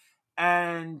shot.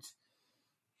 And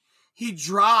he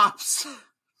drops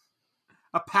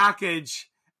a package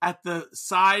at the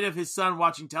side of his son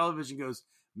watching television, goes,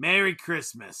 "Merry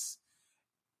Christmas."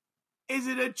 Is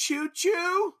it a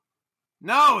choo-choo?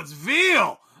 No, it's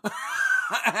veal.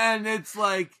 And it's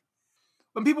like,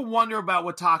 when people wonder about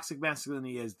what toxic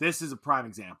masculinity is, this is a prime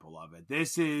example of it.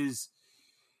 This is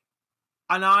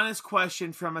an honest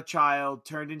question from a child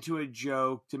turned into a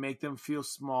joke to make them feel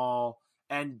small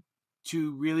and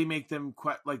to really make them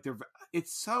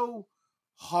it's so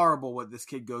horrible what this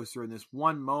kid goes through in this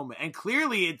one moment. And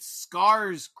clearly it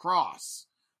scars Cross.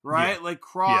 Right? Yeah. Like,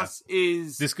 Cross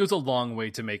is... This goes a long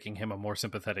way to making him a more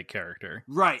sympathetic character.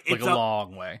 Right. Like, a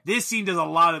long way. This scene does a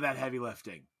lot of that heavy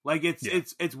lifting. Like,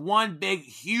 it's one big,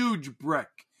 huge brick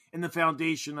in the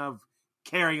foundation of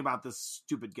caring about this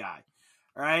stupid guy.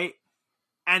 All right?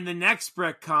 And the next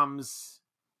brick comes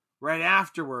right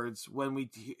afterwards when we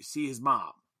see his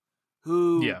mom,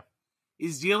 who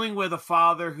is dealing with a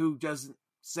father who doesn't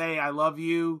say I love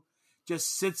you,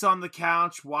 just sits on the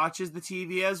couch, watches the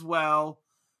TV as well,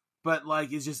 but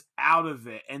like is just out of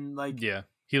it. And like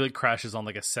he like crashes on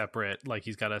like a separate, like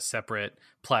he's got a separate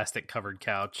plastic covered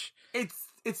couch. It's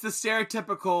the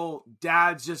stereotypical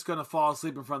dad's just gonna fall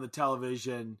asleep in front of the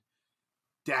television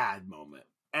dad moment.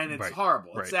 And it's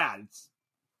horrible. It's sad.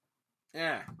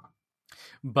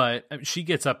 But she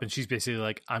gets up and she's basically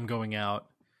like, I'm going out.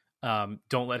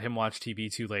 Don't let him watch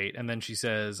TV too late. And then she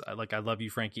says, like, I love you,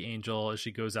 Frankie Angel, as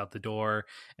she goes out the door.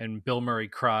 And Bill Murray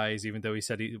cries, even though he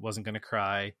said he wasn't going to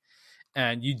cry.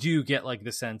 And you do get like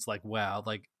the sense like, wow,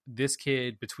 like this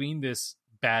kid, between this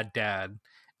bad dad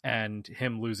and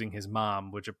him losing his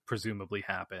mom, which presumably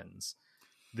happens,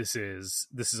 this is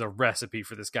a recipe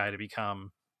for this guy to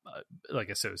become like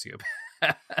a sociopath.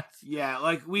 Yeah,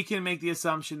 like we can make the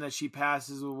assumption that she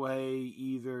passes away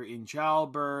either in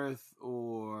childbirth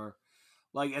or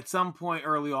like at some point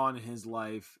early on in his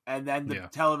life, and then the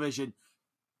television,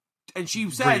 and she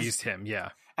says raised him,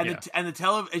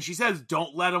 and she says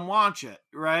don't let him watch it,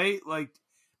 right? Like,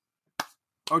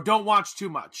 or don't watch too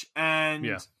much,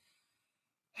 and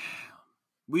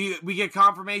we get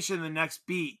confirmation in the next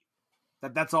beat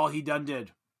that that's all he done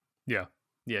did. Yeah,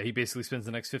 he basically spends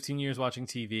the next 15 years watching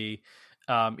TV.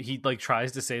 He like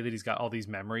tries to say that he's got all these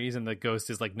memories, and the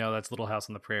ghost is like, no, that's Little House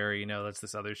on the Prairie. No, that's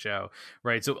this other show,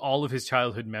 right? So all of his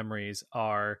childhood memories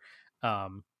are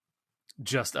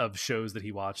just of shows that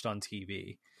he watched on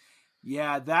TV.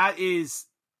 Yeah, that is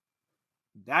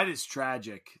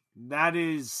tragic. That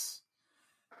is,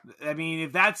 I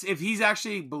mean, if he's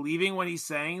actually believing what he's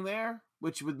saying there,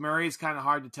 which with Murray is kind of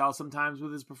hard to tell sometimes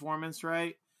with his performance,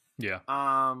 right? Yeah.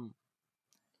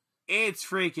 It's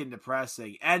freaking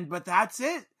depressing. But that's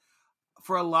it.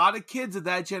 For a lot of kids of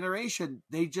that generation,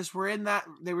 they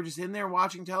were just in there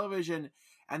watching television,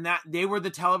 and that they were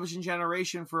the television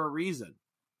generation for a reason.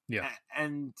 Yeah.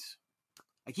 And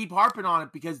I keep harping on it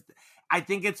because I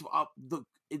think it's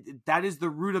that is the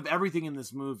root of everything in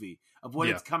this movie, of what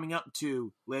it's coming up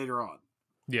to later on.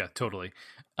 Yeah, totally.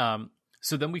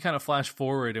 So then we kind of flash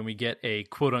forward and we get a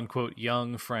quote unquote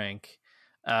young Frank.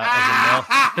 What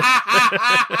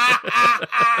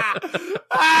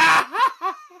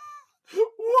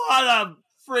a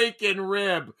freaking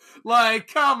rib.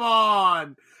 Like, come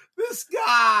on. This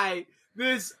guy,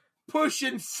 this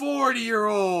pushing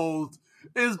 40-year-old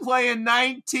is playing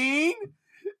 19?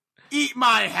 Eat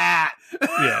my hat.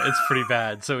 Yeah, it's pretty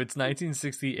bad. So it's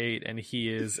 1968 and he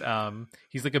is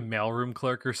he's like a mailroom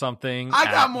clerk or something. I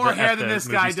got more hair than this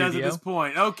guy does at this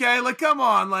point. Okay, like come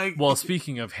on, like. Well,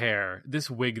 speaking of hair, this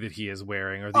wig that he is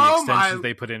wearing or the extensions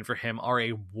they put in for him are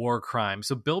a war crime.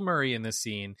 So Bill Murray in this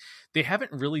scene, they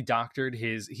haven't really doctored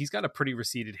he's got a pretty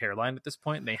receded hairline at this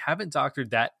point, and they haven't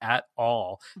doctored that at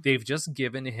all. They've just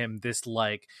given him this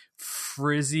like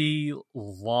frizzy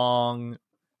long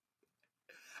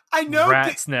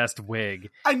rat's nest wig.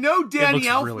 I know Danny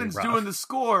Elfman's really doing the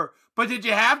score, but did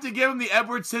you have to give him the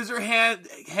Edward Scissorhand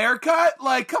haircut?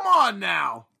 Like, come on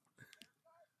now.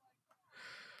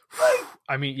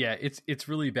 I mean, yeah, it's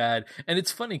really bad, and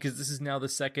it's funny because this is now the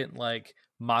second like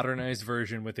modernized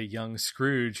version with a young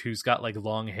Scrooge who's got like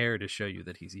long hair to show you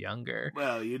that he's younger.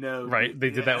 Well, you know, right? They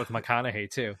did that with McConaughey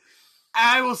too.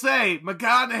 I will say,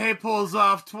 McConaughey pulls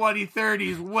off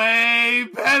 2030s way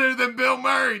better than Bill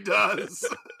Murray does.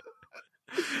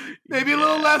 Maybe a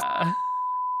little less.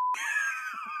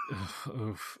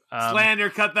 Oof. Slander,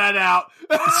 cut that out.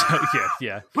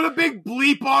 Yeah. Put a big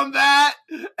bleep on that,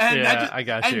 and I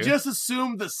got you. And just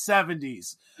assume the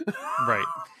 70s. Right.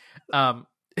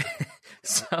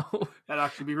 So that'd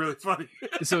actually be really funny.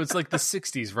 So it's like the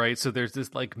 60s, right? So there's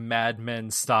this like Mad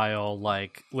Men style,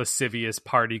 like lascivious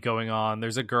party going on.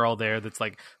 There's a girl there that's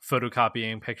like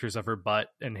photocopying pictures of her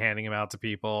butt and handing them out to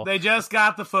people. They just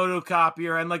got the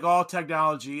photocopier, and like all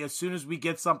technology, as soon as we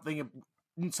get some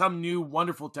new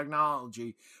wonderful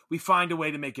technology, we find a way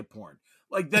to make it porn.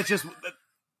 Like that's just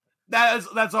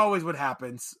that's always what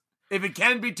happens. If it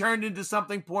can be turned into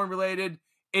something porn related,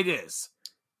 it is.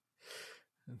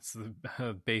 It's the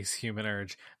base human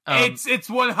urge. It's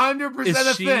 100%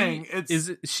 a thing.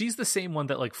 She's the same one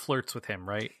that like flirts with him,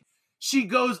 right? She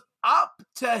goes up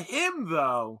to him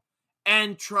though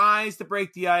and tries to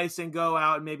break the ice and go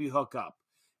out and maybe hook up.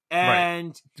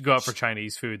 And go out for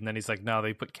Chinese food, and then he's like, no,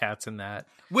 they put cats in that.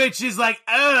 Which is like,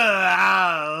 no.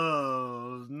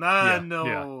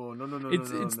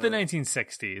 It's the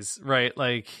 1960s, right?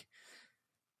 Like,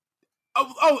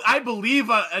 Oh, I believe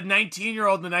a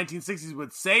 19-year-old in the 1960s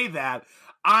would say that.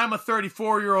 I'm a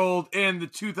 34-year-old in the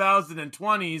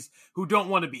 2020s who don't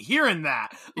want to be hearing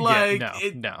that. Like,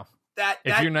 no. That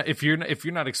if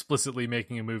you're not explicitly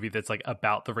making a movie that's like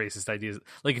about the racist ideas,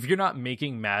 like if you're not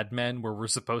making Mad Men where we're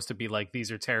supposed to be like these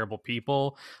are terrible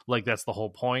people, like that's the whole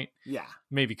point. Yeah,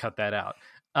 maybe cut that out.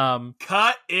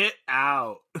 Cut it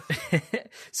out.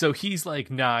 So he's like,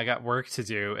 nah, I got work to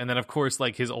do. And then of course,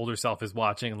 like his older self is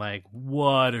watching, like,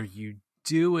 what are you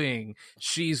doing?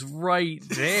 She's right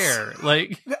there.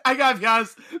 Like, I gotta be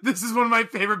honest, this is one of my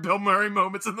favorite Bill Murray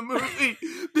moments in the movie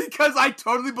because I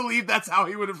totally believe that's how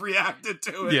he would have reacted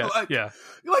to it.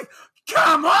 Like,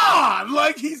 come on!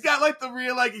 Like, he's got like the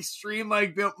real like extreme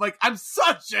like Bill. Like, I'm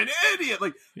such an idiot.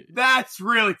 Like, that's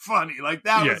really funny. Like,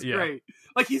 that was great.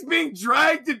 Like, he's being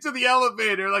dragged into the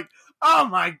elevator. Like, oh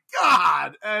my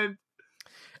god! And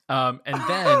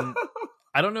then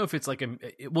I don't know if it's like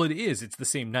it is. It's the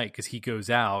same night because he goes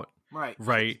out,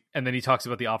 right, and then he talks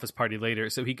about the office party later.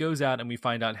 So he goes out, and we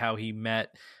find out how he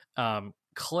met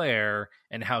Claire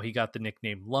and how he got the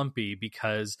nickname Lumpy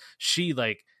because she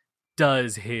like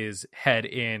does his head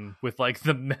in with like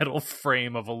the metal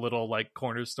frame of a little like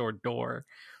corner store door.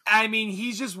 I mean,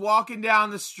 he's just walking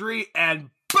down the street and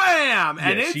bam,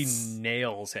 and she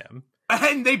nails him,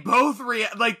 and they both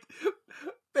react like.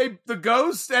 The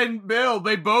ghost and Bill,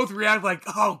 they both react like,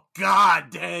 oh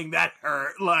god dang, that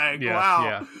hurt. Like,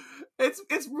 wow. Yeah.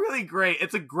 It's really great.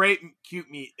 It's a great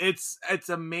cute meet. It's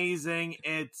amazing.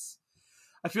 I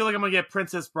feel like I'm gonna get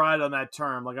Princess Bride on that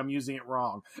term, like I'm using it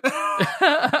wrong.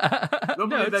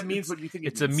 That means what you think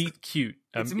it's it means. A meet cute.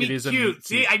 It's a meet cute.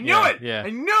 See, I knew it. Yeah. I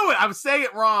knew it. I was saying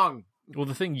it wrong. Well,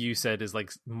 the thing you said is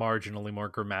like marginally more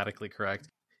grammatically correct.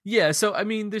 Yeah, so I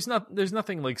mean there's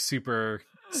nothing like super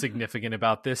significant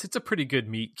about this. It's a pretty good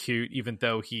meet cute, even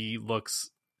though he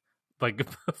looks like a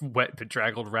wet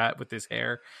bedraggled rat with his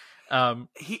hair.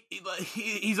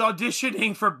 He's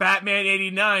auditioning for Batman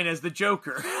 89 as the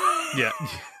Joker. Yeah,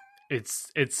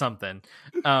 it's something.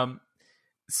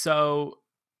 So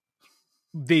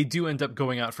they do end up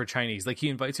going out for Chinese. Like he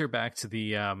invites her back to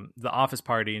the office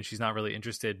party, and she's not really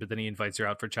interested. But then he invites her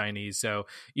out for Chinese. So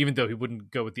even though he wouldn't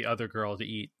go with the other girl to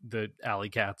eat the alley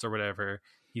cats or whatever,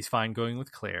 he's fine going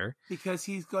with Claire. Because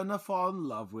he's gonna fall in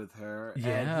love with her. Yeah.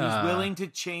 And he's willing to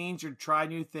change or try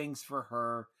new things for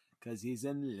her because he's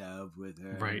in love with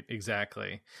her. Right,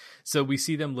 exactly. So we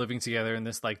see them living together in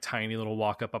this like tiny little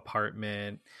walk-up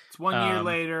apartment. It's 1 year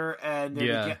later, and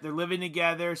they're living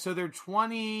together. So they're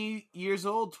 20 years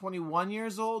old, 21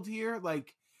 years old here,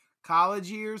 like college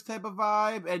years type of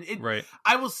vibe. And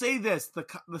I will say this,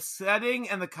 the setting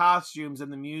and the costumes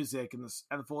and the music and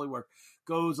the Foley work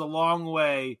goes a long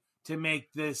way to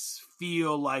make this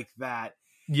feel like that.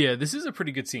 Yeah, this is a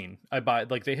pretty good scene. I buy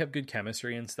like they have good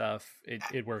chemistry and stuff.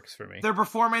 It works for me. Their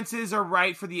performances are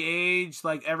right for the age,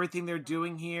 like everything they're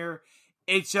doing here.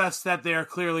 It's just that they're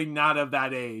clearly not of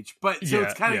that age. But so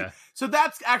it's kind of so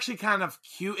that's actually kind of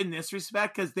cute in this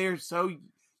respect because they're so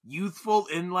youthful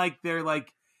in like they're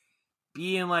like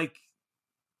being like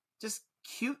just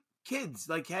cute kids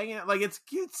like hanging out. Like it's a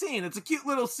cute scene. It's a cute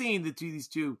little scene between these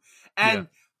two. And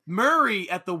Murray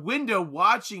at the window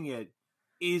watching it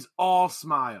is all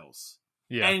smiles.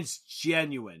 Yeah. And it's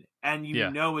genuine. And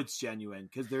you know it's genuine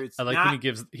because there's I like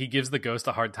when he gives the ghost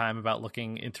a hard time about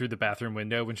looking in through the bathroom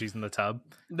window when she's in the tub.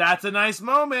 That's a nice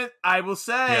moment. I will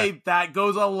say that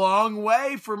goes a long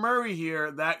way for Murray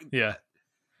here. I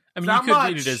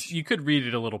mean, you could read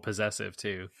it a little possessive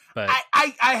too, but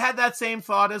I had that same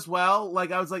thought as well.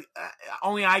 Like I was like,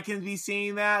 only I can be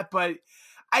seeing that, but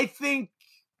I think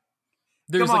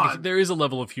there is a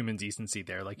level of human decency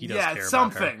there. Like he does care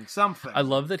about her. Something. I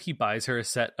love that he buys her a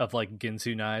set of like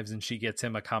Ginsu knives and she gets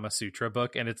him a Kama Sutra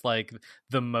book, and it's like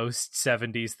the most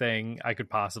 70s thing I could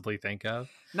possibly think of.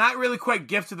 Not really quite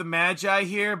Gift of the Magi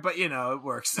here, but you know, it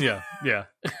works. Yeah.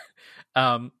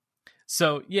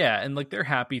 So yeah, and like they're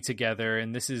happy together,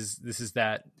 and this is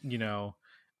that, you know,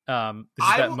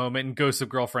 that moment in Ghosts of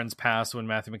Girlfriends Past when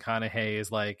Matthew McConaughey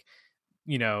is like,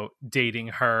 you know, dating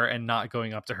her and not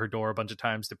going up to her door a bunch of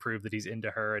times to prove that he's into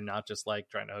her and not just like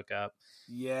trying to hook up.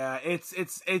 Yeah,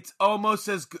 it's almost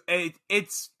as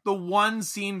it's the one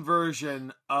scene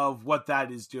version of what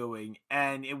that is doing,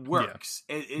 and it works.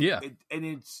 And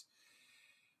it's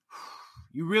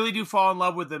you really do fall in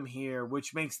love with them here,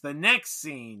 which makes the next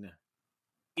scene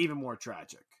even more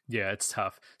tragic. Yeah, it's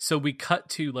tough. So we cut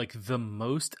to like the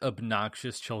most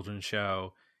obnoxious children's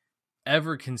show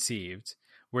ever conceived,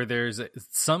 where there's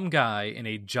some guy in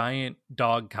a giant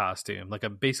dog costume, like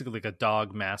basically like a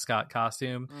dog mascot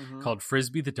costume called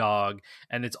Frisbee the dog.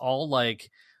 And it's all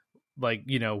like like,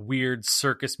 you know, weird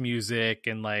circus music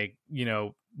and like, you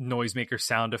know, noisemaker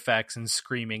sound effects and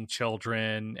screaming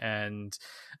children and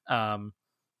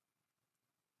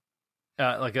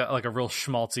like a real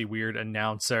schmaltzy weird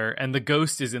announcer, and the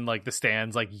ghost is in like the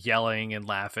stands like yelling and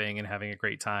laughing and having a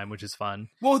great time, which is fun.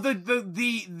 Well,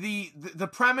 the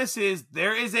premise is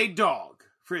there is a dog,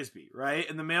 Frisbee, right?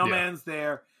 And the mailman's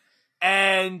there,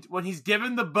 and when he's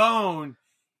given the bone,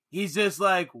 he's just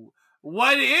like,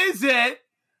 "What is it?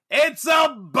 It's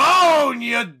a bone,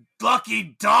 you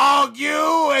lucky dog,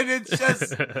 you!" And it's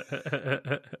just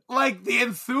like the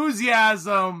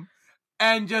enthusiasm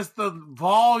and just the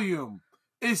volume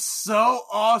is so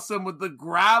awesome with the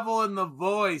gravel in the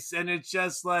voice, and it's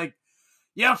just like,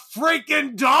 "You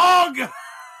freaking dog!"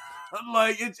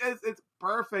 Like it's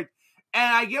perfect.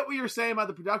 And I get what you're saying about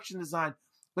the production design,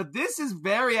 but this is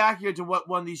very accurate to what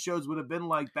one of these shows would have been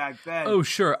like back then. Oh,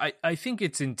 sure. I think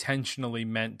it's intentionally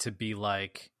meant to be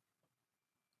like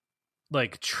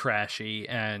trashy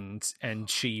and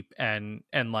cheap and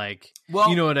like, well,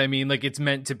 you know what I mean? Like it's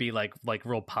meant to be like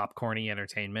real popcorny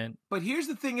entertainment. But here's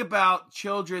the thing about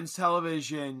children's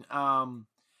television. I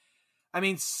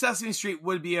mean, Sesame Street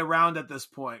would be around at this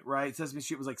point, right? Sesame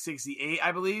Street was like 68,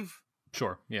 I believe.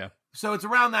 Sure. Yeah. So it's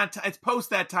around that it's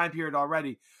post that time period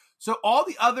already. So all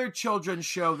the other children's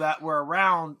show that were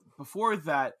around before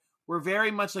that were very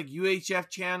much like UHF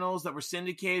channels that were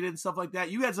syndicated and stuff like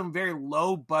that. You had some very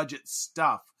low budget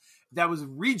stuff that was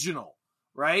regional,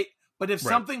 right? But if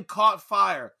something caught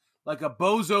fire, like a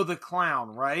Bozo the Clown,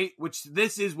 right? Which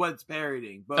this is what it's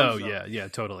parodying. Bozo, oh, yeah. Yeah,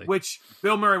 totally. Which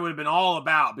Bill Murray would have been all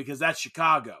about because that's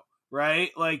Chicago,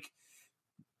 right? Like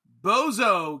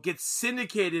Bozo gets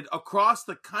syndicated across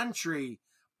the country,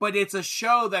 but it's a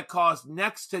show that costs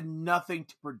next to nothing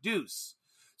to produce.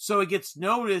 So it gets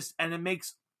noticed and it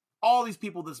makes all these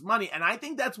people this money. And I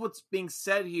think that's what's being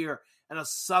said here in a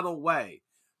subtle way.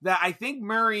 That I think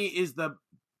Murray is the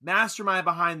mastermind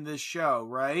behind this show,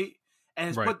 right? And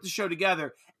has put the show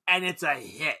together, and it's a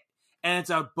hit. And it's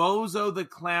a Bozo the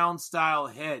Clown style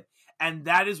hit. And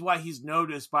that is why he's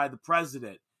noticed by the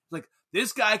president. Like,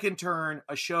 this guy can turn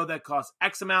a show that costs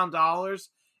X amount of dollars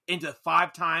into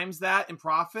 5 times that in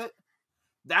profit.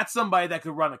 That's somebody that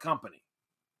could run a company.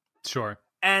 Sure.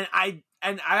 And I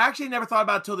actually never thought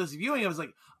about it till this viewing. I was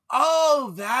like,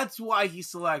 oh, that's why he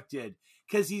selected.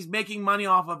 Because he's making money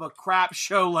off of a crap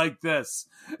show like this.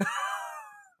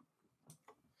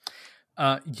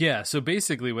 Yeah. So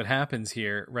basically what happens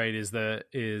here, right,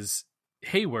 is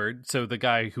Hayward, so the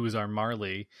guy who is our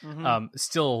Marley,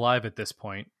 still alive at this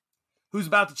point. Who's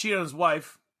about to cheat on his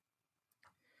wife.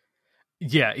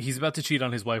 Yeah, he's about to cheat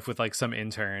on his wife with like some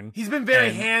intern. He's been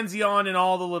very handsy on in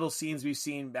all the little scenes we've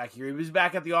seen back here. He was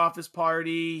back at the office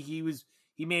party. He's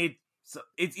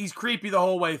creepy the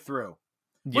whole way through,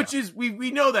 which is we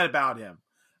know that about him.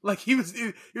 Like he was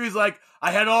like,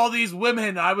 I had all these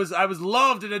women. I was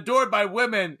loved and adored by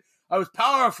women. I was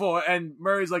powerful. And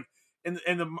Murray's like in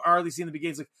the early scene in the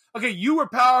beginning, he's like, okay, you were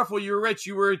powerful, you were rich,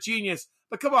 you were a genius.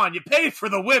 But come on, you paid for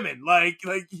the women. Like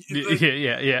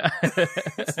yeah.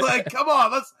 It's like, come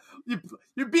on,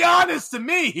 you be honest to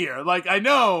me here. Like, I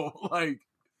know, like.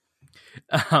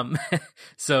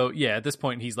 So yeah, at this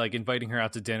point, he's like inviting her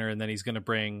out to dinner, and then he's gonna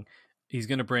bring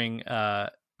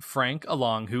Frank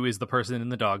along, who is the person in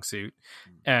the dog suit,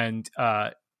 and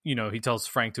he tells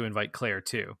Frank to invite Claire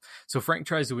too. So Frank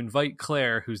tries to invite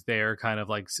Claire, who's there, kind of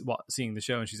like seeing the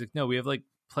show, and she's like, "No, we have like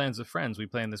plans with friends. We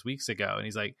planned this weeks ago," and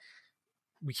he's like,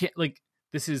 we can't, like,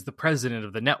 this is the president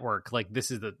of the network. Like, this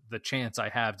is the chance I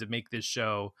have to make this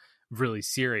show really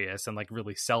serious and like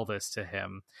really sell this to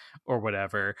him or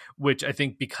whatever, which I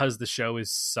think because the show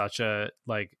is such a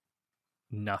like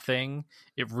nothing,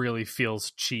 it really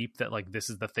feels cheap that like this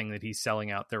is the thing that he's selling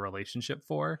out their relationship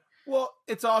for. Well,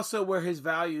 it's also where his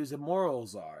values and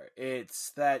morals are.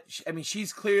 It's that, I mean,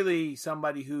 she's clearly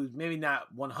somebody who's maybe not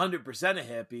 100% a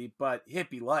hippie, but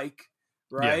hippie-like,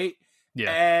 right?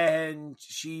 Yeah. And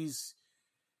she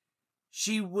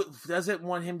doesn't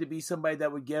want him to be somebody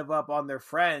that would give up on their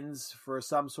friends for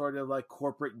some sort of like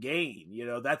corporate gain. You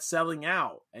know, that's selling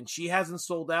out, and she hasn't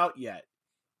sold out yet.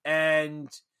 And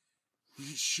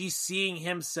she's seeing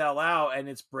him sell out, and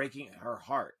it's breaking her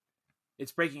heart.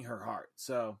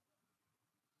 So.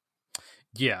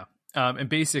 Yeah. And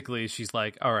basically she's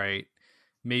like, all right,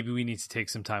 maybe we need to take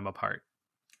some time apart.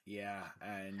 Yeah.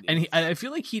 And I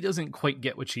feel like he doesn't quite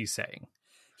get what she's saying.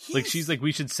 Like, she's like,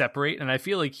 we should separate. And I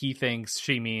feel like he thinks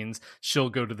she means she'll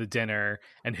go to the dinner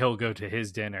and he'll go to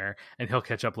his dinner and he'll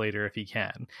catch up later if he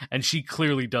can. And she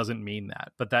clearly doesn't mean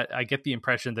that. But that I get the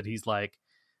impression that he's like,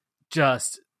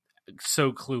 just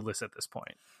so clueless at this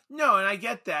point. No, and I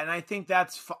get that, and I think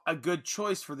that's a good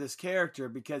choice for this character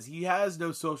because he has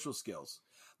no social skills.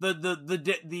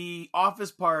 The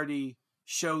office party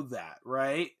showed that,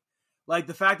 right? Like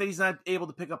the fact that he's not able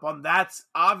to pick up on that's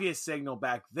obvious signal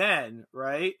back then,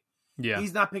 right? Yeah,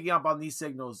 he's not picking up on these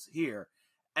signals here,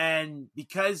 and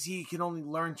because he can only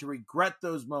learn to regret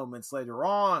those moments later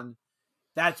on,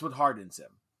 that's what hardens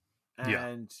him.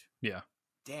 And yeah,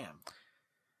 damn.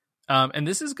 And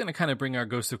this is going to kind of bring our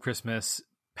Ghost of Christmas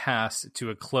past to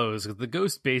a close. The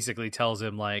ghost basically tells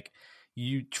him, like,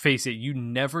 you face it, you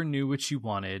never knew what you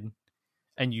wanted,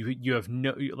 and you have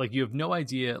no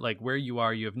idea like where you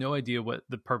are. You have no idea what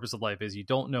the purpose of life is. You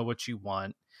don't know what you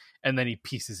want, and then he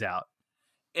pieces out.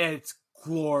 It's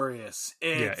glorious.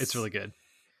 It's really good.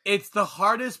 It's the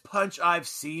hardest punch I've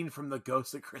seen from the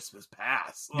Ghost of Christmas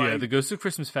Past. Like, the Ghost of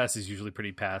Christmas Past is usually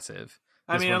pretty passive.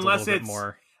 I mean, unless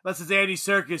it's Andy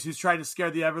Serkis who's trying to scare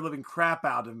the ever-living crap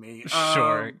out of me.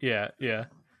 Sure, yeah.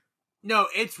 No,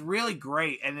 it's really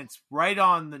great, and it's right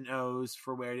on the nose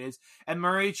for where it is. And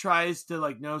Murray tries to,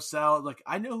 like, no-sell, like,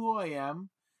 I know who I am.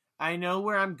 I know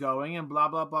where I'm going, and blah,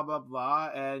 blah, blah, blah, blah.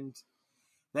 And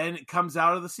then it comes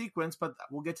out of the sequence, but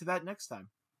we'll get to that next time.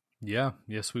 Yeah,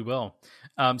 yes, we will.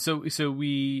 So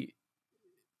we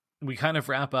kind of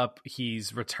wrap up.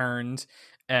 He's returned,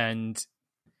 and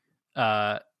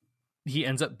he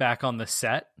ends up back on the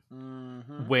set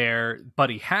where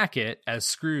Buddy Hackett as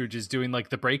Scrooge is doing like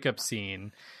the breakup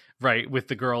scene, right, with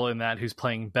the girl in that who's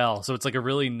playing Belle. So it's like a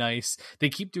really nice, they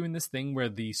keep doing this thing where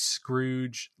the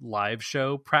Scrooge live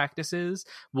show practices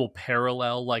will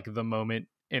parallel like the moment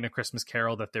in A Christmas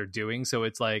Carol that they're doing. So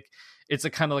it's like, it's a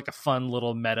kind of like a fun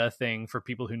little meta thing for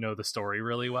people who know the story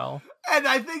really well. And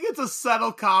I think it's a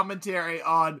subtle commentary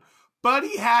on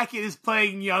Buddy Hackett is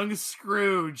playing young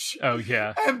Scrooge. Oh,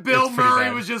 yeah. And Bill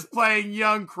Murray was just playing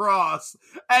young Cross.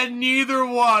 And neither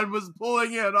one was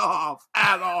pulling it off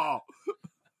at all.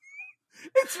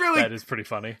 It's really... That is pretty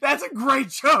funny. That's a great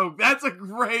joke. That's a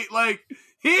great, like,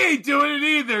 he ain't doing it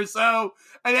either. So,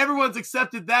 and everyone's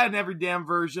accepted that in every damn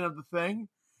version of the thing.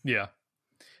 Yeah.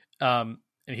 And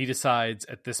he decides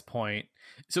at this point...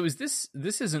 So is this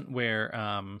isn't where...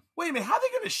 Wait a minute, how are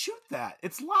they going to shoot that?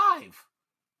 It's live.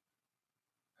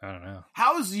 I don't know.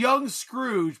 How is young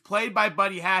Scrooge, played by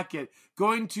Buddy Hackett,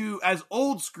 going to, as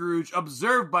old Scrooge,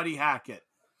 observe Buddy Hackett?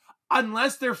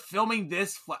 Unless they're filming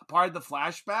this part of the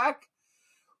flashback,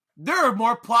 there are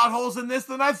more plot holes in this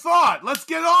than I thought. Let's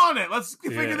get on it. Let's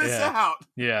figure this out.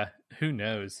 Yeah. Who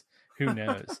knows?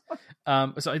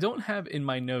 So I don't have in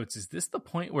my notes, is this the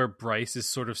point where Bryce is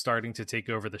sort of starting to take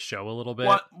over the show a little bit?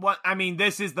 What? I mean,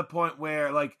 this is the point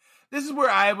where, like, this is where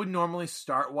I would normally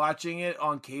start watching it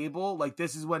on cable. Like,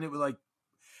 this is when it was like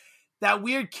that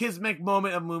weird Kismic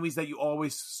moment of movies that you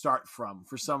always start from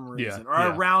for some reason, or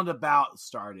a roundabout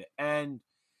start it. And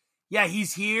yeah,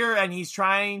 he's here and he's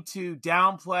trying to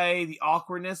downplay the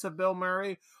awkwardness of Bill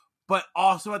Murray, but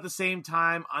also at the same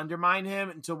time undermine him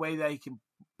into a way that he can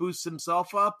boost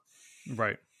himself up.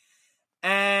 Right.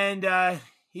 And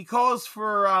he calls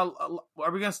for are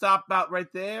we gonna stop about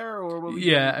right there, or what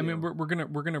I mean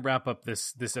we're gonna wrap up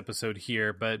this episode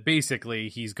here, but basically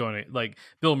he's going to, like,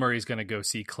 Bill Murray's gonna go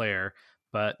see Claire,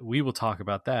 but we will talk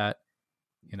about that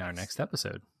in our next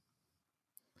episode.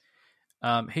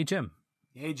 Hey Jim.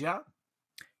 Hey John.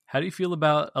 How do you feel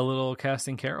about a little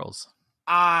casting carols?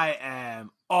 I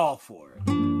am all for it.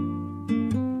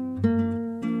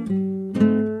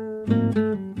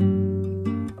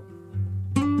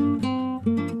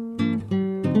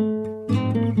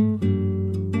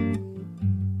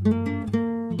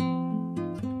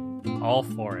 All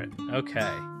for it.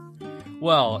 Okay.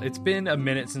 Well, it's been a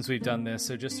minute since we've done this,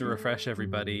 so just to refresh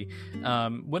everybody,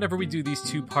 whenever we do these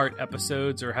two-part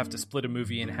episodes or have to split a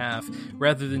movie in half,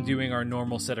 rather than doing our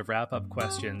normal set of wrap-up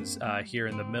questions here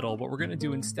in the middle, what we're going to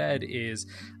do instead is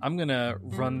I'm going to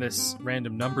run this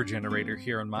random number generator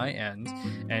here on my end,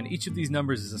 and each of these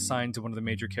numbers is assigned to one of the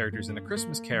major characters in A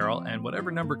Christmas Carol, and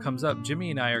whatever number comes up, Jimmy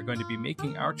and I are going to be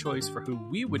making our choice for who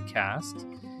we would cast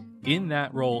in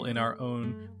that role in our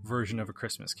own version of A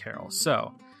Christmas Carol.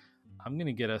 So I'm going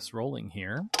to get us rolling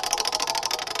here.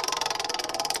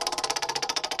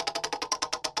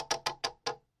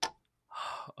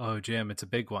 Oh, Jim, it's a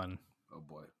big one. Oh,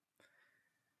 boy.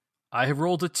 I have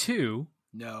rolled a 2.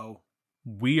 No.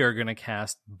 We are going to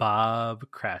cast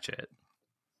Bob Cratchit.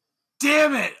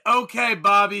 Damn it! Okay,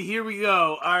 Bobby, here we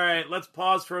go. All right, let's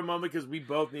pause for a moment because we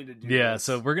both need to do this. Yeah,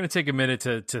 so we're going to take a minute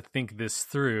to think this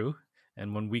through.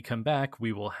 And when we come back,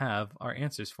 we will have our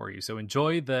answers for you. So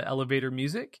enjoy the elevator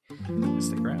music.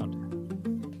 Stick around.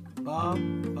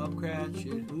 Bob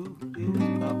Cratchit. Who is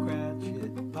Bob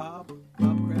Cratchit? Bob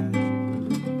Cratchit.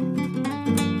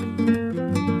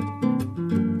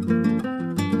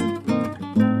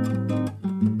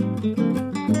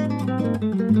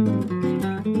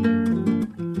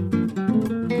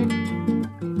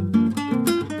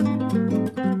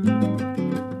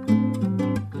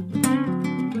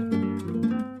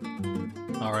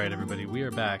 All right, everybody, we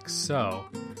are back. So,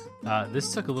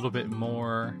 this took a little bit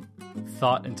more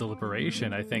thought and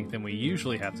deliberation, I think, than we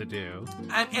usually have to do.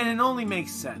 And it only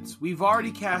makes sense. We've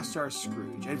already cast our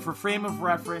Scrooge. And for frame of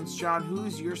reference, John, who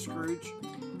is your Scrooge?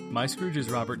 My Scrooge is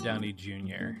Robert Downey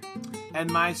Jr.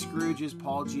 And my Scrooge is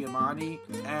Paul Giamatti.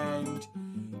 And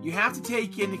you have to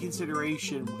take into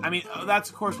consideration, I mean, that's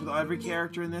of course with every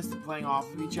character in this, they're playing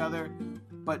off of each other,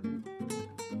 but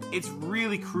it's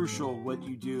really crucial what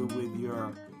you do with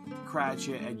your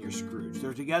Cratchit and your Scrooge.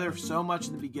 They're together so much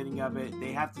in the beginning of it.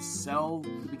 They have to sell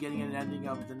the beginning and ending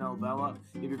of the novella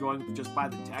if you're going just by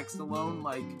the text alone.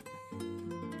 Like,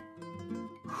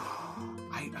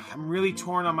 I'm really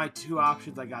torn on my two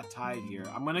options. I got tied here.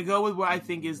 I'm going to go with what I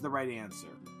think is the right answer.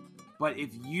 But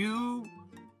if you...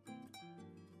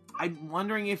 I'm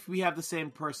wondering if we have the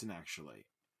same person, actually.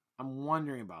 I'm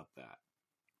wondering about that.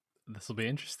 This will be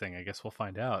interesting. I guess we'll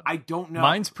find out. I don't know.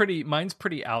 Mine's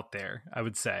pretty out there, I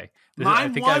would say.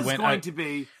 Mine was going to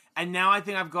be, and now I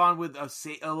think I've gone with a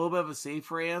little bit of a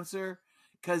safer answer,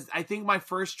 because I think my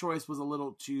first choice was a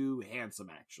little too handsome,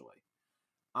 actually.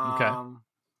 Okay.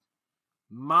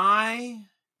 My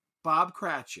Bob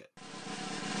Cratchit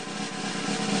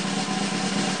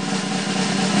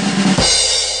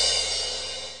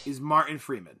is Martin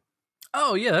Freeman.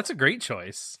 Oh, yeah, that's a great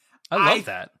choice. I love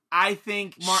that. I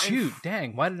think Martin... Shoot,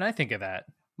 dang, why didn't I think of that?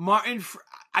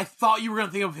 I thought you were going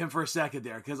to think of him for a second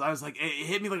there, because I was like, it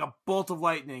hit me like a bolt of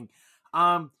lightning.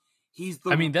 I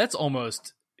mean, that's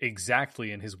almost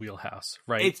exactly in his wheelhouse,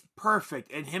 right? It's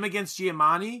perfect. And him against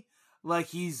Giamatti,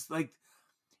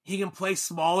 he can play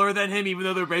smaller than him, even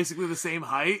though they're basically the same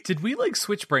height. Did we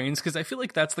switch brains? Because I feel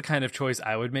like that's the kind of choice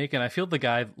I would make, and I feel the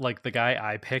guy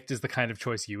I picked is the kind of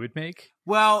choice you would make.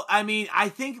 Well, I mean, I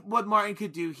think what Martin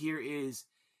could do here is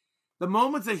the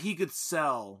moments that he could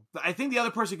sell. I think the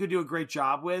other person could do a great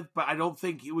job with, but I don't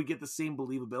think he would get the same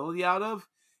believability out of.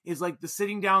 Is the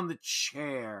sitting down the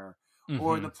chair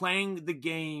or the playing the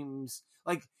games.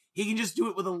 He can just do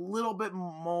it with a little bit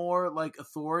more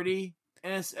authority.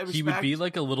 He would be a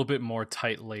little bit more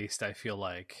tight-laced, I feel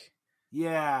like.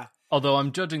 Yeah. Although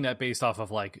I'm judging that based off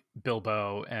of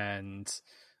Bilbo and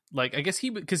I guess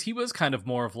because he was kind of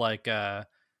more of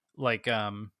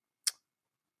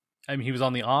I mean, he was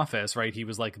on The Office, right? He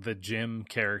was the Jim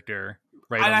character,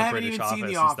 right? And on I the haven't British even Office seen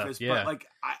The and Office, stuff. Yeah. But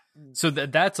so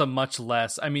that's a much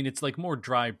less. I mean, it's more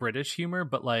dry British humor,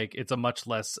 but it's a much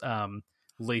less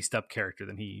laced up character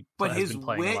than he has been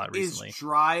playing a lot recently. Is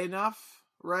dry enough,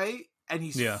 right? And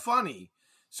he's funny.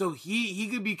 So he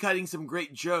could be cutting some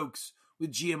great jokes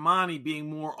with Giamatti being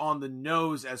more on the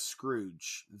nose as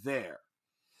Scrooge there.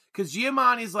 Because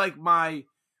Giamatti's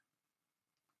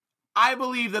I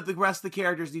believe that the rest of the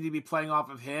characters need to be playing off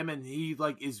of him, and he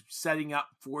is setting up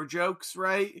for jokes,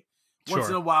 right? Once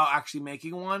in a while actually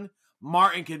making one.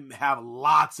 Martin can have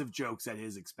lots of jokes at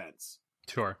his expense.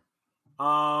 Sure.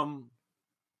 John,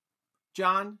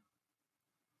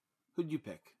 who'd you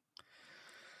pick?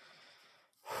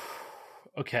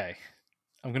 Okay,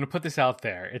 I'm going to put this out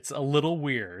there. It's a little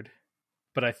weird,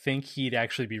 but I think he'd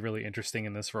actually be really interesting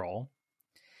in this role.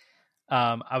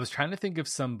 I was trying to think of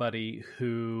somebody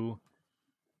who...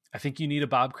 I think you need a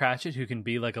Bob Cratchit who can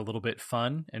be a little bit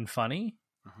fun and funny,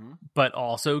 but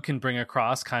also can bring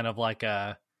across kind of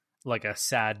a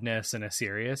sadness and a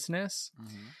seriousness.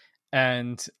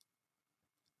 And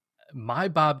my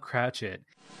Bob Cratchit...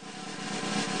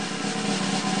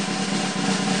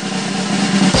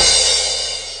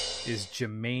 is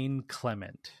Jermaine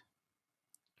Clement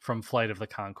from Flight of the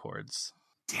Conchords.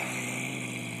 Damn.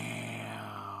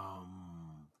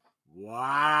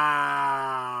 Wow.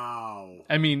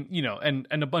 I mean, and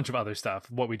a bunch of other stuff.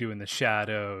 What We Do in the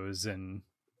Shadows and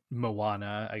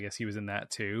Moana. I guess he was in that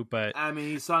too. But I mean,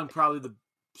 he sung probably the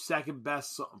second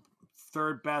best song,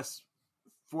 third best.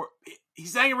 He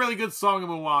sang a really good song in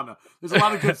Moana. There's a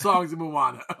lot of good songs in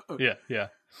Moana. Yeah.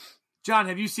 John,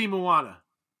 have you seen Moana?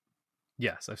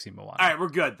 Yes, I've seen Moana. All right, we're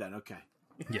good then. Okay.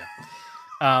 Yeah.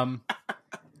 I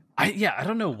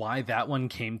don't know why that one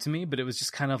came to me, but it was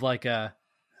just kind of I like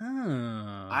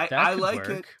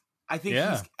it. I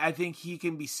think he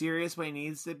can be serious when he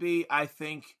needs to be. I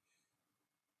think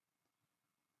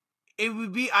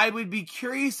I would be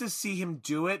curious to see him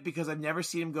do it because I've never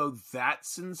seen him go that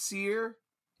sincere.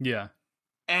 Yeah.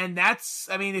 And that's,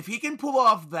 I mean, if he can pull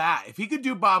off that, if he could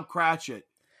do Bob Cratchit,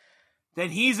 then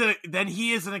he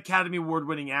is an Academy Award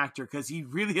winning actor, because he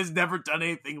really has never done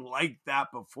anything like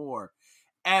that before.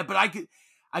 But I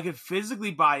could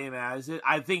physically buy him as it.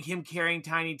 I think him carrying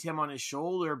Tiny Tim on his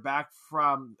shoulder back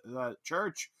from the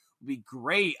church would be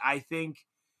great. I think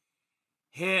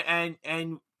him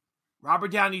and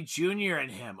Robert Downey Jr. and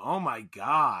him. Oh my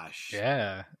gosh.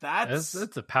 Yeah. That's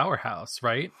a powerhouse,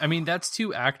 right? I mean, that's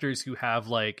two actors who have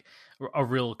like a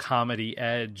real comedy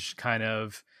edge kind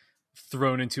of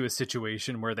thrown into a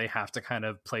situation where they have to kind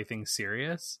of play things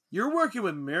serious. You're working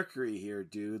with Mercury here,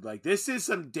 dude. Like, this is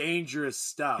some dangerous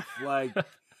stuff. Like,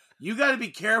 you got to be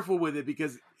careful with it,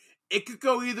 because it could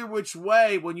go either which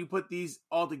way when you put these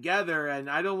all together, and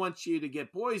I don't want you to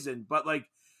get poisoned, but like,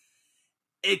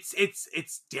 it's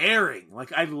daring.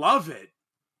 Like, I love it,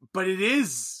 but it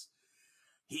is,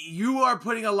 you are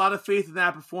putting a lot of faith in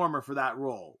that performer for that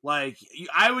role. Like,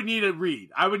 I would need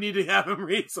I would need to have him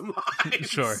read some lines.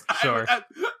 Sure.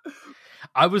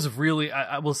 I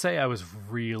will say I was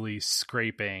really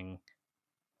scraping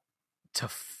to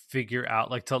figure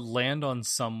out, like, to land on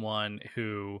someone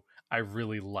who I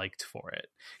really liked for it.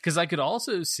 Because I could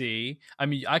also see,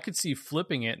 I could see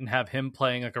flipping it and have him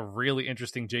playing like a really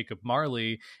interesting Jacob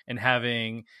Marley, and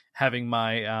having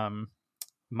my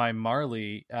my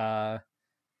Marley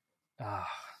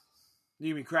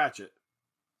You mean Cratchit?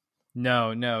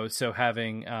 No, so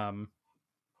having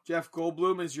Jeff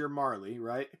Goldblum is your Marley,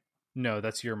 right? No,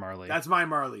 that's your Marley. That's my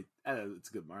Marley. It's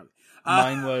a good Marley.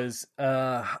 Mine was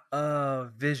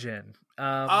Vision.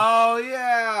 Oh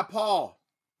yeah, Paul.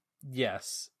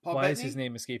 Yes. Paul Why Bettany? is his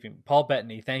name escaping? Paul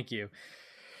Bettany. Thank you.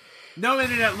 No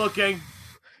internet looking.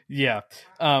 Yeah.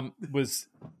 I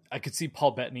could see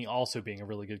Paul Bettany also being a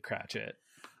really good Cratchit.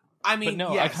 I mean, but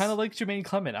no, yes. I kind of like Jermaine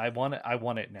Clement. I want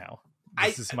it now.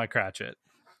 This is my Cratchit.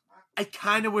 I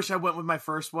kind of wish I went with my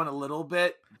first one a little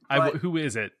bit. But Who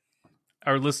is it?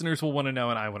 Our listeners will want to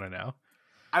know, and I want to know.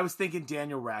 I was thinking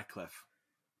Daniel Radcliffe.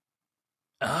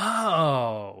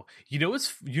 Oh, you know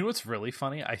what's really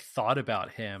funny? I thought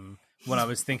about him when I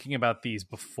was thinking about these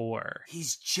before.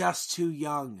 He's just too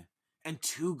young and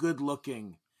too good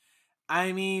looking.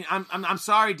 I mean, I'm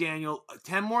sorry, Daniel.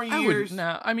 10 more years.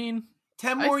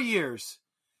 10 more years.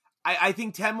 I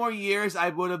think 10 more years I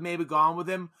would have maybe gone with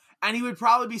him, and he would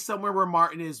probably be somewhere where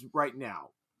Martin is right now.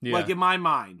 Yeah. Like, in my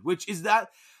mind, which is that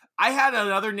I had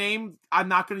another name. I'm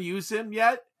not going to use him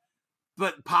yet,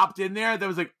 but popped in there that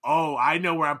was like, oh, I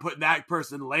know where I'm putting that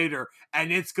person later,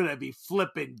 and it's going to be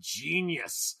flipping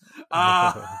genius.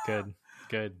 Good.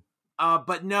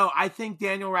 But no, I think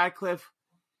Daniel Radcliffe,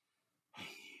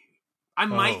 I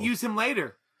might use him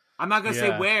later. I'm not going to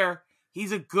say where.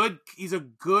 He's a good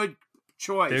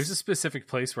choice. There's a specific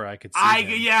place where I could see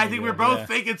him. I think we're both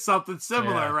thinking something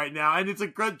similar right now, and it's a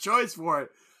good choice for it.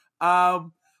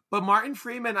 But Martin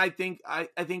Freeman, I think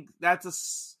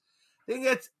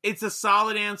it's a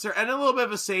solid answer and a little bit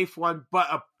of a safe one, but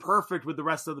a perfect with the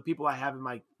rest of the people I have in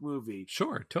my movie.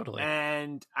 Sure, totally.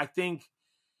 And I think,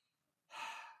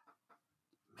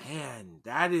 man,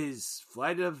 that is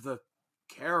Flight of the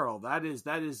Carol. That is.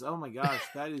 Oh my gosh,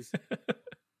 that is.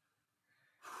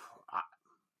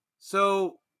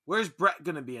 So where's Brett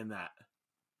going to be in that?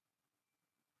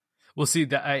 Well, see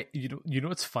that you know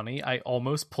what's funny? I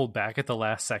almost pulled back at the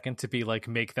last second to be like,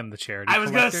 make them the charity. I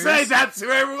was going to say that's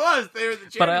whoever it was. They were the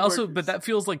charity. But that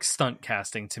feels like stunt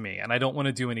casting to me, and I don't want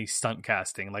to do any stunt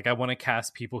casting. Like, I want to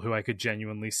cast people who I could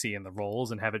genuinely see in the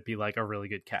roles and have it be like a really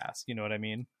good cast. You know what I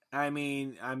mean? I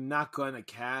mean, I'm not going to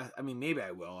cast. I mean, maybe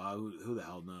I will. Who the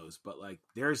hell knows? But like,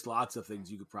 there's lots of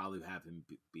things you could probably have him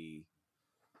be.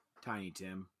 Tiny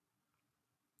Tim.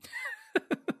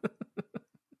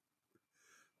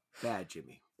 Bad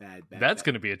Jimmy. Bad. That's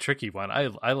going to be a tricky one.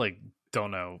 I like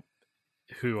don't know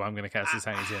who I'm going to cast as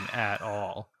Tiny Tim at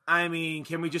all. I mean,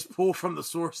 can we just pull from the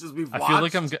sources we've watched? I feel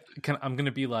like I'm going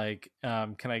to be like,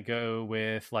 can I go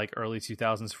with like early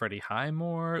 2000s Freddie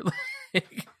Highmore?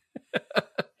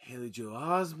 Haley Joel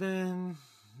Osment?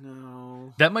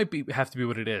 No. That might have to be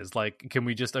what it is. Like, can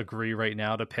we just agree right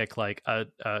now to pick like a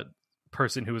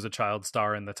person who was a child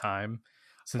star in the time?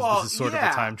 Since this is sort of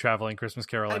a time traveling Christmas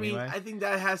Carol anyway. I think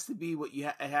that has to be what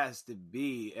it has to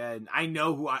be, and I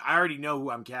already know who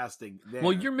I'm casting there.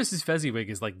 Well, your Mrs. Fezziwig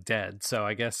is like dead, so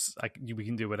I guess we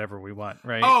can do whatever we want,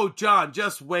 right? Oh, John,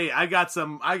 just wait! I got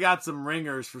some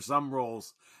ringers for some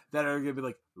roles that are gonna be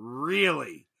like,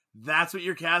 really? That's what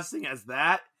you're casting as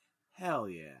that? Hell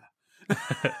yeah!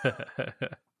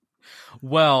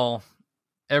 Well,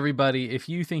 everybody, if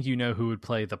you think you know who would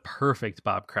play the perfect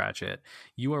Bob Cratchit,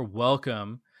 you are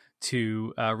welcome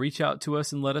to reach out to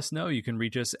us and let us know. You can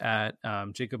reach us at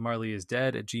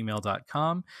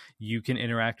jacobmarleyisdead@gmail.com. You can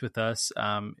interact with us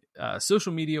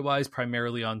social media wise,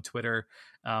 primarily on Twitter.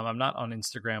 I'm not on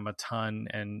Instagram a ton,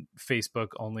 and Facebook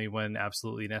only when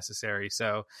absolutely necessary.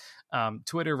 So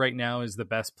Twitter right now is the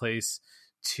best place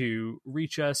to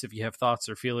reach us if you have thoughts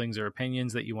or feelings or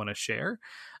opinions that you want to share.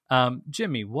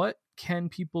 Jimmy, what can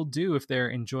people do if they're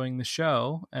enjoying the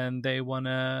show and they want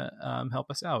to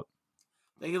help us out?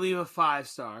 They can leave a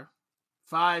 5-star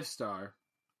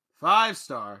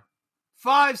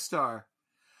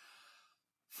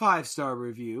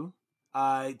review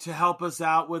to help us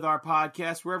out with our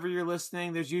podcast. Wherever you're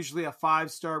listening, there's usually a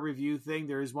 5-star review thing.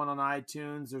 There is one on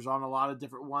iTunes. There's on a lot of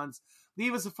different ones.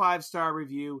 Leave us a 5-star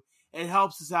review. It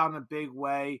helps us out in a big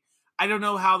way. I don't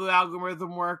know how the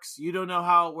algorithm works. You don't know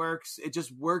how it works. It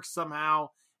just works somehow,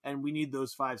 and we need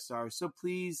those 5 stars. So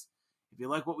please, if you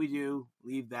like what we do,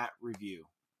 leave that review.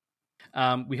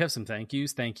 We have some thank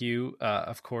yous. Thank you,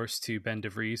 of course, to Ben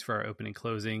DeVries for our opening,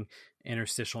 closing,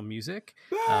 interstitial music.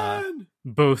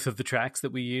 Both of the tracks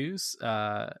that we use,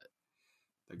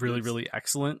 really, really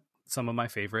excellent. Some of my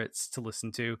favorites to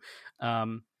listen to.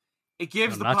 It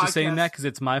gives I'm not just saying that because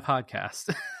it's my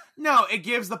podcast. No, it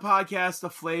gives the podcast a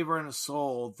flavor and a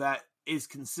soul that is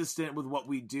consistent with what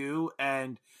we do.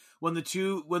 And when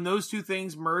those two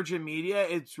things merge in media,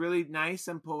 it's really nice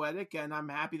and poetic, and I'm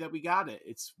happy that we got it.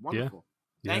 It's wonderful.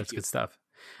 Yeah, that's good stuff.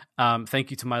 Thank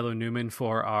you to Milo Newman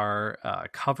for our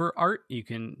cover art. You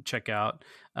can check out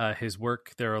his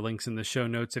work. There are links in the show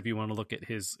notes if you want to look at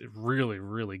his really,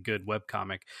 really good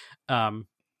webcomic.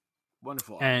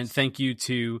 Wonderful. And thank you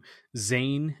to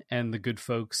Zane and the good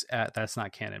folks at That's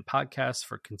Not Canon Podcast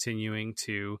for continuing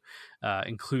to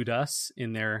include us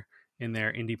in their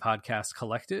indie podcast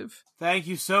collective. Thank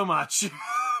you so much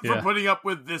for putting up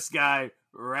with this guy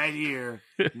right here,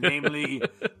 namely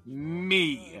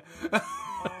me.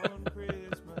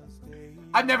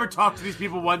 I've never talked to these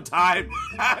people one time.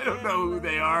 I don't know who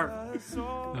they are.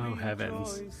 Oh,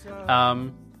 heavens.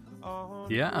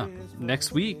 Yeah,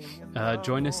 next week,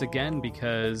 join us again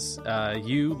because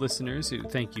you listeners,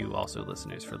 thank you also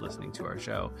listeners for listening to our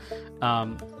show,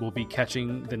 we'll be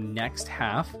catching the next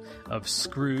half of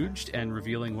Scrooged and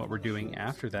revealing what we're doing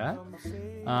after that.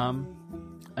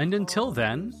 And until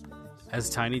then,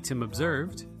 as Tiny Tim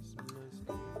observed,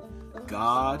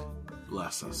 God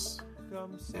bless us,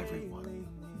 everyone.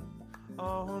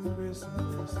 On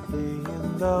Christmas Day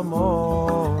in the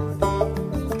morning.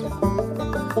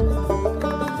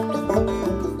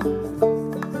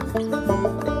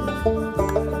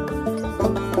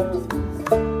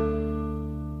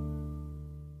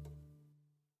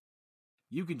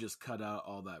 You can just cut out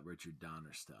all that Richard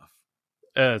Donner stuff.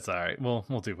 It's all right. We'll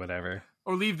do whatever.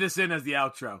 Or leave this in as the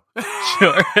outro.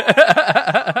 Sure.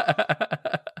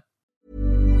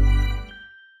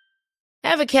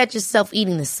 Ever catch yourself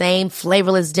eating the same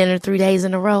flavorless dinner 3 days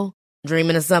in a row?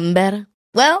 Dreaming of something better?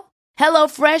 Well,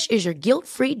 HelloFresh is your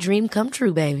guilt-free dream come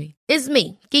true, baby. It's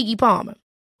me, Keke Palmer.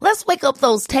 Let's wake up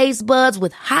those taste buds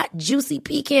with hot, juicy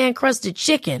pecan-crusted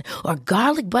chicken or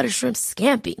garlic butter shrimp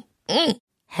scampi.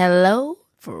 Hello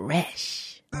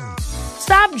Fresh.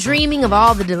 Stop dreaming of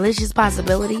all the delicious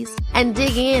possibilities and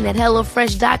dig in at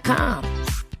HelloFresh.com.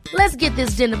 Let's get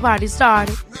this dinner party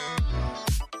started.